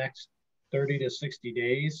procurement in the next 30 to 60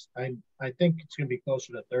 days. I think it's going to be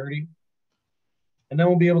closer to 30. And then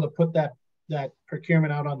we'll be able to put that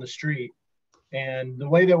procurement out on the street. And the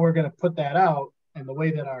way that we're going to put that out, and the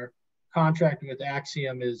way that our contract with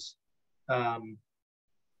Axiom is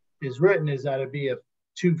written, is that it'd be a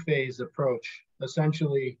two-phase approach.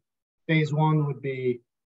 Essentially, phase one would be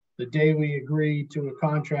the day we agree to a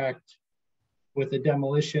contract with the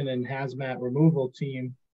demolition and hazmat removal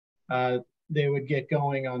team, they would get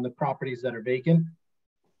going on the properties that are vacant.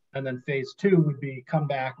 And then phase two would be come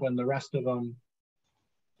back when the rest of them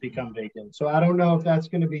become vacant. So I don't know if that's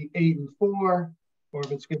going to be 8 and 4, or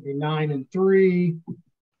if it's going to be 9 and 3,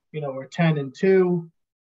 or 10 and 2.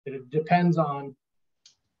 It depends on,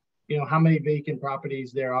 how many vacant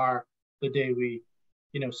properties there are the day we,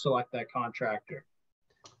 select that contractor.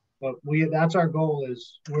 But that's our goal,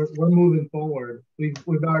 is we're moving forward. We've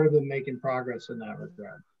already been making progress in that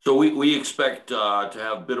regard. So we expect to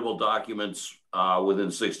have biddable documents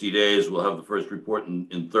within 60 days. We'll have the first report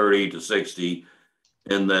in 30 to 60,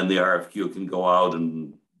 and then the RFQ can go out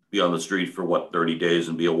and be on the street for 30 days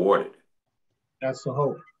and be awarded. That's the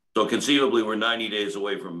hope. So conceivably, we're 90 days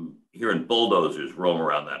away from hearing bulldozers roam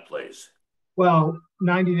around that place. Well,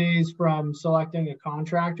 90 days from selecting a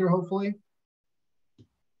contractor, hopefully.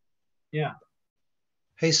 Yeah.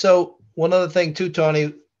 Hey, so one other thing too,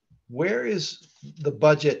 Tony, where is the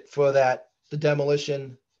budget for the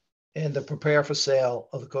demolition and the prepare for sale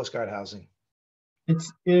of the Coast Guard housing?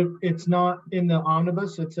 It's not in the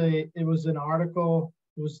omnibus. It was an article.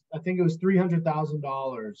 I think it was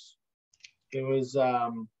 $300,000. It was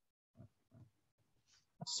a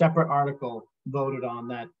separate article voted on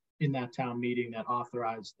that in that town meeting that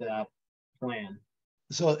authorized that plan.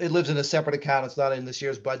 So it lives in a separate account. It's not in this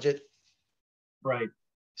year's budget. Right.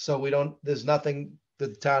 So there's nothing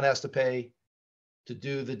that the town has to pay to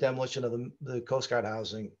do the demolition of the Coast Guard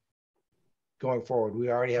housing going forward. We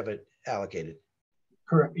already have it allocated.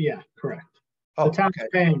 Correct. Yeah, correct. Oh, the town's okay.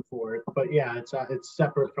 paying for it, but yeah, it's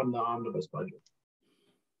separate from the omnibus budget.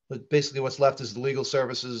 But basically what's left is the legal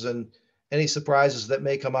services and any surprises that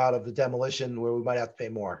may come out of the demolition where we might have to pay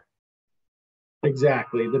more.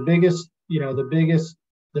 Exactly. The big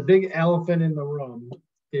elephant in the room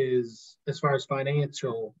is, as far as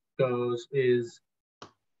financial goes, is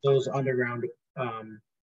those underground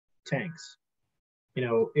tanks.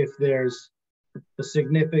 If there's a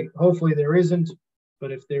significant, hopefully there isn't,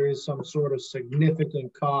 but if there is some sort of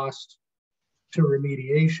significant cost to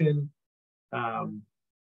remediation,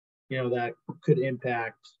 that could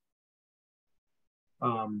impact,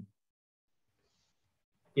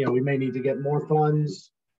 we may need to get more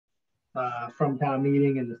funds from town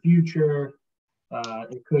meeting in the future.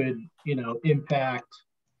 It could, impact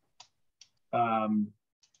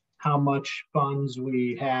how much funds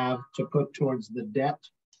we have to put towards the debt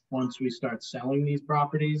once we start selling these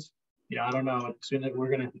properties. I don't know.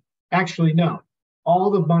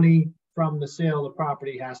 All the money from the sale of the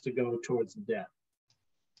property has to go towards the debt.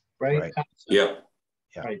 right? Yeah.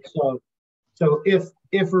 Right. So if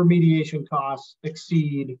remediation costs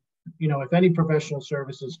exceed, if any professional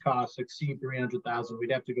services costs exceed 300,000,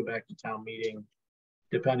 we'd have to go back to town meeting,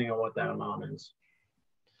 depending on what that amount is.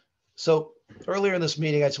 So earlier in this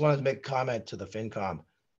meeting, I just wanted to make a comment to the FinCom.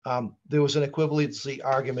 There was an equivalency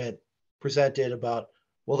argument presented about,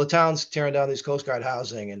 well, the town's tearing down these Coast Guard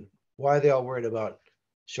housing and why are they all worried about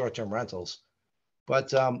short-term rentals? But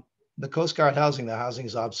the Coast Guard housing, the housing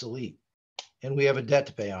is obsolete and we have a debt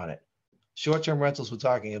to pay on it. Short-term rentals, we're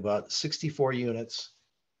talking about 64 units.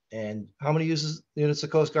 And how many units of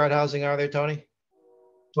Coast Guard housing are there, Tony?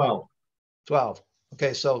 12. 12.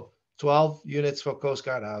 Okay, so 12 units for Coast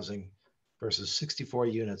Guard housing versus 64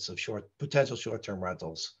 units of potential short-term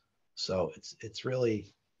rentals. So it's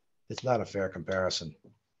really, it's not a fair comparison.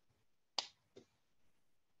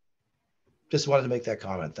 Just wanted to make that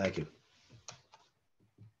comment. Thank you.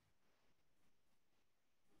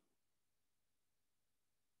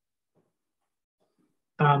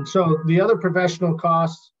 So the other professional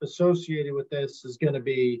costs associated with this is going to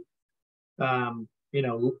be,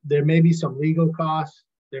 there may be some legal costs.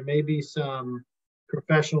 There may be some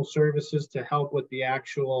professional services to help with the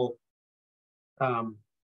actual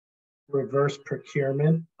reverse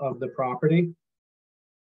procurement of the property.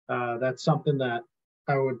 That's something that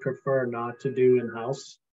I would prefer not to do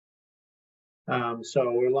in-house.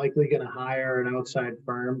 So we're likely going to hire an outside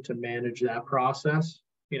firm to manage that process,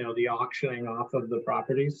 the auctioning off of the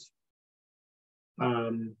properties.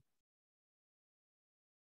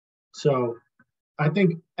 So I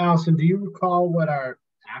think, Allison, do you recall what our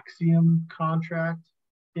Axiom contract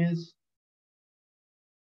is?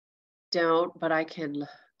 Don't, but I can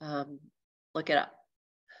look it up.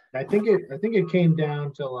 I think it came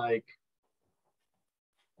down to like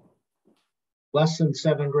less than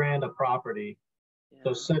 $7,000 a property. Yeah.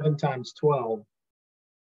 So 7 times 12,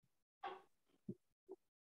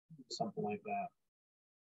 something like that.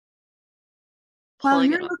 While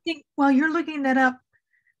you're looking that up,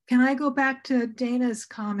 can I go back to Dana's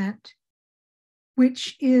comment,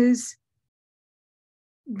 which is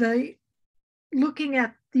looking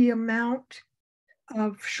at the amount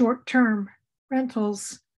of short-term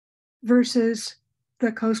rentals versus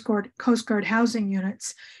the Coast Guard housing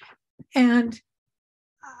units. And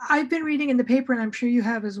I've been reading in the paper, and I'm sure you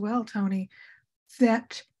have as well, Tony,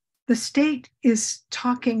 that the state is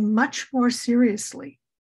talking much more seriously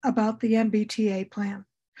about the MBTA plan.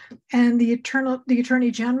 And the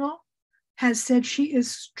Attorney General has said she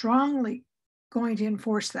is strongly going to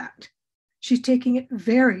enforce that. She's taking it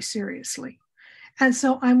very seriously. And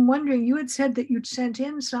so I'm wondering, you had said that you'd sent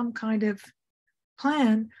in some kind of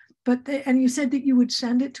plan, and you said that you would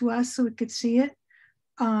send it to us so we could see it.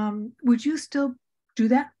 Would you still do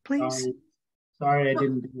that, please? Sorry, I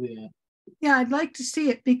didn't do that. Yeah, I'd like to see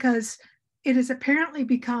it because it has apparently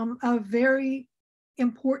become a very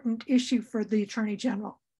important issue for the Attorney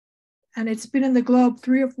General. And it's been in the Globe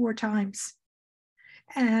 3 or 4 times.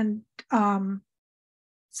 And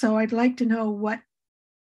so I'd like to know what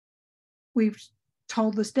we've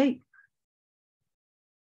told the state.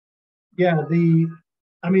 Yeah, the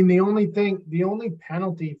only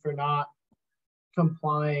penalty for not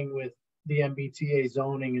complying with the MBTA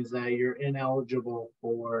zoning is that you're ineligible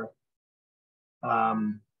for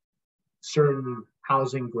certain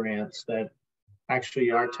housing grants that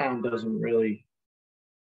actually our town doesn't really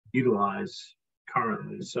utilize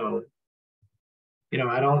currently. So,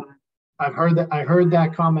 I heard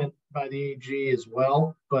that comment by the AG as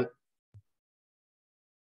well, but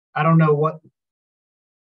I don't know what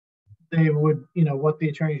they would, what the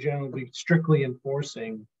Attorney General would be strictly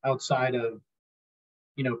enforcing outside of,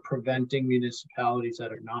 preventing municipalities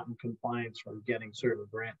that are not in compliance from getting certain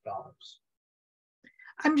grant dollars.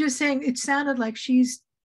 I'm just saying it sounded like she's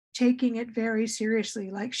taking it very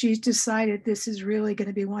seriously, like she's decided this is really going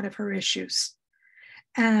to be one of her issues.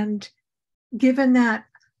 And given that,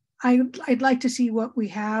 I'd like to see what we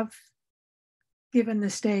have given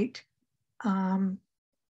the state. And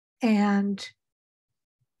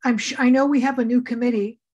I know we have a new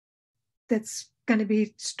committee that's going to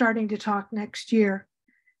be starting to talk next year.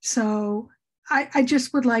 So I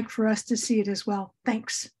just would like for us to see it as well.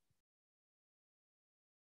 Thanks.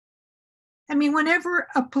 I mean, whenever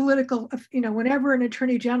whenever an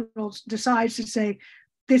Attorney General decides to say,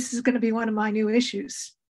 this is going to be one of my new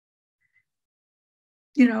issues,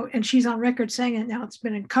 and she's on record saying it now, it's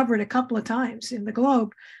been covered a couple of times in the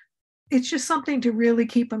Globe. It's just something to really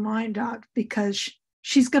keep in mind of, because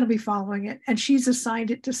she's going to be following it, and she's assigned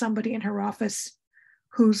it to somebody in her office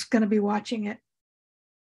who's going to be watching it.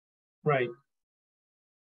 Right.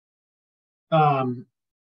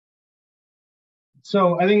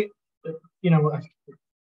 So I think,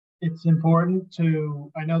 it's important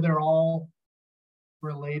to, I know they're all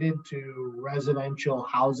related to residential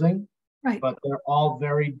housing, right? But they're all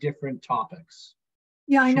very different topics.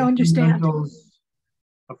 Yeah, I know, Short-term understand. rentals,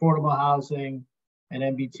 affordable housing, and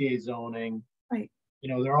MBTA zoning. Right.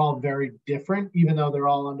 They're all very different, even though they're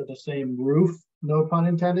all under the same roof, no pun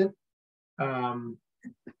intended.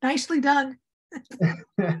 Nicely done.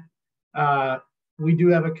 We do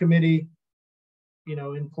have a committee,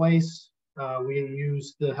 in place. We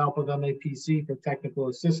use the help of MAPC for technical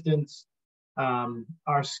assistance.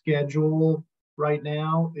 Our schedule right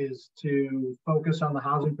now is to focus on the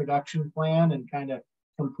housing production plan and kind of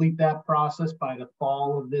complete that process by the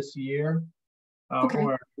fall of this year,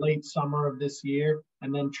 or late summer of this year,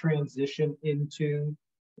 and then transition into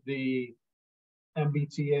the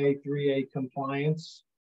MBTA 3A compliance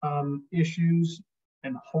issues,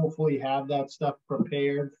 and hopefully have that stuff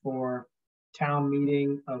prepared for town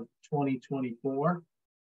meeting of 2024,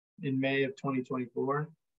 in May of 2024.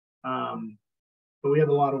 But we have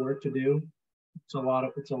a lot of work to do. It's a lot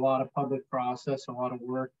of public process, a lot of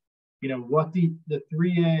work. What the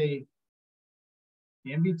 3A,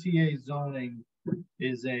 the MBTA zoning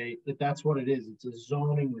is that's what it is. It's a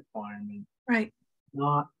zoning requirement, right?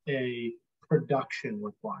 Not a production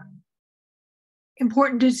requirement.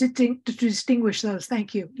 Important to distinguish those.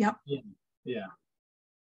 Thank you. Yep. Yeah.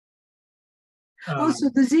 So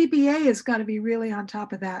the ZBA has got to be really on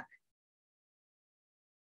top of that.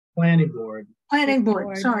 Planning board.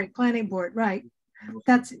 Sorry, planning board. Right.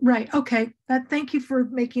 That's right. Okay. Thank you for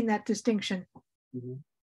making that distinction.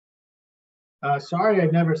 Mm-hmm. Sorry, I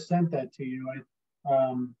never sent that to you.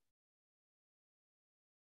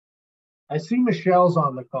 I see Michelle's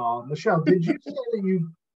on the call. Michelle, did you say that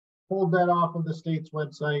you pulled that off of the state's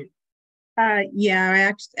website? Yeah,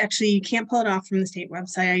 I actually you can't pull it off from the state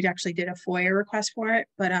website. I actually did a FOIA request for it,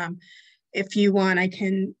 but if you want, I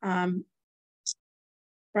can.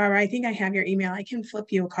 Barbara, I think I have your email. I can flip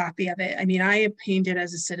you a copy of it. I mean, I obtained it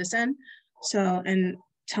as a citizen, and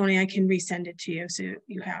Tony, I can resend it to you so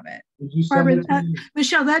you have it. Did you send it to me?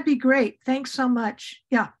 Michelle, that'd be great. Thanks so much.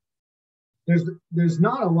 Yeah. There's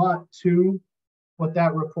not a lot to what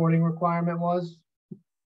that reporting requirement was.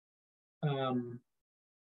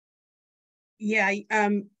 Yeah,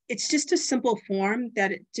 it's just a simple form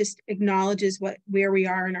that it just acknowledges where we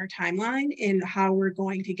are in our timeline and how we're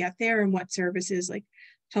going to get there and what services, like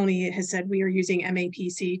Tony has said, we are using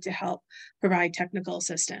MAPC to help provide technical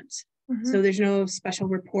assistance. Mm-hmm. So there's no special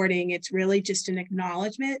reporting. It's really just an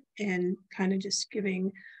acknowledgement and kind of just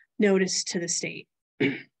giving notice to the state.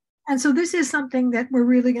 And so this is something that we're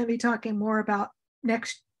really going to be talking more about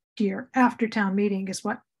next year after town meeting is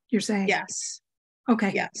what you're saying? Yes.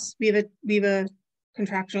 Okay. Yes, we have a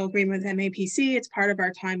contractual agreement with MAPC. It's part of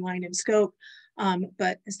our timeline and scope.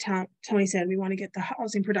 But as Tony said, we want to get the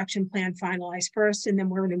housing production plan finalized first, and then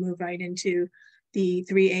we're going to move right into the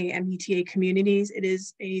 3A MBTA communities. It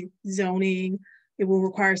is a zoning. It will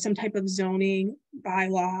require some type of zoning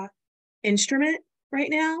bylaw instrument right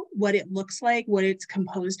now. What it looks like, what it's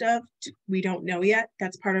composed of, we don't know yet.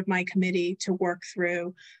 That's part of my committee to work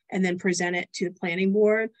through and then present it to the planning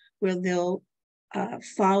board, where they'll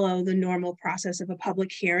follow the normal process of a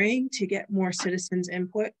public hearing to get more citizens'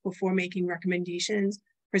 input before making recommendations,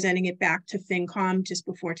 presenting it back to FinCom just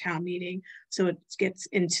before town meeting, so it gets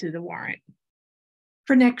into the warrant.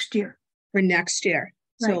 For next year? For next year.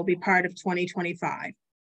 Right. So it'll be part of 2025.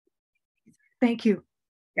 Thank you.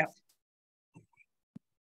 Yep.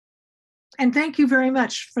 And thank you very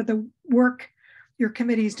much for the work your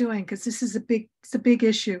committee is doing, because this is it's a big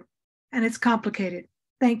issue and it's complicated.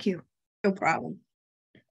 Thank you. No problem.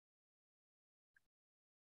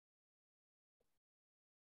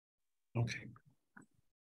 Okay.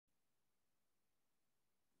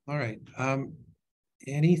 All right.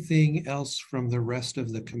 Anything else from the rest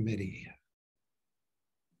of the committee?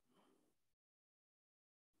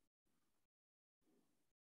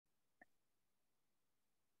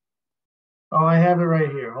 Oh, I have it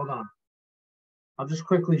right here. Hold on. I'll just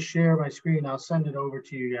quickly share my screen. I'll send it over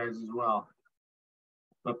to you guys as well.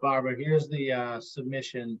 But Barbara, here's the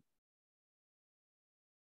submission.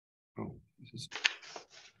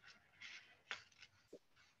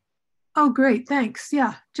 Oh, great. Thanks.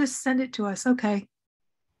 Yeah, just send it to us. Okay.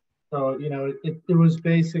 So, it was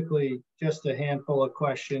basically just a handful of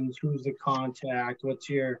questions. Who's the contact? What's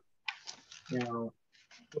your, we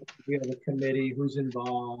have a committee, who's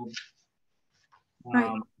involved?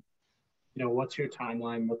 Right. What's your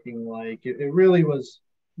timeline looking like? It really was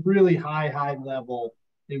really high level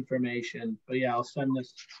information. But yeah, I'll send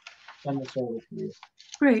this over to you.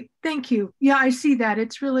 Great. Thank you. Yeah, I see that.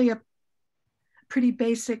 It's really a pretty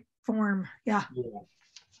basic form. Yeah.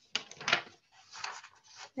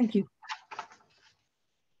 Thank you.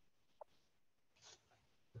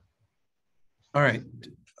 All right.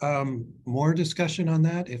 More discussion on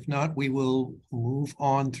that? If not, we will move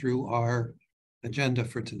on through our agenda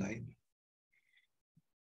for tonight.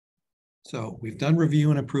 So we've done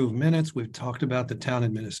review and approve minutes. We've talked about the town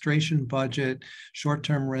administration budget,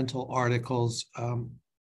 short-term rental articles.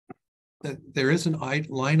 There is an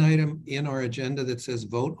line item in our agenda that says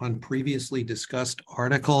vote on previously discussed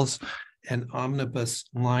articles and omnibus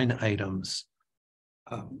line items.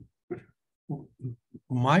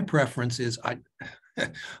 My preference is,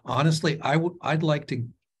 honestly, I'd like to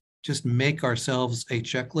just make ourselves a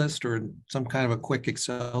checklist or some kind of a quick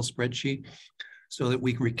Excel spreadsheet so that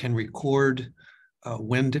we can record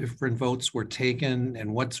when different votes were taken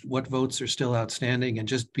and what votes are still outstanding, and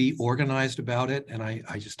just be organized about it. And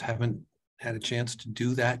I just haven't had a chance to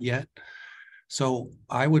do that yet. So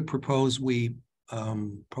I would propose we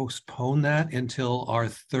postpone that until our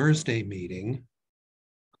Thursday meeting.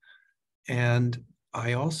 And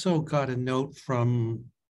I also got a note from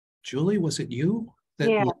Julie, was it you? That,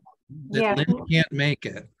 yeah. Lynn can't make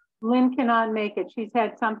it. Lynn cannot make it. She's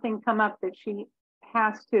had something come up that she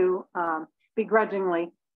has to begrudgingly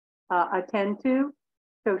attend to.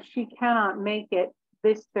 So she cannot make it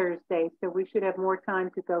this Thursday. So we should have more time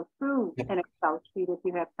to go through an Excel sheet if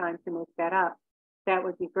you have time to make that up. That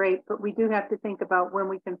would be great. But we do have to think about when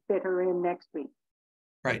we can fit her in next week.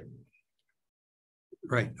 Right.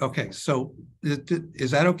 Right. Okay. So is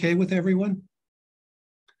that okay with everyone?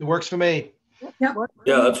 It works for me. Yep.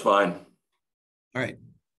 Yeah, that's fine. All right.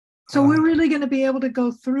 So we're really going to be able to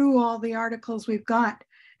go through all the articles we've got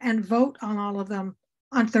and vote on all of them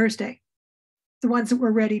on Thursday. The ones that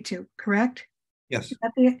we're ready to, correct? Yes. Is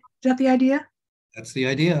that the idea? That's the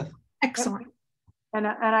idea. Excellent. And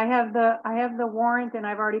I have the warrant, and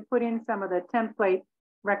I've already put in some of the template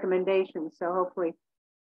recommendations. So hopefully,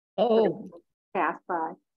 pass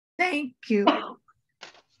by. Thank you.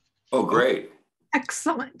 Oh, great.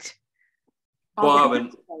 Excellent. Bob,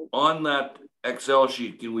 and on that Excel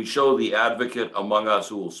sheet, can we show the advocate among us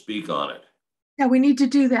who will speak on it? Yeah, we need to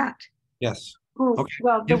do that. Yes. Okay.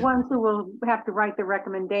 Well, the ones who will have to write the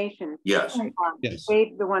recommendation. Yes. Yes.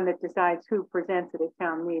 Dave's the one that decides who presents it at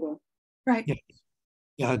town meeting. Right. Yes.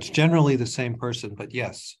 Yeah, it's generally the same person, but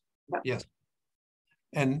yes. Yep. Yes.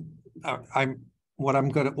 And what I'm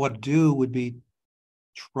going to do would be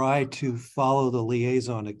try to follow the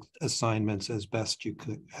liaison assignments as best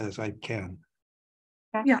as I can.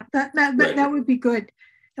 Yeah, that would be good.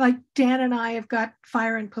 Like Dan and I have got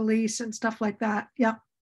fire and police and stuff like that. Yeah.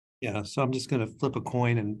 Yeah, so I'm just going to flip a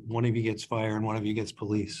coin and one of you gets fire and one of you gets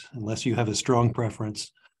police, unless you have a strong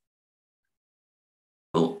preference.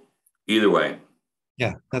 Well, either way.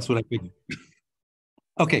 Yeah, that's what I figured.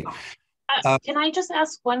 Okay. Can I just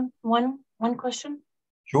ask one question?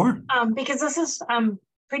 Sure. Because this is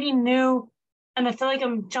pretty new, and I feel like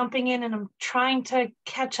I'm jumping in and I'm trying to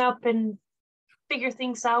catch up and figure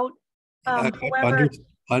things out. However,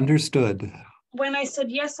 understood. When I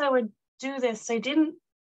said yes, I would do this, I didn't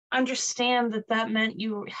understand that meant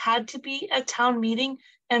you had to be at town meeting,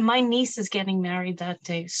 and my niece is getting married that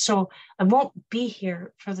day, so I won't be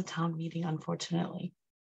here for the town meeting, unfortunately.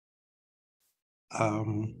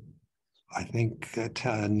 I think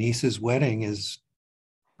that niece's wedding is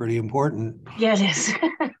pretty important. Yeah, it is.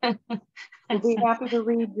 I'd be happy to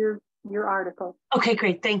read your article. Okay,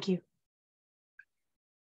 great. Thank you.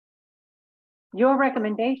 Your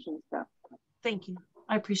recommendations, though. Thank you.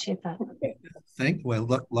 I appreciate that.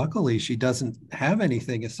 Well, luckily she doesn't have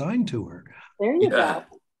anything assigned to her. There you go.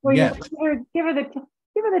 Well, give her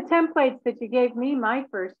the templates that you gave me my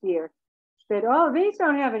first year. Said, oh, these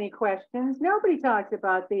don't have any questions. Nobody talks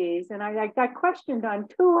about these, and I got questioned on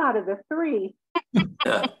 2 out of the 3.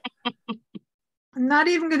 I'm not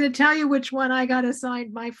even going to tell you which one I got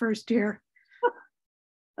assigned my first year.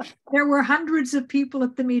 There were hundreds of people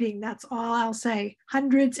at the meeting. That's all I'll say.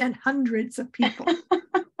 Hundreds and hundreds of people.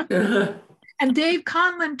 And Dave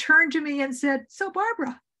Conlon turned to me and said, so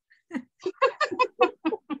Barbara. And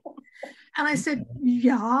I said,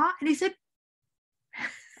 yeah. And he said,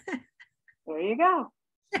 there you go.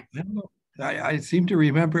 I seem to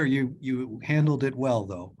remember you handled it well,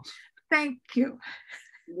 though. Thank you.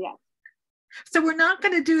 Yeah. So we're not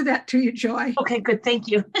going to do that to you, Joy. Okay, good. Thank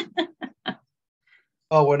you.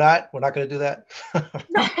 Oh, we're not going to do that.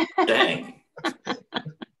 No. Dang. You're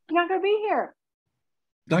not going to be here.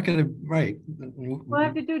 Not going to, right. We'll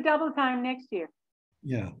have to do double time next year.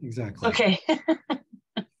 Yeah, exactly. Okay.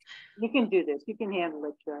 You can do this. You can handle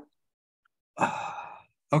it, Joy.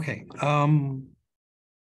 Okay.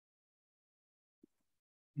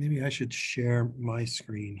 Maybe I should share my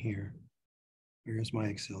screen here. Here's my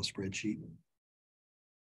Excel spreadsheet.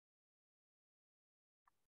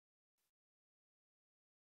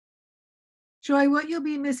 Joy, what you'll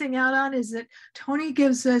be missing out on is that Tony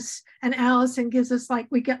gives us, and Allison gives us, like,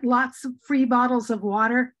 we get lots of free bottles of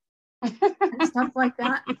water and stuff like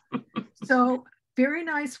that. So very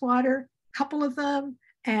nice water, couple of them,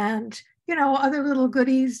 and, you know, other little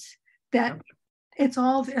goodies that it's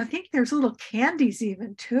all, I think there's little candies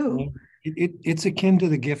even too. It's akin to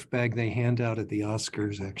the gift bag they hand out at the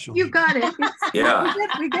Oscars, actually. You got it. Yeah.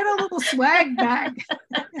 We get a little swag bag.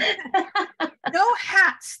 No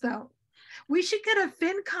hats though. We should get a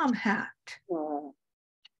FinCom hat.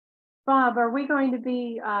 Bob, are we going to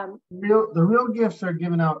be? The real gifts are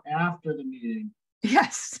given out after the meeting.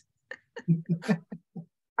 Yes.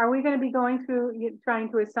 Are we going to be going through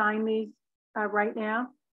trying to assign these right now?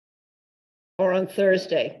 Or on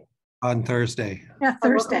Thursday? On Thursday. Yeah,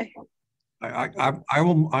 Thursday. I'm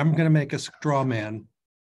going to make a straw man.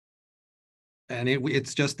 And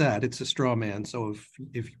it's just that, it's a straw man. So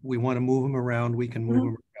if we want to move them around, we can move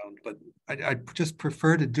them around. But I just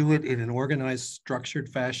prefer to do it in an organized, structured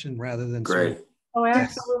fashion rather than Great. Oh,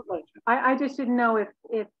 absolutely. I just didn't know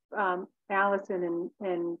if Allison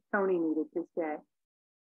and Tony needed to stay.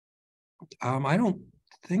 I don't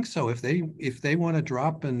think so. If they want to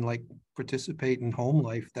drop and like participate in home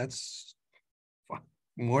life, that's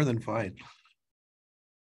more than fine.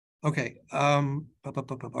 Okay. All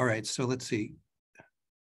right. So let's see.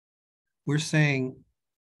 We're saying,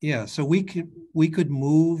 yeah. So we could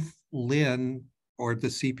move Lynn or the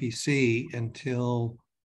CPC until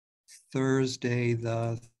Thursday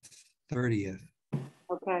the 30th.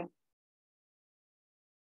 Okay.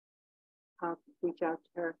 I'll reach out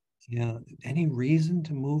to her. Yeah. Any reason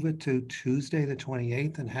to move it to Tuesday the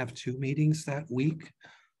 28th and have 2 meetings that week?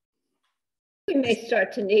 We may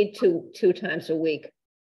start to need two times a week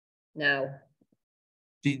now.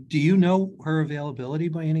 Do you know her availability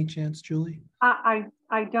by any chance, Julie?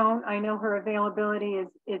 I don't. I know her availability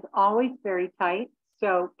is always very tight.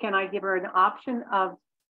 So can I give her an option of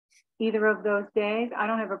either of those days? I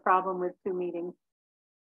don't have a problem with 2 meetings.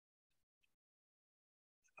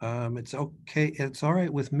 It's okay. It's all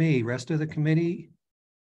right with me. Rest of the committee?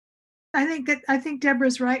 I think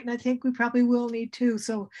Deborah's right, and I think we probably will need 2.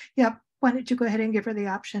 So yeah, why don't you go ahead and give her the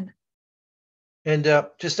option? And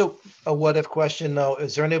just a what if question though,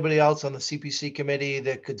 is there anybody else on the CPC committee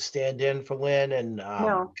that could stand in for Lynn and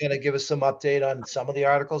No. kind of give us some update on some of the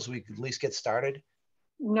articles? We could at least get started.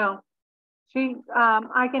 No,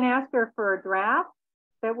 I can ask her for a draft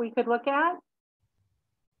that we could look at,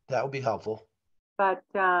 That would be helpful. but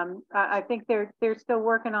I think they're still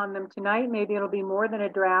working on them tonight. Maybe it'll be more than a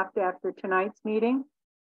draft after tonight's meeting.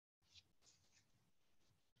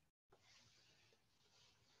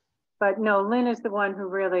 But no, Lynn is the one who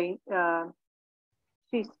really,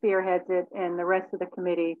 she spearheads it, and the rest of the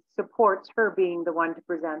committee supports her being the one to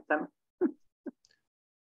present them.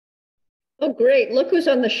 Oh, great. Look who's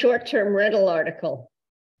on the short-term rental article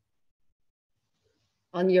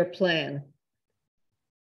on your plan.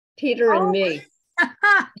 Peter and me.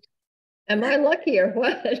 Am I lucky or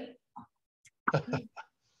what?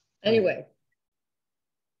 Anyway.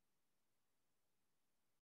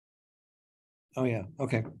 Oh yeah,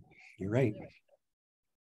 okay. You're right.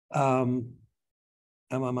 All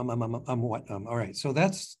right, so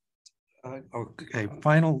that's okay.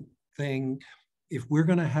 Final thing, if we're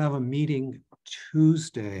going to have a meeting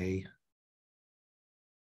Tuesday,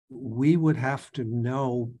 we would have to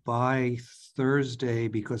know by Thursday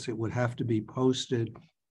because it would have to be posted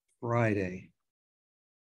Friday.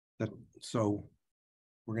 So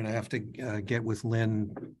we're going to have to get with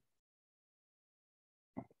Lynn,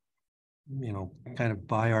 you know, kind of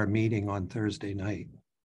by our meeting on Thursday night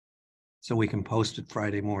so we can post it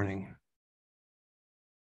Friday morning.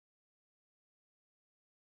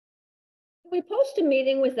 Can we post a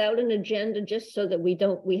meeting without an agenda just so that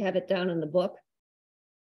we have it down in the book?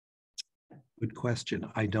 Good question.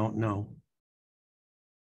 I don't know.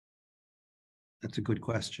 That's a good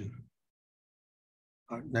question.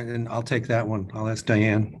 And I'll take that one. I'll ask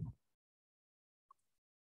Diane.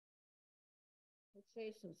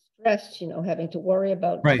 Save some stress, you know, having to worry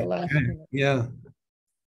about the last minute. Yeah.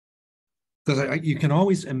 Because you can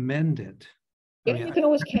always amend it. Yeah, you can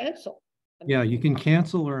always cancel. Yeah, you can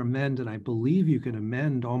cancel or amend, and I believe you can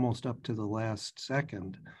amend almost up to the last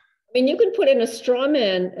second. I mean, you can put in a straw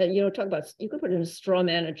man, you know, you could put in a straw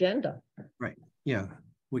man agenda. Right. Yeah.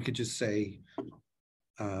 We could just say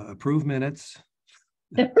approve minutes,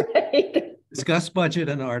 right. Discuss budget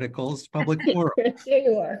and articles, public forum. There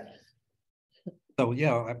you are. So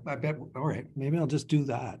yeah, I bet, all right, maybe I'll just do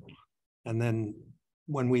that. And then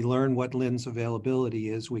when we learn what Lynn's availability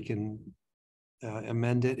is, we can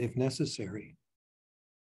amend it if necessary.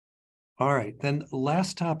 All right, then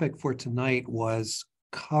last topic for tonight was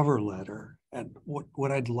cover letter. And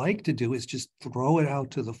what I'd like to do is just throw it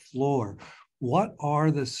out to the floor. What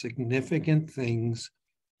are the significant things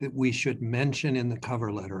that we should mention in the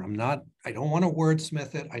cover letter? I don't want to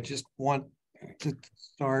wordsmith it. I just want to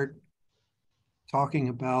start talking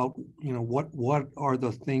about, what are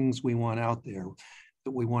the things we want out there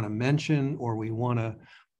that we want to mention, or we want to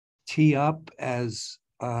tee up as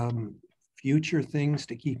future things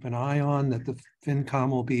to keep an eye on that the FinCom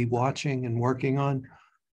will be watching and working on,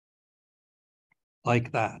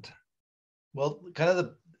 like that. Well, kind of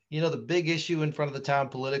the big issue in front of the town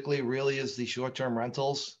politically really is the short-term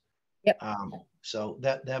rentals. Yep. So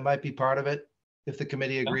that might be part of it if the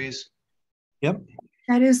committee agrees. Yep.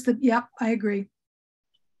 That is yep, I agree.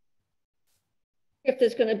 If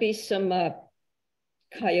there's going to be some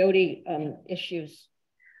coyote issues.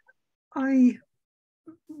 I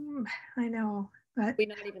know, but we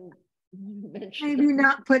not even mention maybe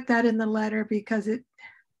not put that in the letter because it.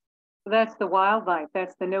 That's the wildlife.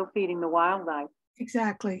 That's the no feeding the wildlife.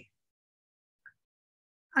 Exactly.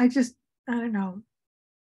 I don't know.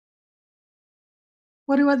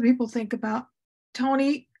 What do other people think about?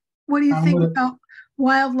 Tony, what do you think about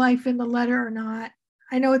wildlife in the letter or not?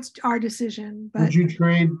 I know it's our decision, but. Would you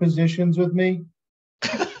trade positions with me?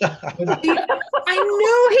 I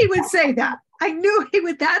knew he would say that. I knew he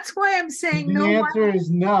would. That's why I'm saying if no. The answer is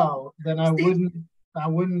no, then I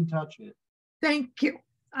wouldn't touch it. Thank you.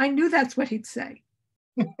 I knew that's what he'd say.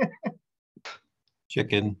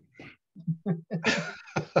 Chicken.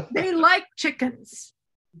 They like chickens.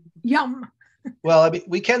 Yum. Well, I mean,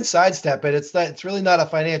 we can sidestep it. It's really not a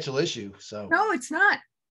financial issue. So no, it's not.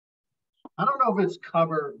 I don't know if it's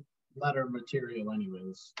cover letter material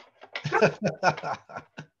anyways.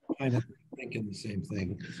 I'm thinking the same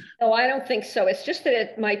thing. No, I don't think so. It's just that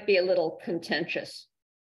it might be a little contentious.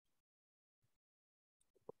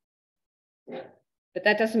 But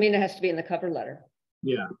that doesn't mean it has to be in the cover letter.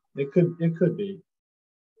 Yeah, it could be.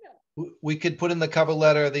 We could put in the cover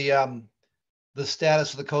letter the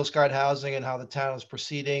status of the Coast Guard housing and how the town is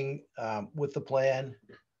proceeding with the plan.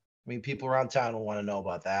 I mean, people around town will want to know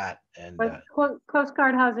about that. And but Coast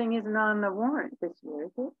Guard housing isn't on the warrant this year,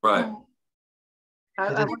 is it? Right.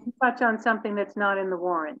 I want to touch on something that's not in the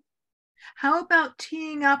warrant. How about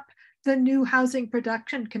teeing up the new housing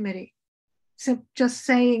production committee? So just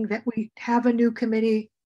saying that we have a new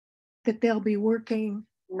committee, that they'll be working.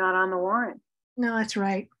 Not on the warrant. No, that's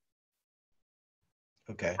right.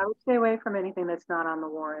 Okay. I would stay away from anything that's not on the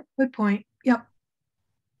warrant. Good point. Yep.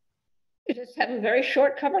 You just have a very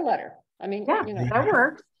short cover letter. I mean, yeah, that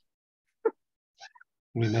works.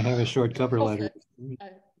 We may have a short cover letter.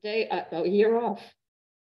 A year off.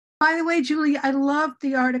 By the way, Julie, I loved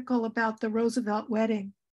the article about the Roosevelt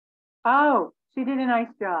wedding. Oh, she did a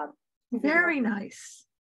nice job. Very nice.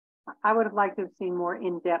 I would have liked to have seen more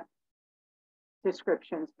in-depth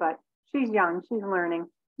descriptions, but she's young, she's learning.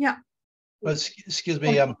 Yeah. But excuse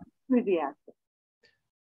me. Enthusiastic.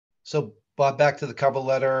 So Bob, back to the cover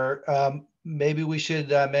letter. Maybe we should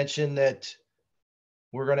mention that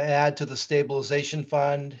we're going to add to the stabilization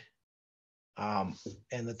fund, and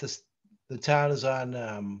that the town is on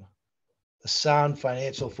a sound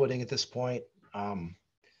financial footing at this point.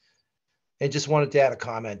 And just wanted to add a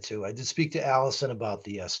comment too. I did speak to Allison about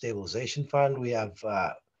the stabilization fund. We have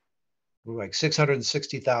we're like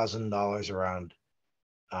 $660,000 around.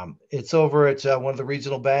 It's over at one of the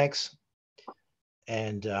regional banks,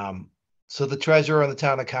 and so the treasurer and the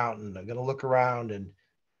town accountant are going to look around and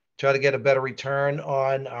try to get a better return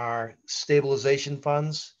on our stabilization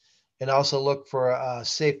funds, and also look for a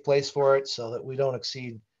safe place for it so that we don't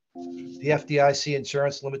exceed the FDIC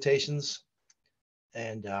insurance limitations.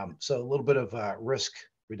 And so a little bit of risk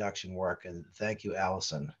reduction work. And thank you,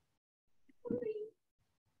 Allison.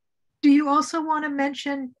 Do you also want to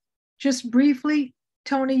mention, just briefly,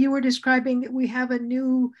 Tony, you were describing that we have a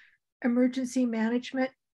new emergency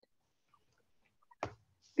management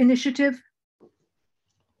initiative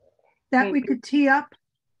that we could tee up?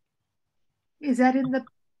 Is that in the,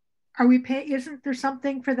 are we paying, isn't there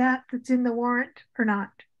something for that that's in the warrant or not?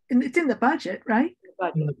 And it's in the budget, right?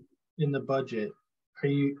 In the budget. Are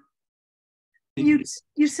you?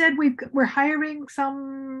 You said we're hiring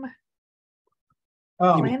some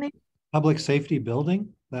planning? Public safety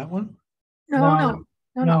building, that one? No. On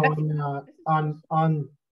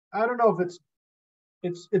I don't know if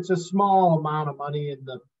it's a small amount of money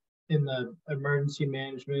in the emergency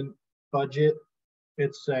management budget.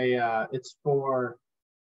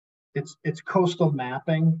 it's coastal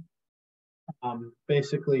mapping,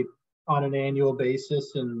 basically on an annual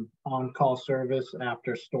basis and on-call service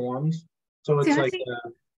after storms. So it's like a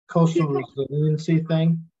coastal resiliency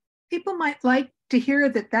thing. People might like to hear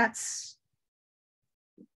that that's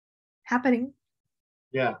happening.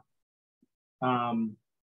 Yeah.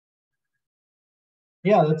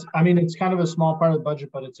 Yeah, I mean, it's kind of a small part of the budget,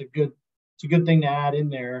 but it's a good thing to add in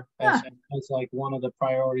there as like one of the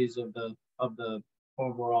priorities of the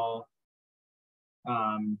overall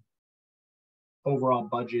overall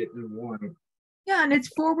budget and warrant. Yeah, and it's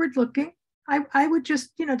forward looking. I would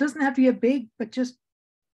just, it doesn't have to be a big, but just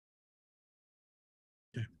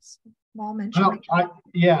small mention.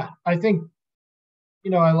 I think,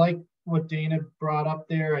 I like what Dana brought up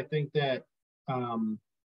there. I think that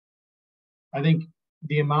I think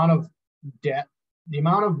the amount of debt, the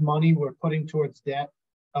amount of money we're putting towards debt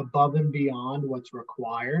above and beyond what's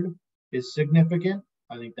required is significant.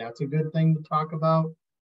 I think that's a good thing to talk about.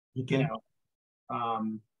 Okay.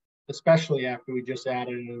 Especially after we just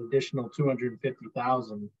added an additional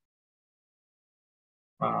 250,000.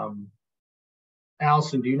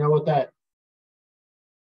 Allison, do you know what that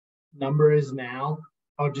number is now?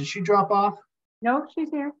 Oh, did she drop off? No, she's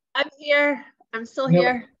here. I'm here. I'm still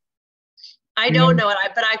here. I don't know it,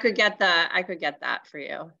 but I could get that for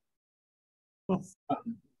you.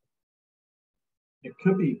 It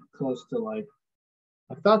could be close to like,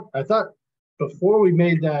 I thought before we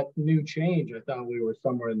made that new change, I thought we were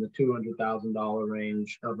somewhere in the $200,000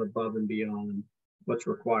 range of above and beyond what's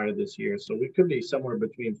required this year. So we could be somewhere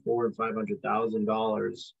between $400,000 and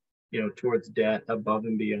 $500,000, towards debt above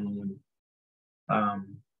and beyond.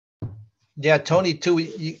 Yeah, Tony, too,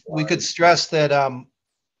 we could stress that, that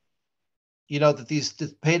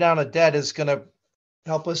the pay down of debt is going to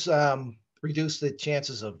help us reduce the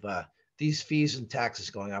chances of these fees and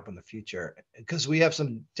taxes going up in the future, because we have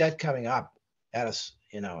some debt coming up at us,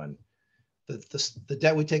 and the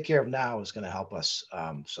debt we take care of now is going to help us.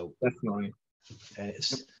 So definitely. And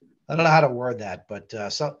I don't know how to word that, but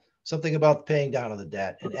something about paying down on the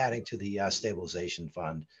debt and adding to the stabilization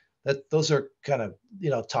fund. Those are kind of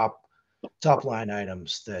top line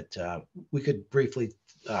items that we could briefly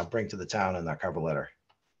bring to the town in our cover letter.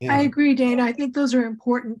 Yeah. I agree, Dana. I think those are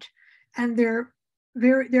important, and they're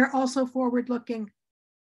also forward looking.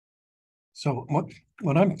 So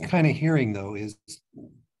what I'm kind of hearing though is,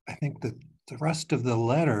 I think that the rest of the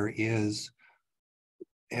letter is,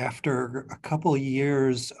 after a couple of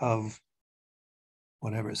years of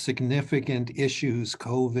whatever significant issues,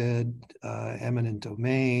 COVID, eminent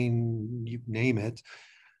domain, you name it,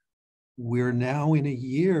 we're now in a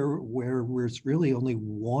year where there's really only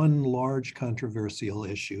one large controversial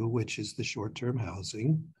issue, which is the short-term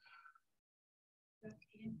housing.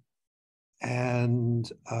 And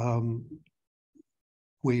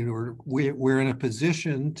we're in a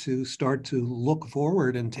position to start to look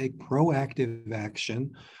forward and take proactive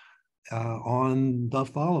action on the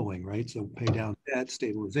following, right? So pay down debt,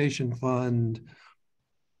 stabilization fund,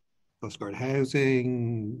 Coast Guard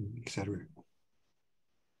housing, et cetera.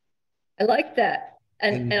 I like that.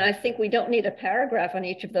 And I think we don't need a paragraph on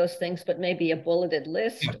each of those things, but maybe a bulleted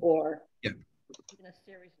list or even a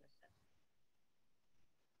series.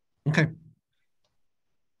 Okay.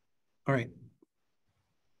 All right.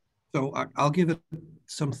 So I'll give it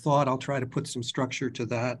some thought. I'll try to put some structure to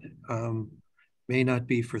that. May not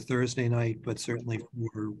be for Thursday night, but certainly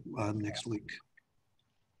for next week.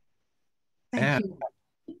 Thank you.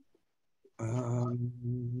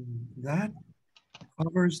 That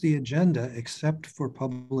covers the agenda except for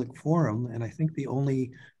public forum. And I think the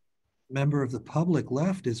only member of the public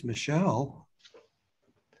left is Michelle.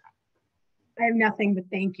 I have nothing but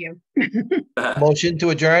thank you. Motion to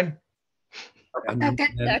adjourn. Second.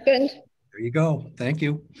 There you go. Thank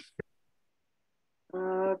you.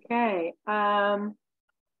 Okay.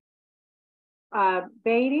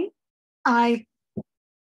 Beatty? Aye.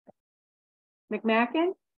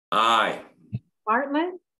 McMacken? Aye.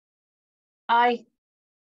 Bartlett? Aye.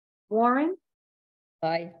 Warren?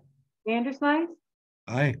 Aye. Vanderslice?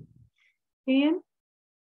 Aye. Ian?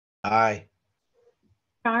 Aye.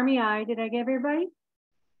 Charmy, aye. Did I get everybody?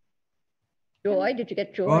 Joy, did you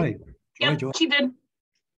get Joy? Yep, she did.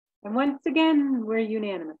 And once again, we're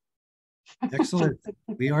unanimous. Excellent.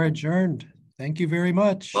 We are adjourned. Thank you very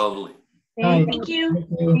much. Lovely. Thank you.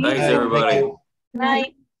 Thanks, everybody.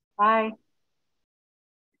 Night. Bye.